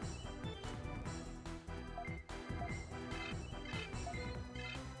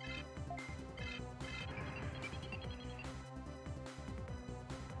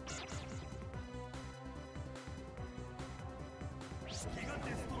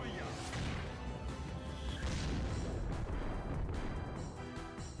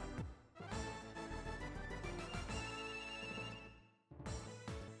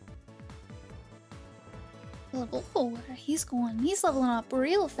 Level 4. He's leveling up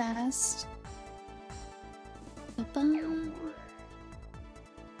real fast. Ba-bum.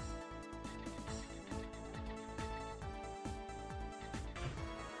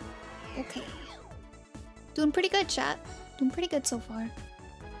 Okay. Doing pretty good, chat. Doing pretty good so far.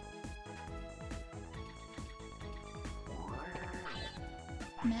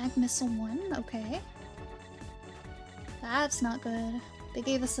 Mag Missile 1, okay. That's not good. They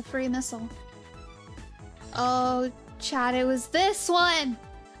gave us a free missile. Oh, chat, it was this one!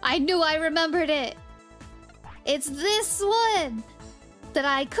 I knew I remembered it! It's this one! That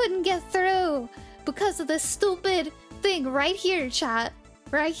I couldn't get through because of this stupid thing right here, chat.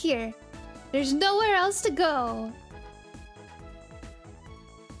 Right here. There's nowhere else to go.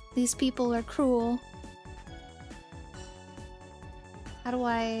 These people are cruel. How do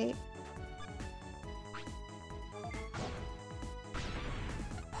I...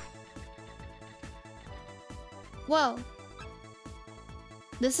 Whoa.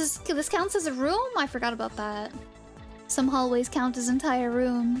 This counts as a room? I forgot about that. Some hallways count as entire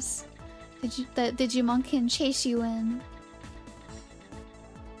rooms. That Digimon can chase you in.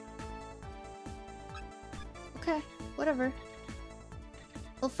 Okay, whatever.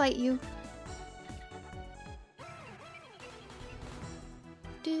 I'll fight you.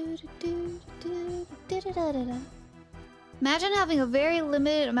 Imagine having a very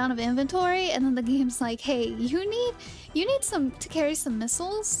limited amount of inventory and then the game's like, hey, you need some to carry some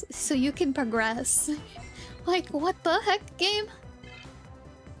missiles so you can progress. Like, what the heck, game?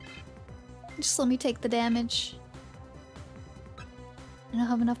 Just let me take the damage. I don't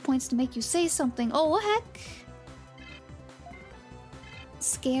have enough points to make you say something. Oh, heck!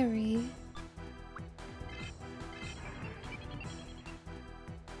 Scary.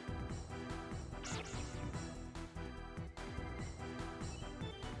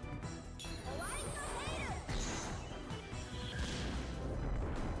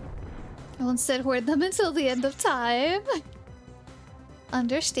 I will instead hoard them until the end of time.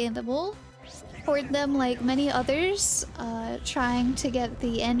 Understandable. Hoard them like many others, trying to get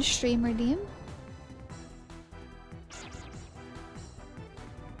the end stream redeem.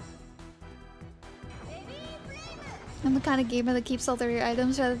 I'm the kind of gamer that keeps all their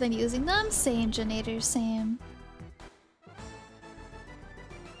items rather than using them. Same, Janator, same.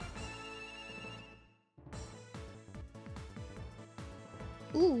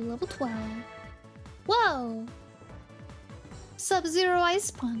 Ooh, level 12. Whoa! Sub-Zero Ice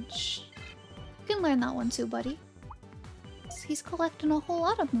Punch. You can learn that one too, buddy. He's collecting a whole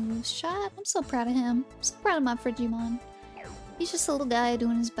lot of moves, chat. I'm so proud of him. I'm so proud of my Frigimon. He's just a little guy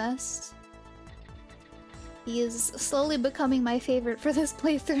doing his best. He is slowly becoming my favorite for this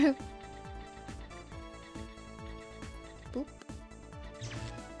playthrough. Boop.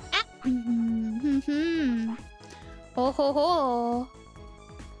 Ah! Ho ho ho!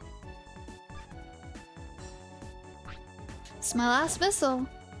 It's my last missile.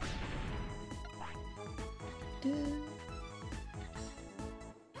 I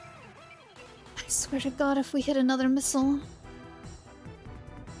swear to God, if we hit another missile.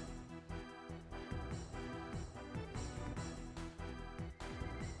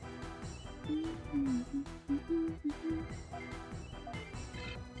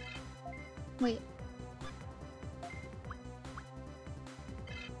 Wait.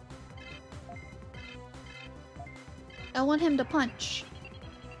 I want him to punch.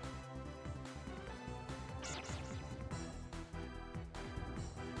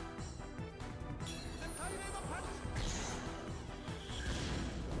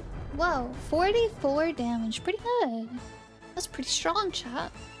 Whoa, 44 damage. Pretty good. That's pretty strong,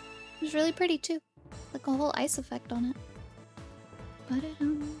 chat. It was really pretty too. Like a whole ice effect on it.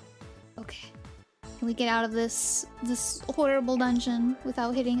 Okay. Can we get out of this horrible dungeon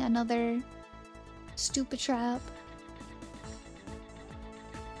without hitting another stupid trap?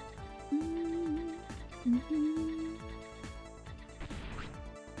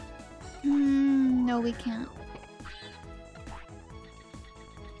 No, we can't.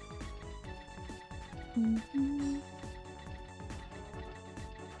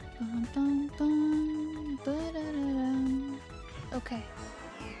 Okay.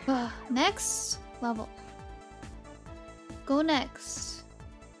 Next level. Go next.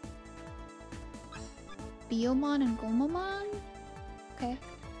 Biomon and Gomamon? Okay.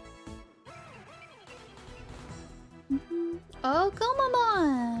 Oh,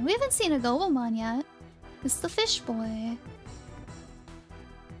 Gomamon! We haven't seen a Gomamon yet. It's the fish boy.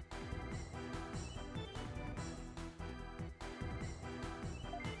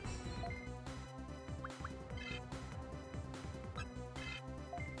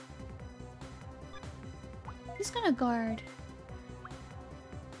 He's gonna guard.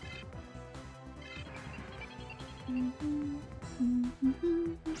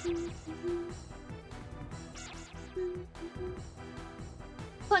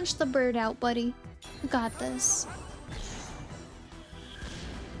 Punch the bird out, buddy. You got this.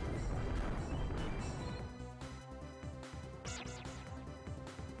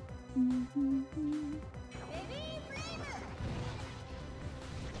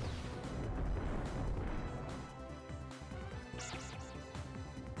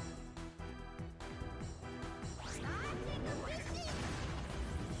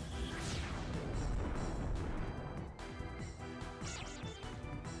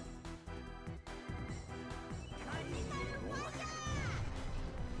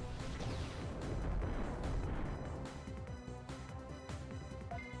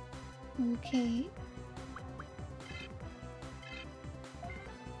 Okay.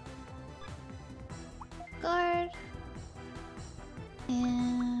 Guard.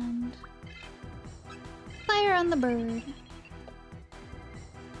 And fire on the bird. You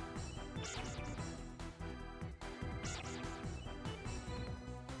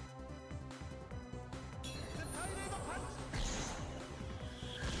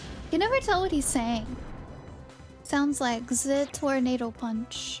can never tell what he's saying. Sounds like the tornado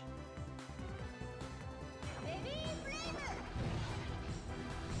punch.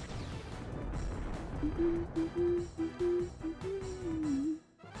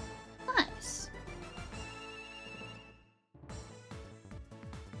 Nice.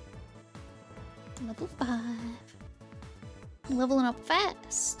 Level 5. Leveling up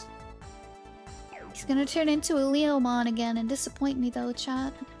fast. He's gonna turn into a Leomon again and disappoint me though,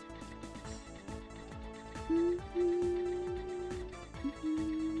 chat.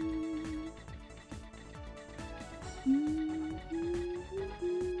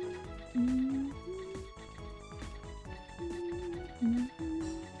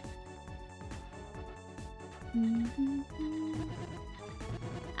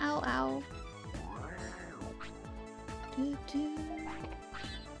 Ow, ow.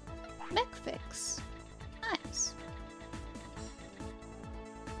 Mech fix. Nice.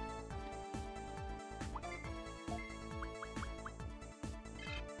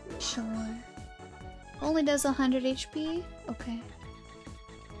 Sure. Only does 100 HP? Okay.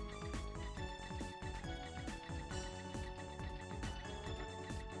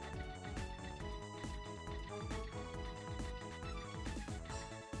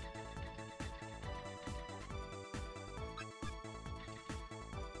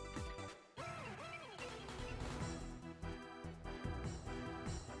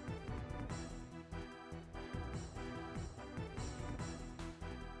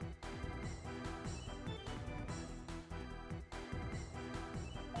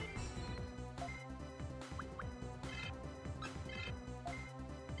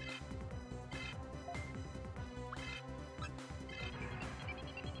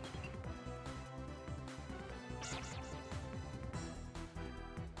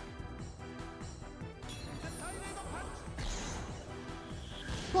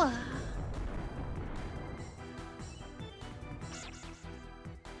 Wow.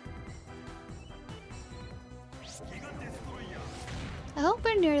 I hope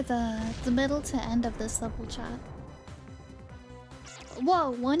we're near the middle to end of this level, chat.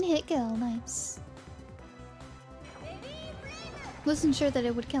 Whoa, one hit kill, nice. Wasn't sure that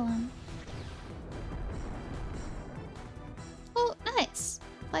it would kill him. Oh, nice.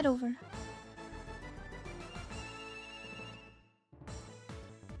 Fight over.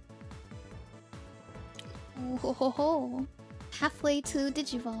 Oh, ho, ho, ho. Halfway to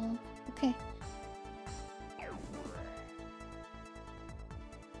Digivolve. Okay.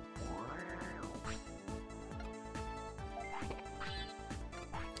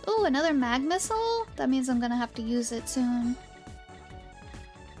 Ooh, another mag missile? That means I'm gonna have to use it soon.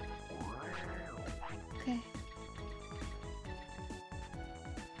 Okay.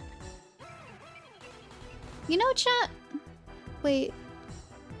 You know, chat? Wait.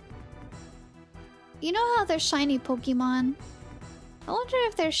 You know how there's shiny Pokemon? I wonder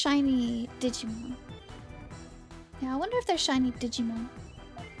if there's shiny Digimon. Yeah, I wonder if there's shiny Digimon.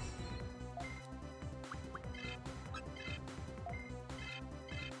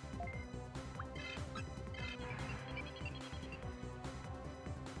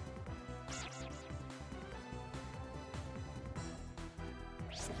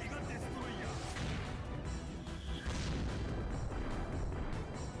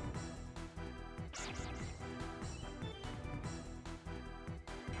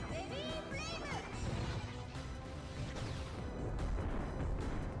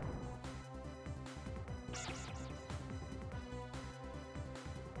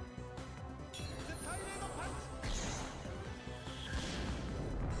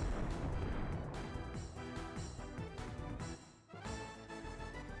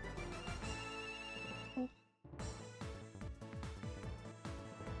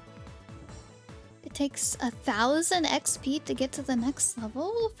 It takes 1,000 XP to get to the next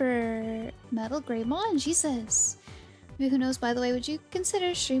level for Metal Greymon? Jesus. Maybe who knows, by the way, would you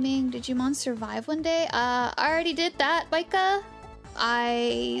consider streaming Digimon Survive one day? I already did that, Micah.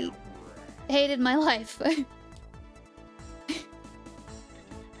 I hated my life.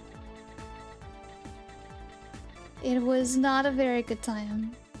 It was not a very good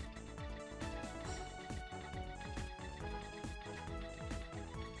time.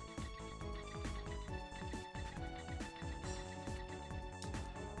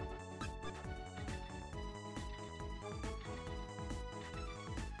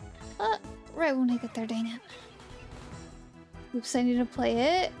 Right when I get there, dang it. Oops, I need to play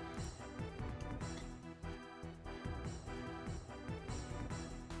it.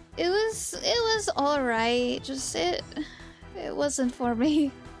 It was alright, just it wasn't for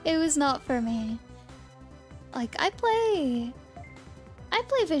me. It was not for me. Like, I play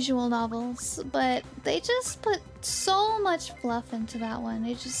visual novels, but they just put so much fluff into that one.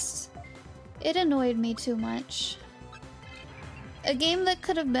 It annoyed me too much. A game that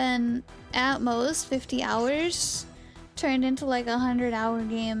could have been at most 50 hours turned into like a 100-hour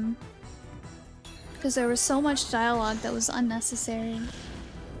game because there was so much dialogue that was unnecessary.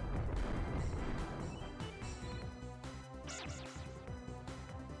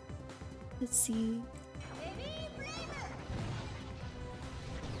 Let's see.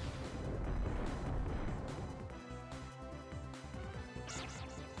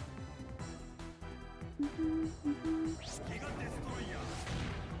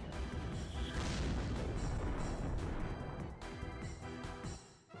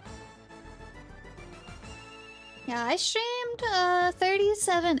 Yeah, I streamed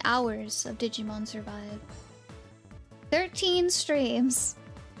 37 hours of Digimon Survive. 13 streams.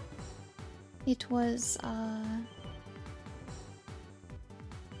 It was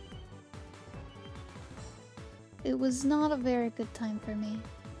it was not a very good time for me.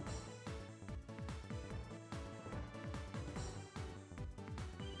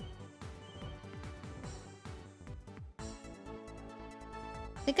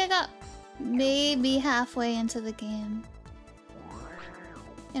 I think I got maybe halfway into the game.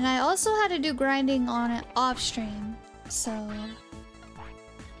 And I also had to do grinding on it off stream, so...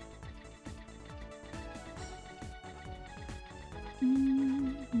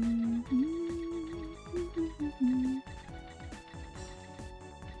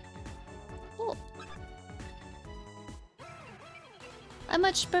 Cool. I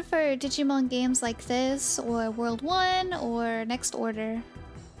much prefer Digimon games like this, or World 1, or Next Order.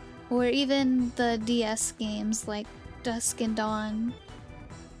 Or even the DS games like Dusk and Dawn.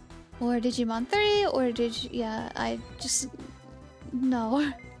 Or Digimon 3, or yeah, I just... No.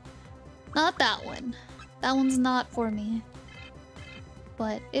 Not that one. That one's not for me.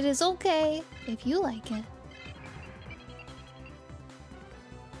 But it is okay if you like it.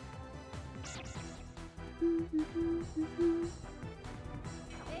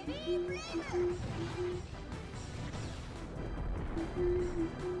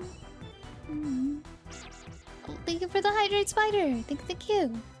 Thank you for the hydrate spider. Thank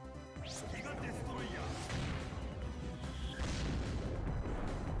you.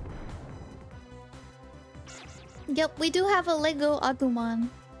 Yep, we do have a Lego Agumon.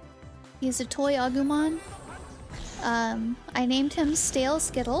 He's a toy Agumon. I named him Stale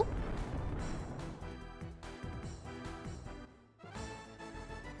Skittle.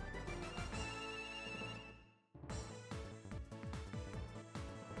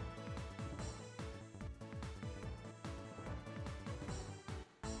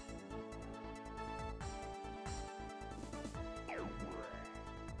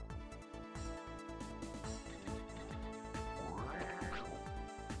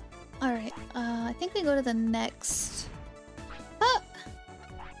 Alright, I think we go to the next... Ah!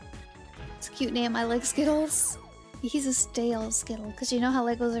 It's a cute name, I like Skittles. He's a stale Skittle, because you know how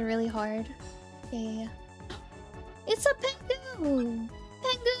Legos are really hard. Yeah. It's a Pengu!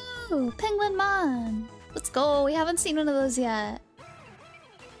 Pengu! Penguinmon! Let's go, we haven't seen one of those yet.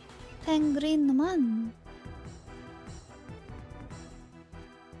 Penguinmon.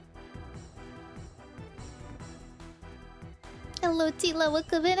 Hello Tila,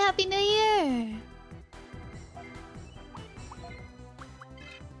 welcome in, Happy New Year!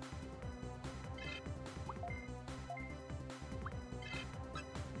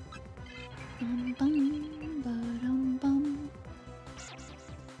 Bum, bum, ba-dum, bum.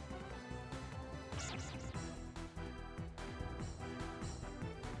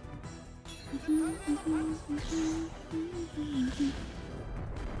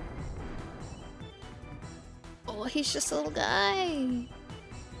 Oh, he's just a little guy.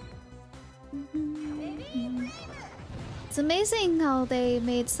 It's amazing how they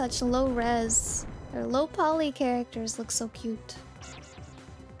made such low res or low poly characters look so cute.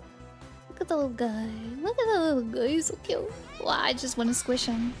 Look at the little guy. Look at the little guy, he's so cute. Wow, I just want to squish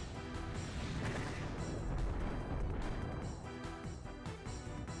him.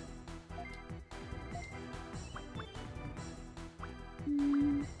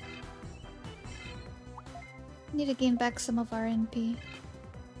 Need to gain back some of our NP.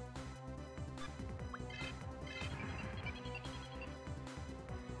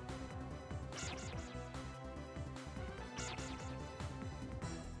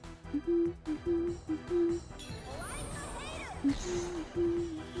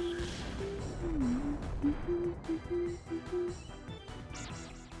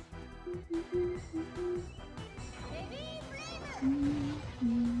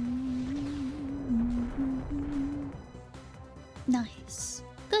 Nice.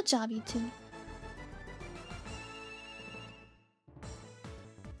 Good job, you two.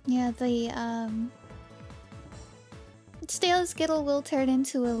 Yeah, the Stale Skittle will turn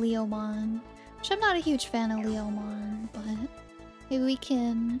into a Leomon, which I'm not a huge fan of Leomon, but maybe we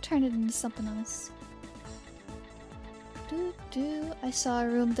can turn it into something else. I saw a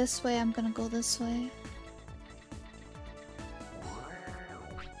room this way, I'm gonna go this way.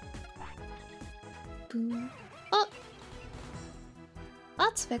 Boo. Oh!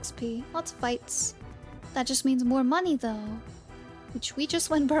 Lots of XP, lots of fights. That just means more money though. Which we just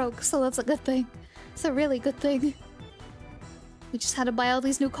went broke, so that's a good thing. It's a really good thing. We just had to buy all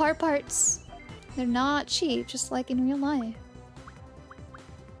these new car parts. They're not cheap, just like in real life.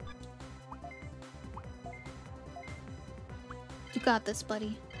 You got this,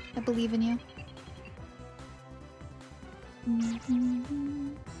 buddy. I believe in you.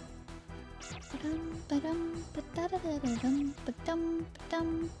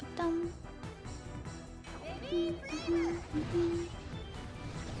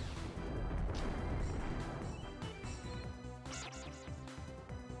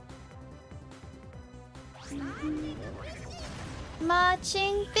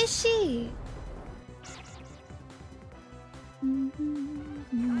 Marching fishy.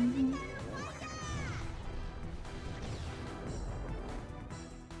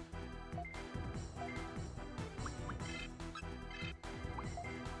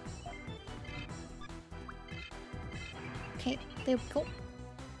 Okay, there we go.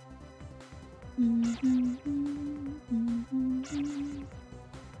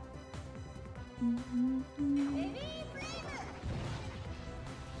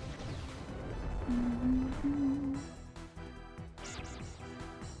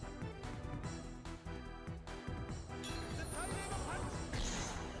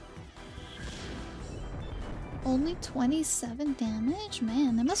 Only 27 damage?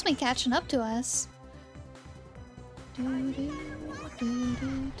 Man, they must be catching up to us. We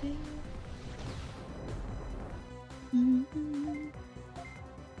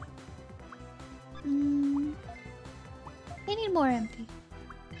need more MP.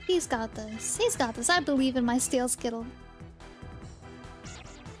 He's got this. He's got this. I believe in my steel skittle.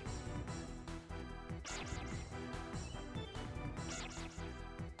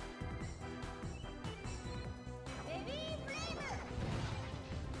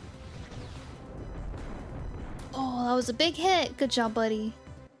 Oh, that was a big hit. Good job, buddy.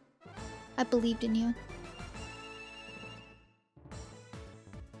 I believed in you.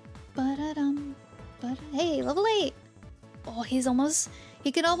 Ba-da-dum. Hey, level 8. Oh, he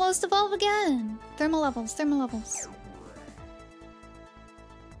can almost evolve again. Thermal levels, thermal levels.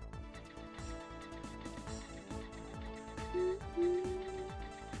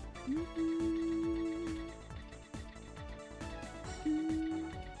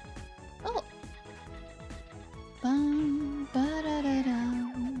 Oh. Bum,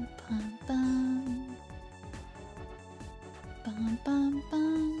 ba-da-da-dum, bum, bum. Bum, bum,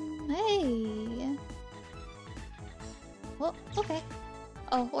 bum. Hey. Well, okay.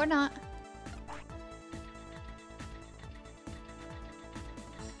 Oh, or not.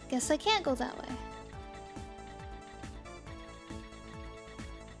 Guess I can't go that way.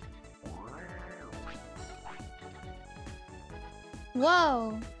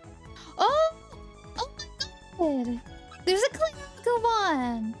 Whoa. Oh! Oh my god! There's a clear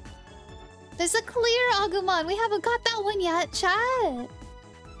Agumon! There's a clear Agumon! We haven't got that one yet, chat!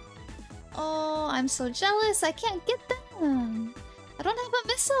 Oh, I'm so jealous. I can't get them. I don't have a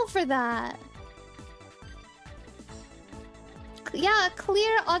missile for that. Yeah,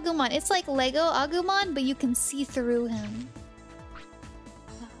 clear Agumon. It's like Lego Agumon, but you can see through him.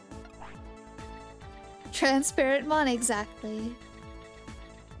 Transparent Mon, exactly.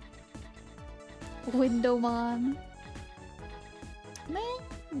 Windowmon. Man,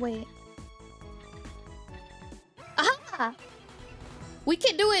 wait. Aha! We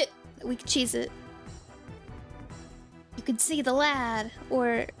can do it! We can cheese it. You can see the lad,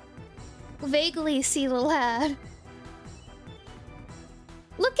 or vaguely see the lad.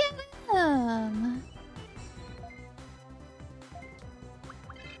 Look at him!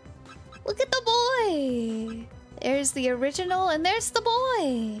 Look at the boy! There's the original, and there's the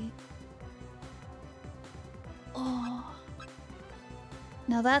boy! Oh.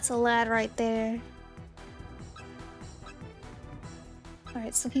 Now that's a lad right there.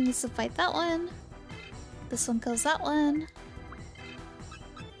 Alright, so he needs to fight that one. This one kills that one.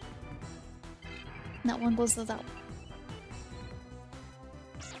 That one goes to that one.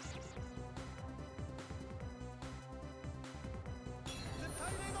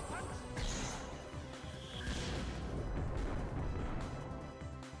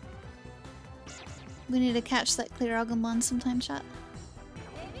 We need to catch that clear Agumon sometime, chat.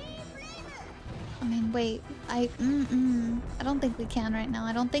 I mean, wait. I don't think we can right now.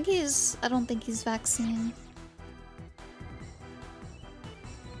 I don't think he's vaccine.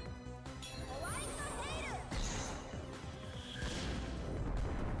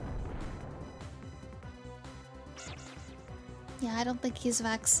 Yeah, I don't think he's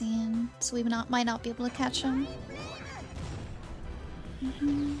vaccine, so we might not be able to catch him.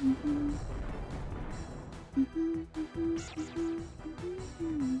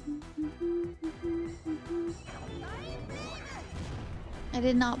 I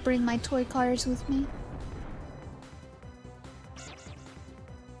did not bring my toy cars with me.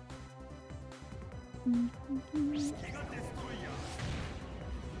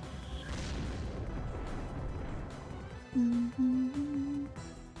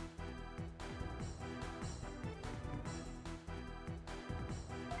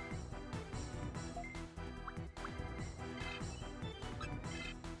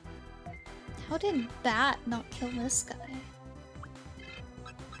 How did that not kill this guy?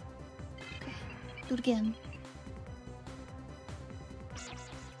 Okay, do it again.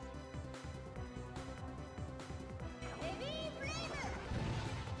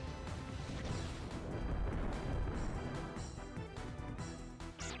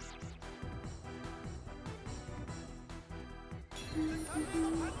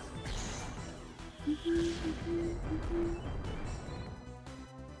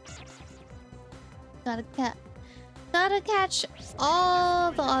 Gotta catch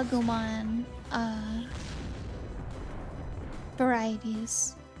all the Agumon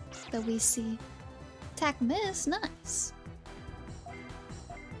varieties that we see. Attack miss, nice.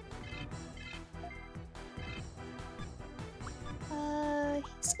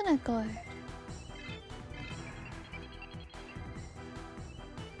 He's gonna go.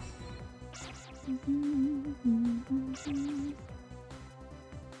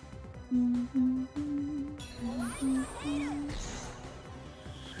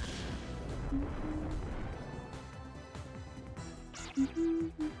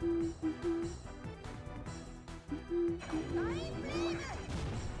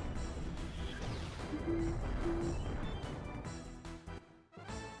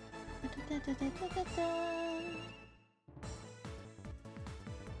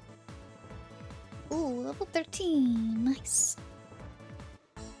 Ooh, level 13. Nice.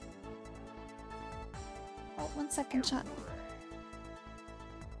 Oh, 1 second, chat.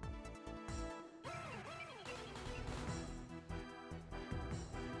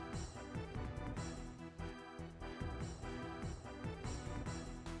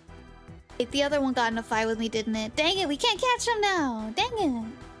 The other one got in a fight with me, didn't it? Dang it, we can't catch him now! Dang it!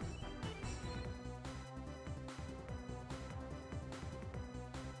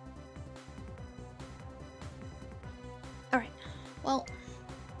 Alright, well...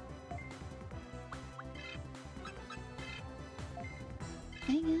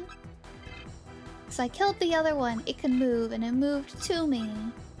 Dang it. So I killed the other one, it can move, and it moved to me.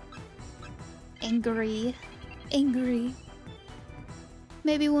 Angry. Angry.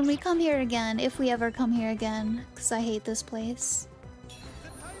 Maybe when we come here again, if we ever come here again, because I hate this place.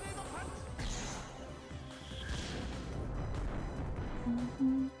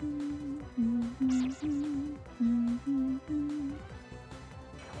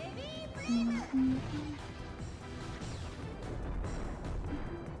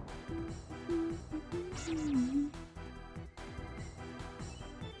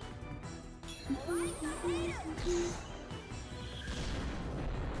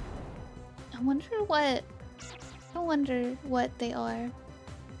 I wonder what they are.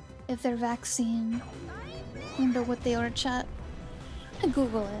 If they're vaccine. Wonder what they are, chat.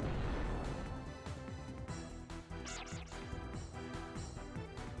 Google it.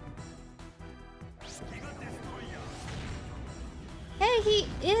 Hey, he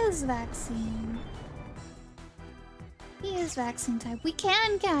is vaccine. He is vaccine type. We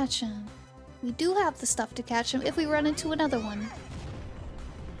can catch him. We do have the stuff to catch him if we run into another one.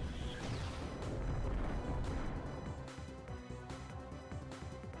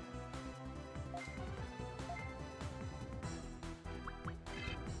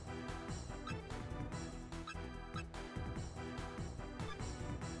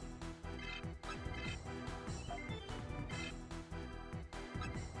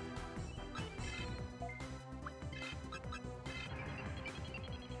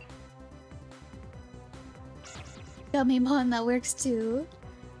 Digimon, that works too.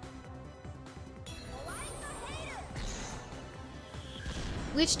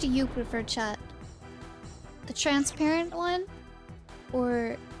 Which do you prefer, chat? The transparent one?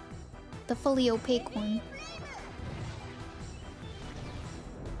 Or the fully opaque one?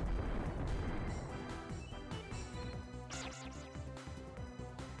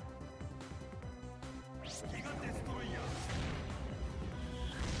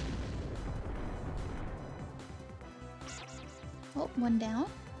 Oh, one down.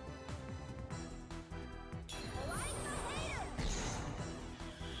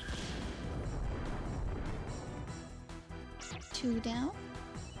 Two down.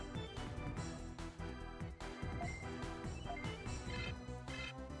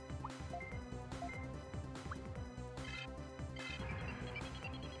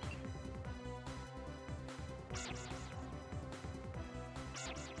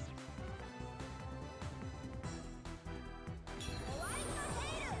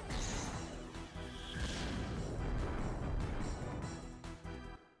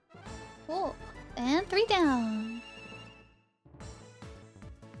 Oh, and three down.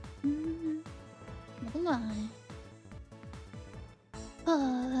 Oh my.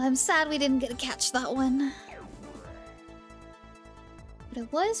 I'm sad we didn't get to catch that one. But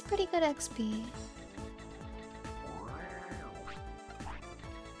it was pretty good XP.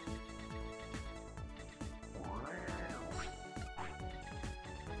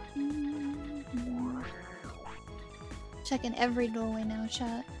 Checking every doorway now,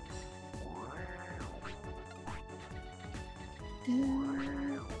 chat.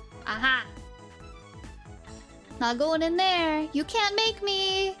 Aha! Not going in there. You can't make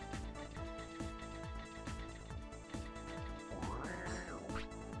me.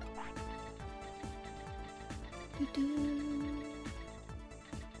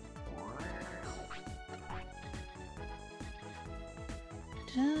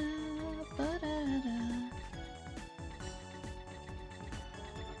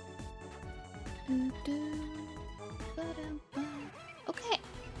 Okay.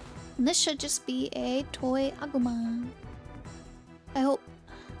 And this should just be a toy Agumon. I hope.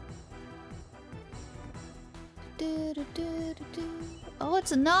 Oh,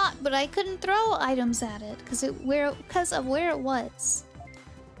 it's not, but I couldn't throw items at it because of where it was.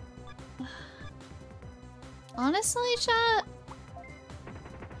 Honestly, chat,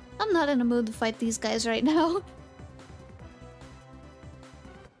 I'm not in a mood to fight these guys right now.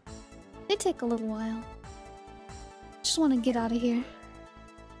 They take a little while. Just want to get out of here.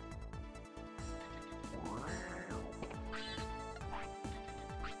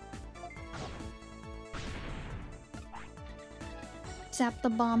 Zap the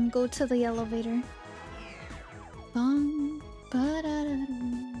bomb, go to the elevator. Bum,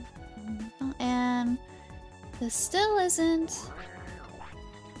 ba-da-da-dum, bum, and this still isn't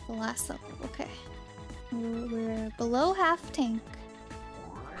the last level. Okay. We're below half tank.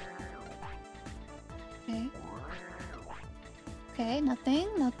 Okay. Okay, nothing,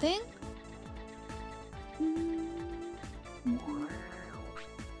 nothing.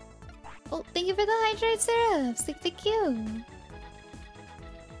 Oh, thank you for the hydrate syrups. Thank you.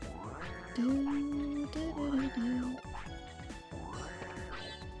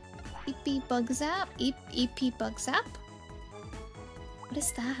 EP bug zap? EP bug zap? What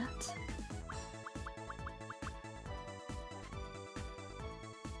is that?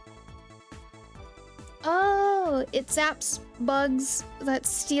 Oh, it zaps bugs that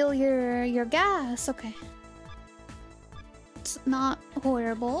steal your gas. Okay. It's not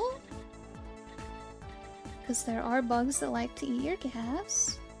horrible. Because there are bugs that like to eat your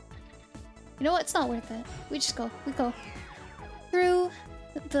gas. You know what? It's not worth it. We just go. We go through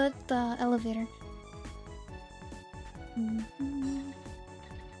the elevator.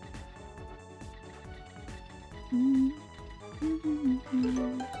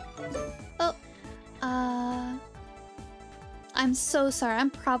 Oh, I'm so sorry.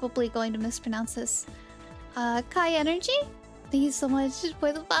 I'm probably going to mispronounce this. Kai Energy? Thank you so much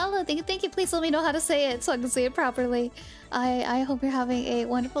for the follow. Thank you. Please let me know how to say it so I can say it properly. I hope you're having a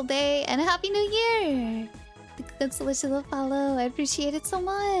wonderful day and a happy new year. Thanks so much for the follow. I appreciate it so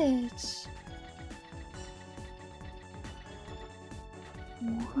much.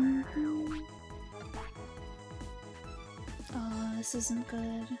 Oh, this isn't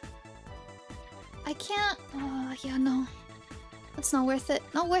good. I can't. Oh, yeah, no. That's not worth it.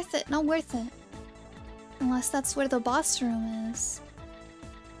 Not worth it. Not worth it. Unless that's where the boss room is.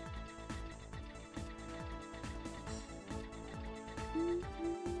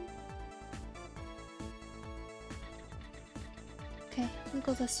 Okay, we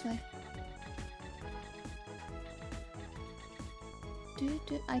go this way.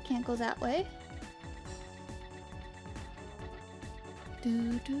 I can't go that way.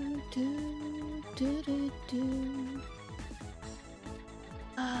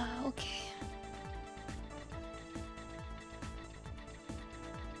 Okay.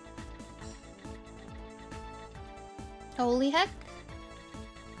 Holy heck.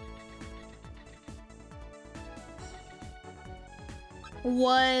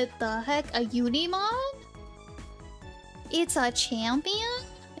 What the heck? A Unimon? It's a champion?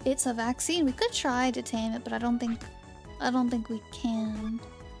 It's a vaccine. We could try to tame it, but I don't think we can.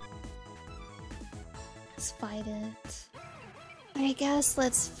 Let's fight it. I guess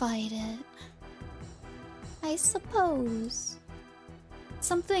let's fight it. I suppose.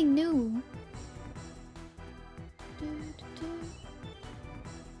 Something new.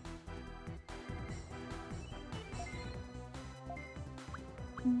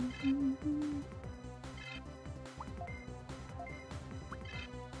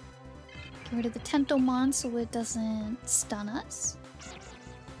 Get rid of the Tentomon so it doesn't stun us.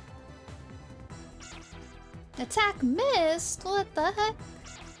 Attack missed? What the heck?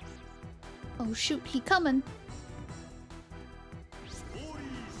 Oh shoot, he coming.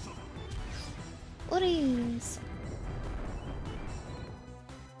 Oris.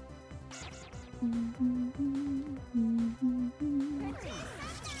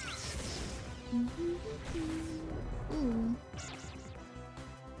 Ooh.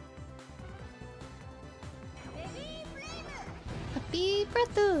 Happy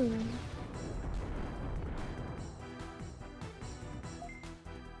birthday!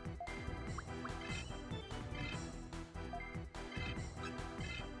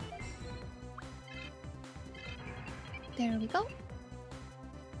 There we go.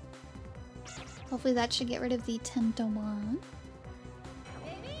 Hopefully that should get rid of the Tentomon.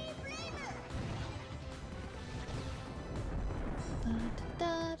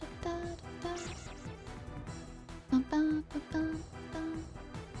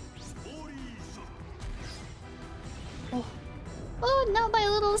 Oh. Oh no, my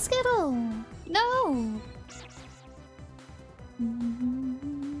little Skittle! No!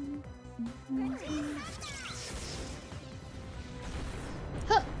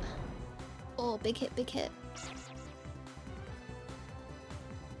 Huh. Oh, big hit, big hit.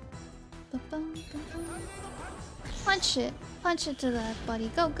 Punch it. Punch it to that, buddy.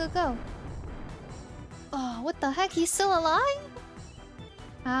 Go, go, go. Oh, what the heck? He's still alive?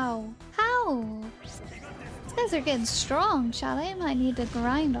 How? How? no! These guys are getting strong, chat. I might need to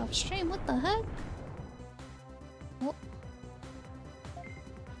grind off stream. What the heck? Oh.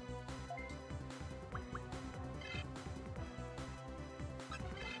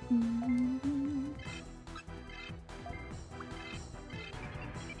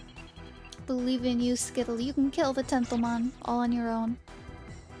 Believe in you, Skittle. You can kill the Tentlemon all on your own.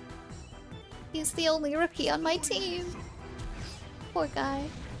 He's the only rookie on my team. Poor guy.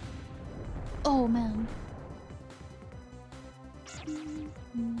 Oh man.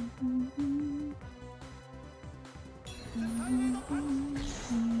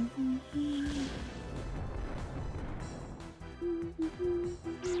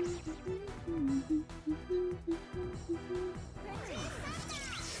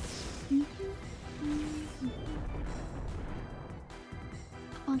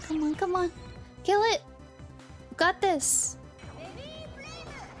 Come on, come on, come on. Kill it! Got this!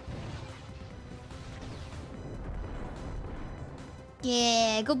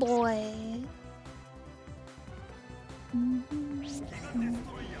 Yeah, good boy.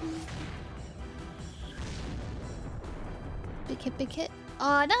 Big hit, big hit.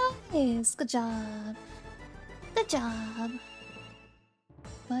 Oh, nice! Good job. Good job.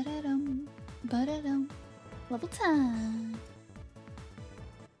 Ba-da-dum, ba-da-dum. Level 10.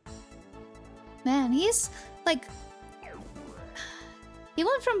 Man, he's like... He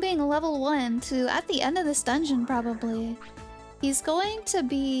went from being a level 1 to at the end of this dungeon, probably. He's going to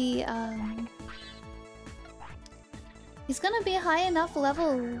be, he's gonna be high enough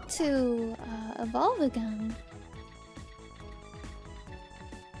level to evolve again.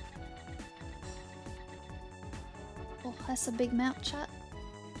 Oh, that's a big map, chat.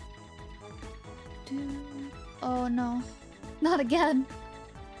 Oh no. Not again.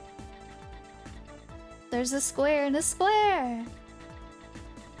 There's a square and a square!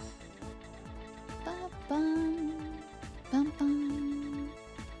 Ba-bum, bum-bum.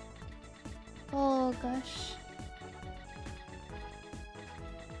 Oh gosh.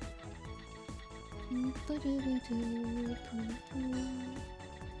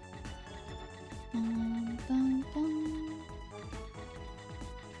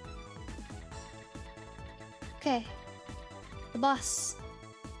 Okay. The boss.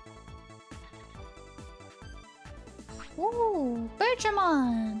 Ooh,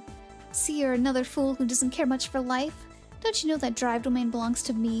 Bergermon! See, you're another fool who doesn't care much for life. Don't you know that Drive Domain belongs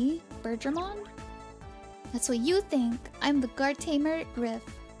to me, Bergermon? That's what you think. I'm the guard tamer, Griff.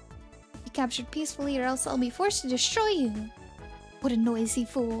 Be captured peacefully or else I'll be forced to destroy you. What a noisy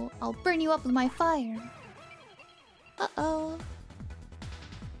fool. I'll burn you up with my fire. Uh-oh.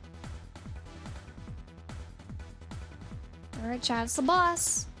 Alright, chat, it's the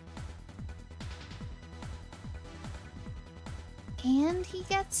boss. And he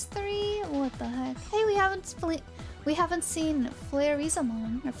gets 3? What the heck? Hey, we haven't seen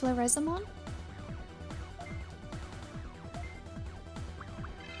Flarizamon or Flarizamon?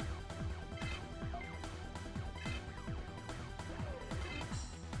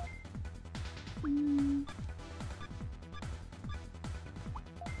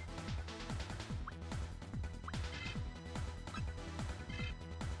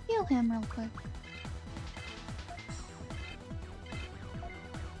 Heal him real quick.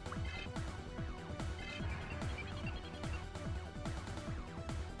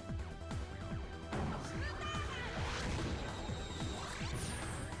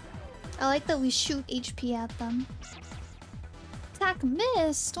 I like that we shoot HP at them. Attack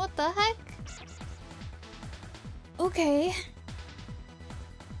missed! What the heck? Okay.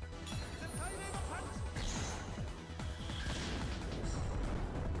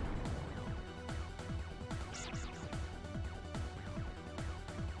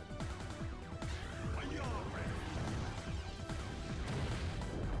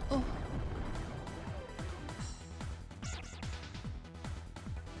 Oh.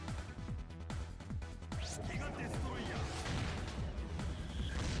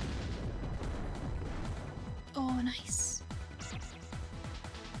 Oh, nice.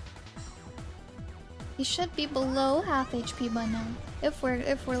 He should be below half HP by now, if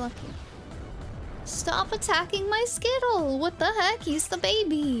we're lucky. Stop attacking my Skittle! What the heck? He's the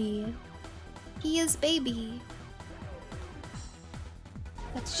baby. He is baby.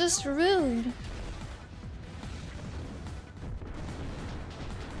 That's just rude.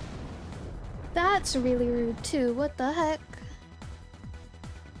 That's really rude too. What the heck?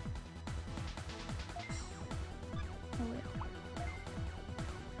 Oh, wait.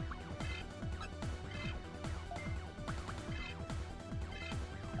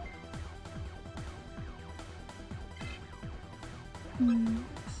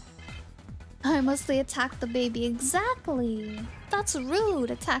 Why must they attack the baby? Exactly! That's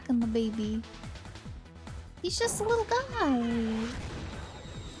rude, attacking the baby. He's just a little guy.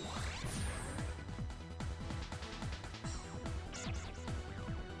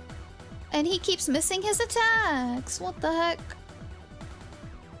 And he keeps missing his attacks. What the heck?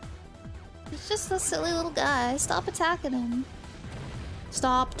 He's just a silly little guy. Stop attacking him.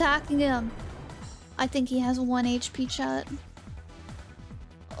 Stop attacking him. I think he has 1 HP, chat.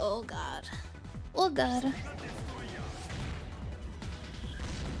 Oh god. Oh god.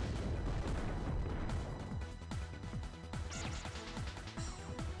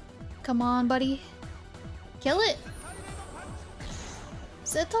 Come on, buddy. Kill it.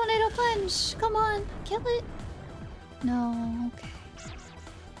 It's a tornado punch. Come on, kill it. No, okay.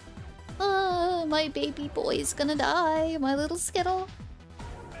 My baby boy's gonna die. My little Skittle.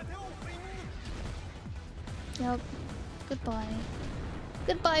 Yep. Goodbye.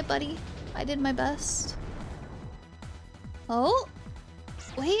 Goodbye, buddy. I did my best. Oh!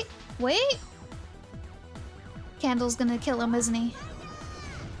 Wait, wait! Candle's gonna kill him, isn't he?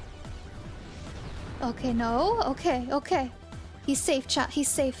 Okay, no. Okay, okay. He's safe, chat. He's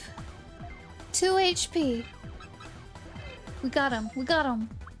safe. 2 HP. We got him. We got him.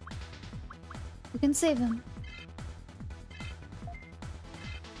 We can save him.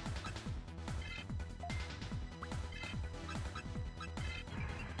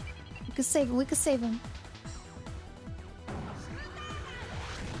 We can save him. We can save him.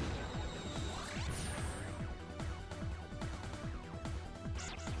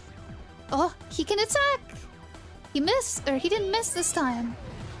 Oh, he can attack! He missed, or he didn't miss this time.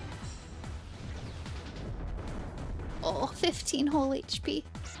 Oh, 15 whole HP.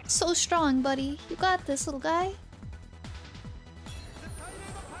 So strong, buddy. You got this, little guy.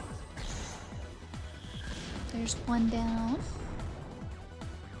 There's one down.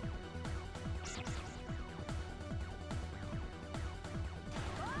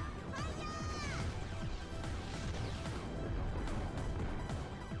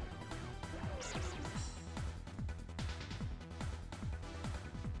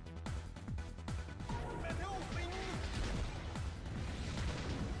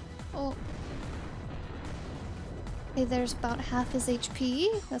 Oh. Okay, there's about half his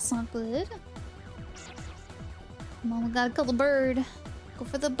HP. That's not good. Come on, we gotta kill the bird. Go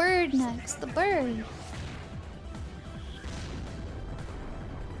for the bird next. The bird.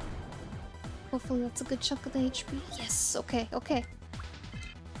 Hopefully that's a good chunk of the HP. Yes, okay, okay.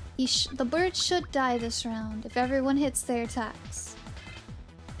 The bird should die this round if everyone hits their attacks.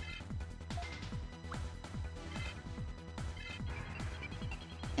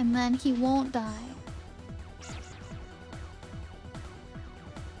 And then he won't die.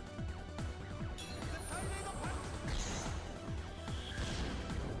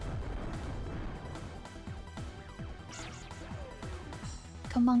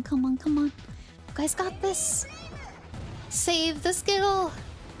 Come on, come on, come on. You guys got this. Save the Skittle.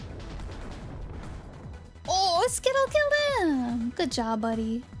 Oh, Skittle killed him. Good job,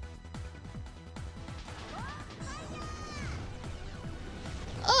 buddy.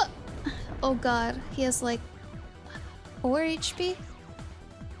 Oh god, he has like 4 HP?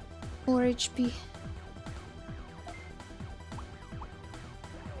 4 HP.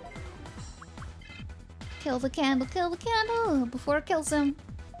 Kill the candle before it kills him.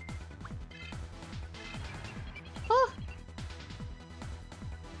 Oh!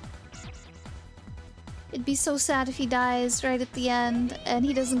 It'd be so sad if he dies right at the end and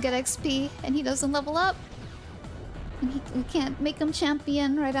he doesn't get XP and he doesn't level up. We can't make him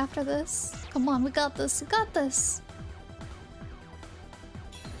champion right after this. Come on, we got this, we got this.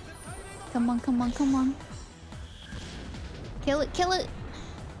 Come on, come on, come on. Kill it, kill it.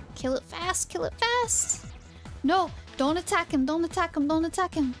 Kill it fast, kill it fast. No, don't attack him, don't attack him, don't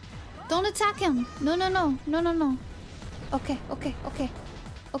attack him. Don't attack him. No, no, no, no, no, no. Okay, okay, okay.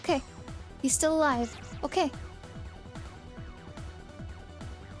 Okay. He's still alive. Okay.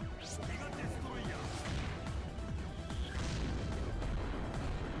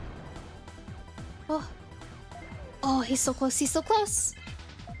 Oh. Oh, he's so close, he's so close.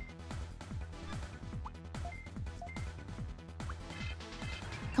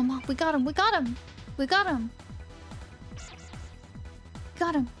 Come on, we got him, we got him. We got him.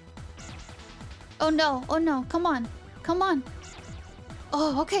 Got him. Oh no, come on. Come on.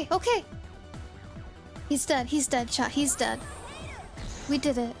 Oh, okay, okay. He's dead, chat, he's dead. We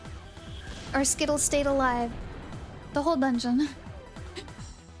did it. Our Skittle stayed alive. The whole dungeon.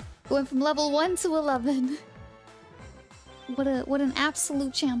 Went from level 1 to 11. What an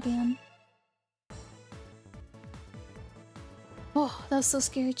absolute champion. Oh, that was so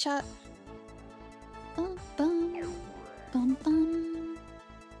scary, chat.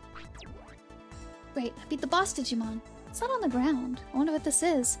 Great, I beat the boss Digimon. It's not on the ground. I wonder what this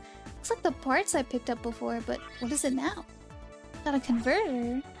is. Looks like the parts I picked up before, but what is it now? Got a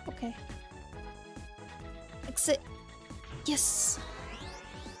converter. Okay. Exit. Yes.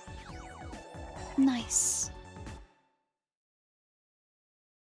 Nice.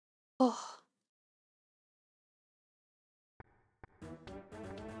 Oh.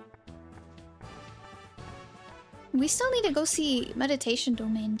 We still need to go see Meditation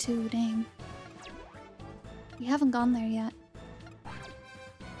Domain too, dang. We haven't gone there yet.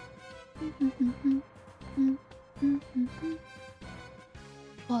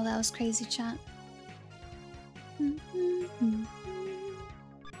 Oh, that was crazy, chat.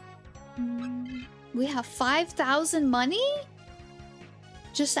 We have 5,000 money?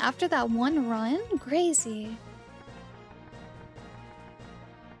 Just after that one run? Crazy.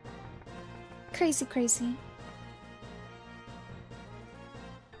 Crazy, crazy.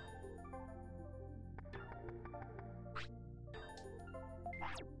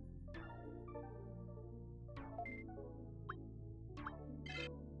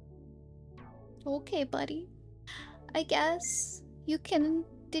 Okay, buddy. I guess you can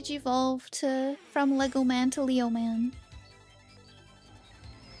digivolve to from Lego Man to Leo Man.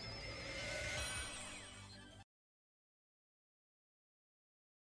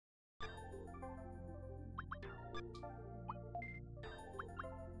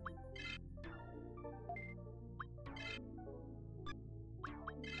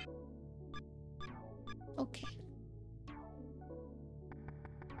 Okay.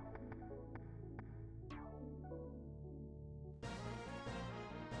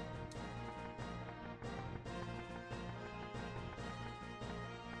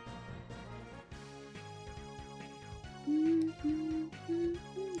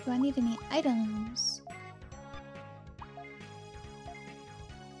 Do I need any items?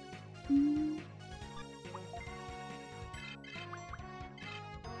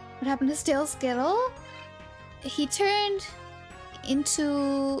 What happened to Stale Skittle? He turned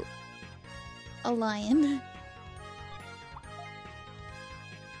into a lion.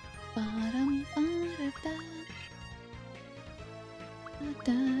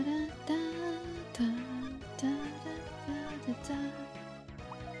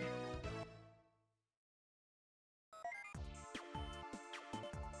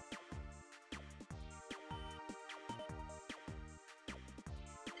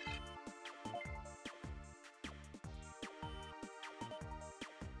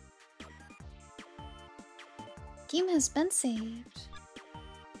 Game has been saved.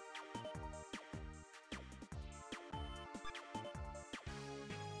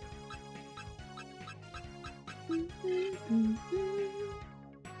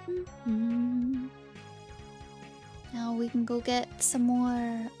 Now we can go get some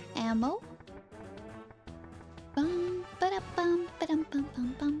more ammo. Bum, ba-da-bum, ba-dum, bum,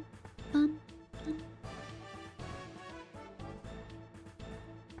 bum, bum, bum, bum.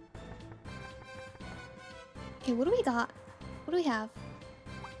 Okay, what do we got? What do we have?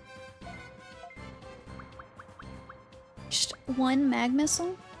 Just one mag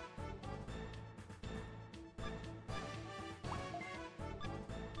missile?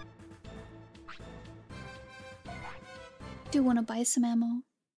 Do want to buy some ammo.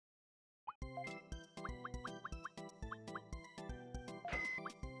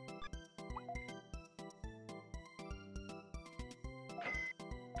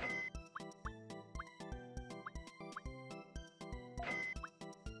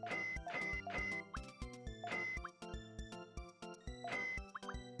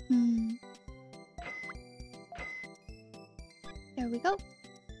 There we go.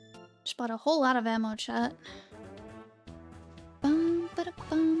 Just bought a whole lot of ammo, chat. Bum,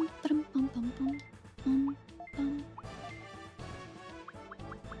 ba-da-bum, ba-dum, bum, bum, bum, bum, bum.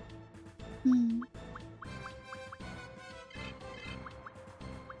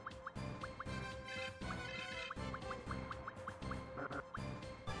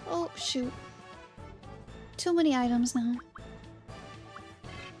 Oh, shoot. Too many items now.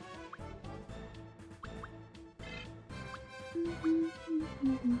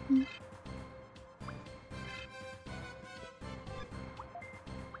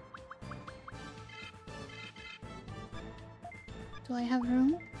 Do I have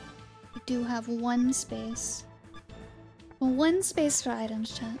room? I do have one space. Well, one space for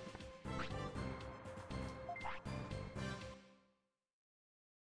items, chat.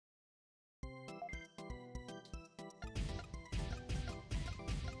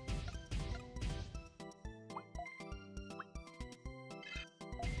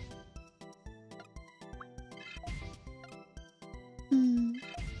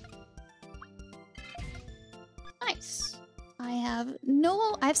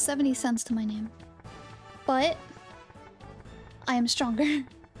 know I have 70 cents to my name. But I am stronger.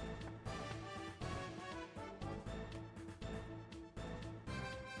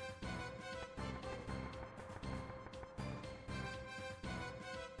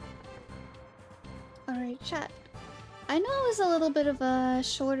 Alright, chat. I know it was a little bit of a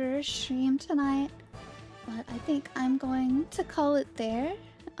shorter stream tonight, but I think I'm going to call it there.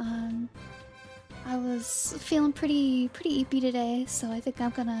 I was feeling pretty eepy today, so I think I'm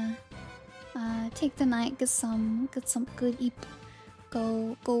gonna take the night, get some good eep.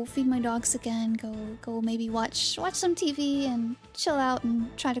 Go feed my dogs again. Go maybe watch some TV and chill out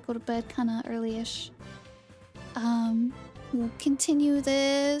and try to go to bed kind of early-ish. We'll continue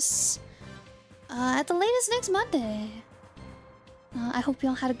this at the latest next Monday. I hope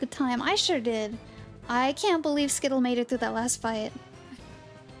y'all had a good time. I sure did. I can't believe Skittle made it through that last fight.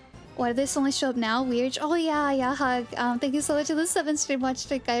 Why did this only show up now? Weird. Oh yeah, Hug. Thank you so much for the 7 stream watch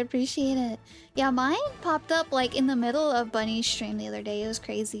trick. I appreciate it. Yeah, mine popped up like in the middle of Bunny's stream the other day. It was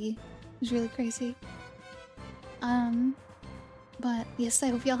crazy. It was really crazy. But yes, I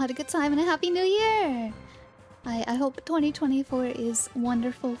hope y'all had a good time and a happy new year. I hope 2024 is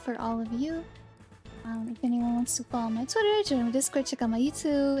wonderful for all of you. If anyone wants to follow my Twitter, join my Discord, check out my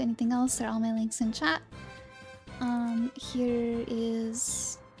YouTube, anything else, there are all my links in chat. Here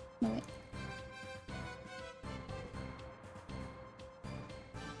is... No, wait.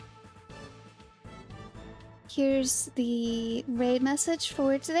 Here's the raid message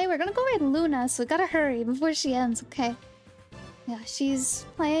for today. We're gonna go raid Luna, so we gotta hurry before she ends, okay? Yeah, she's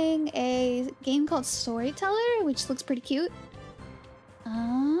playing a game called Storyteller, which looks pretty cute.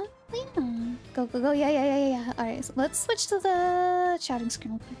 Lena. Go. Yeah. Alright, so let's switch to the chatting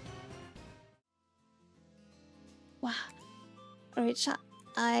screen real quick. Wow. Alright, chat.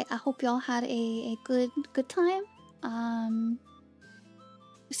 I hope y'all had a good time.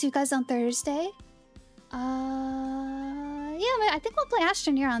 See you guys on Thursday. Yeah, I think we'll play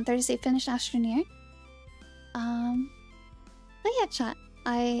Astroneer on Thursday. Finish Astroneer. But yeah, chat.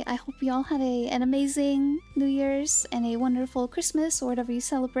 I hope y'all had an amazing New Year's and a wonderful Christmas or whatever you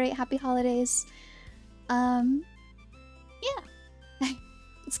celebrate. Happy holidays. Yeah.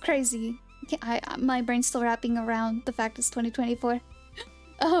 It's crazy. My brain's still wrapping around the fact it's 2024.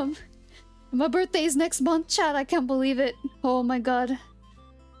 My birthday is next month, chat. I can't believe it. Oh my god.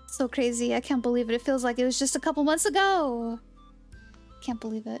 So crazy. I can't believe it. It feels like it was just a couple months ago. Can't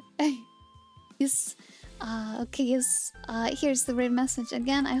believe it. Yes. Okay, yes. Here's the raid message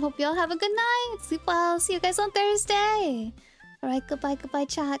again. I hope y'all have a good night. Sleep well. See you guys on Thursday. Alright, goodbye,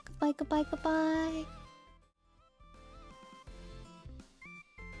 chat. Goodbye.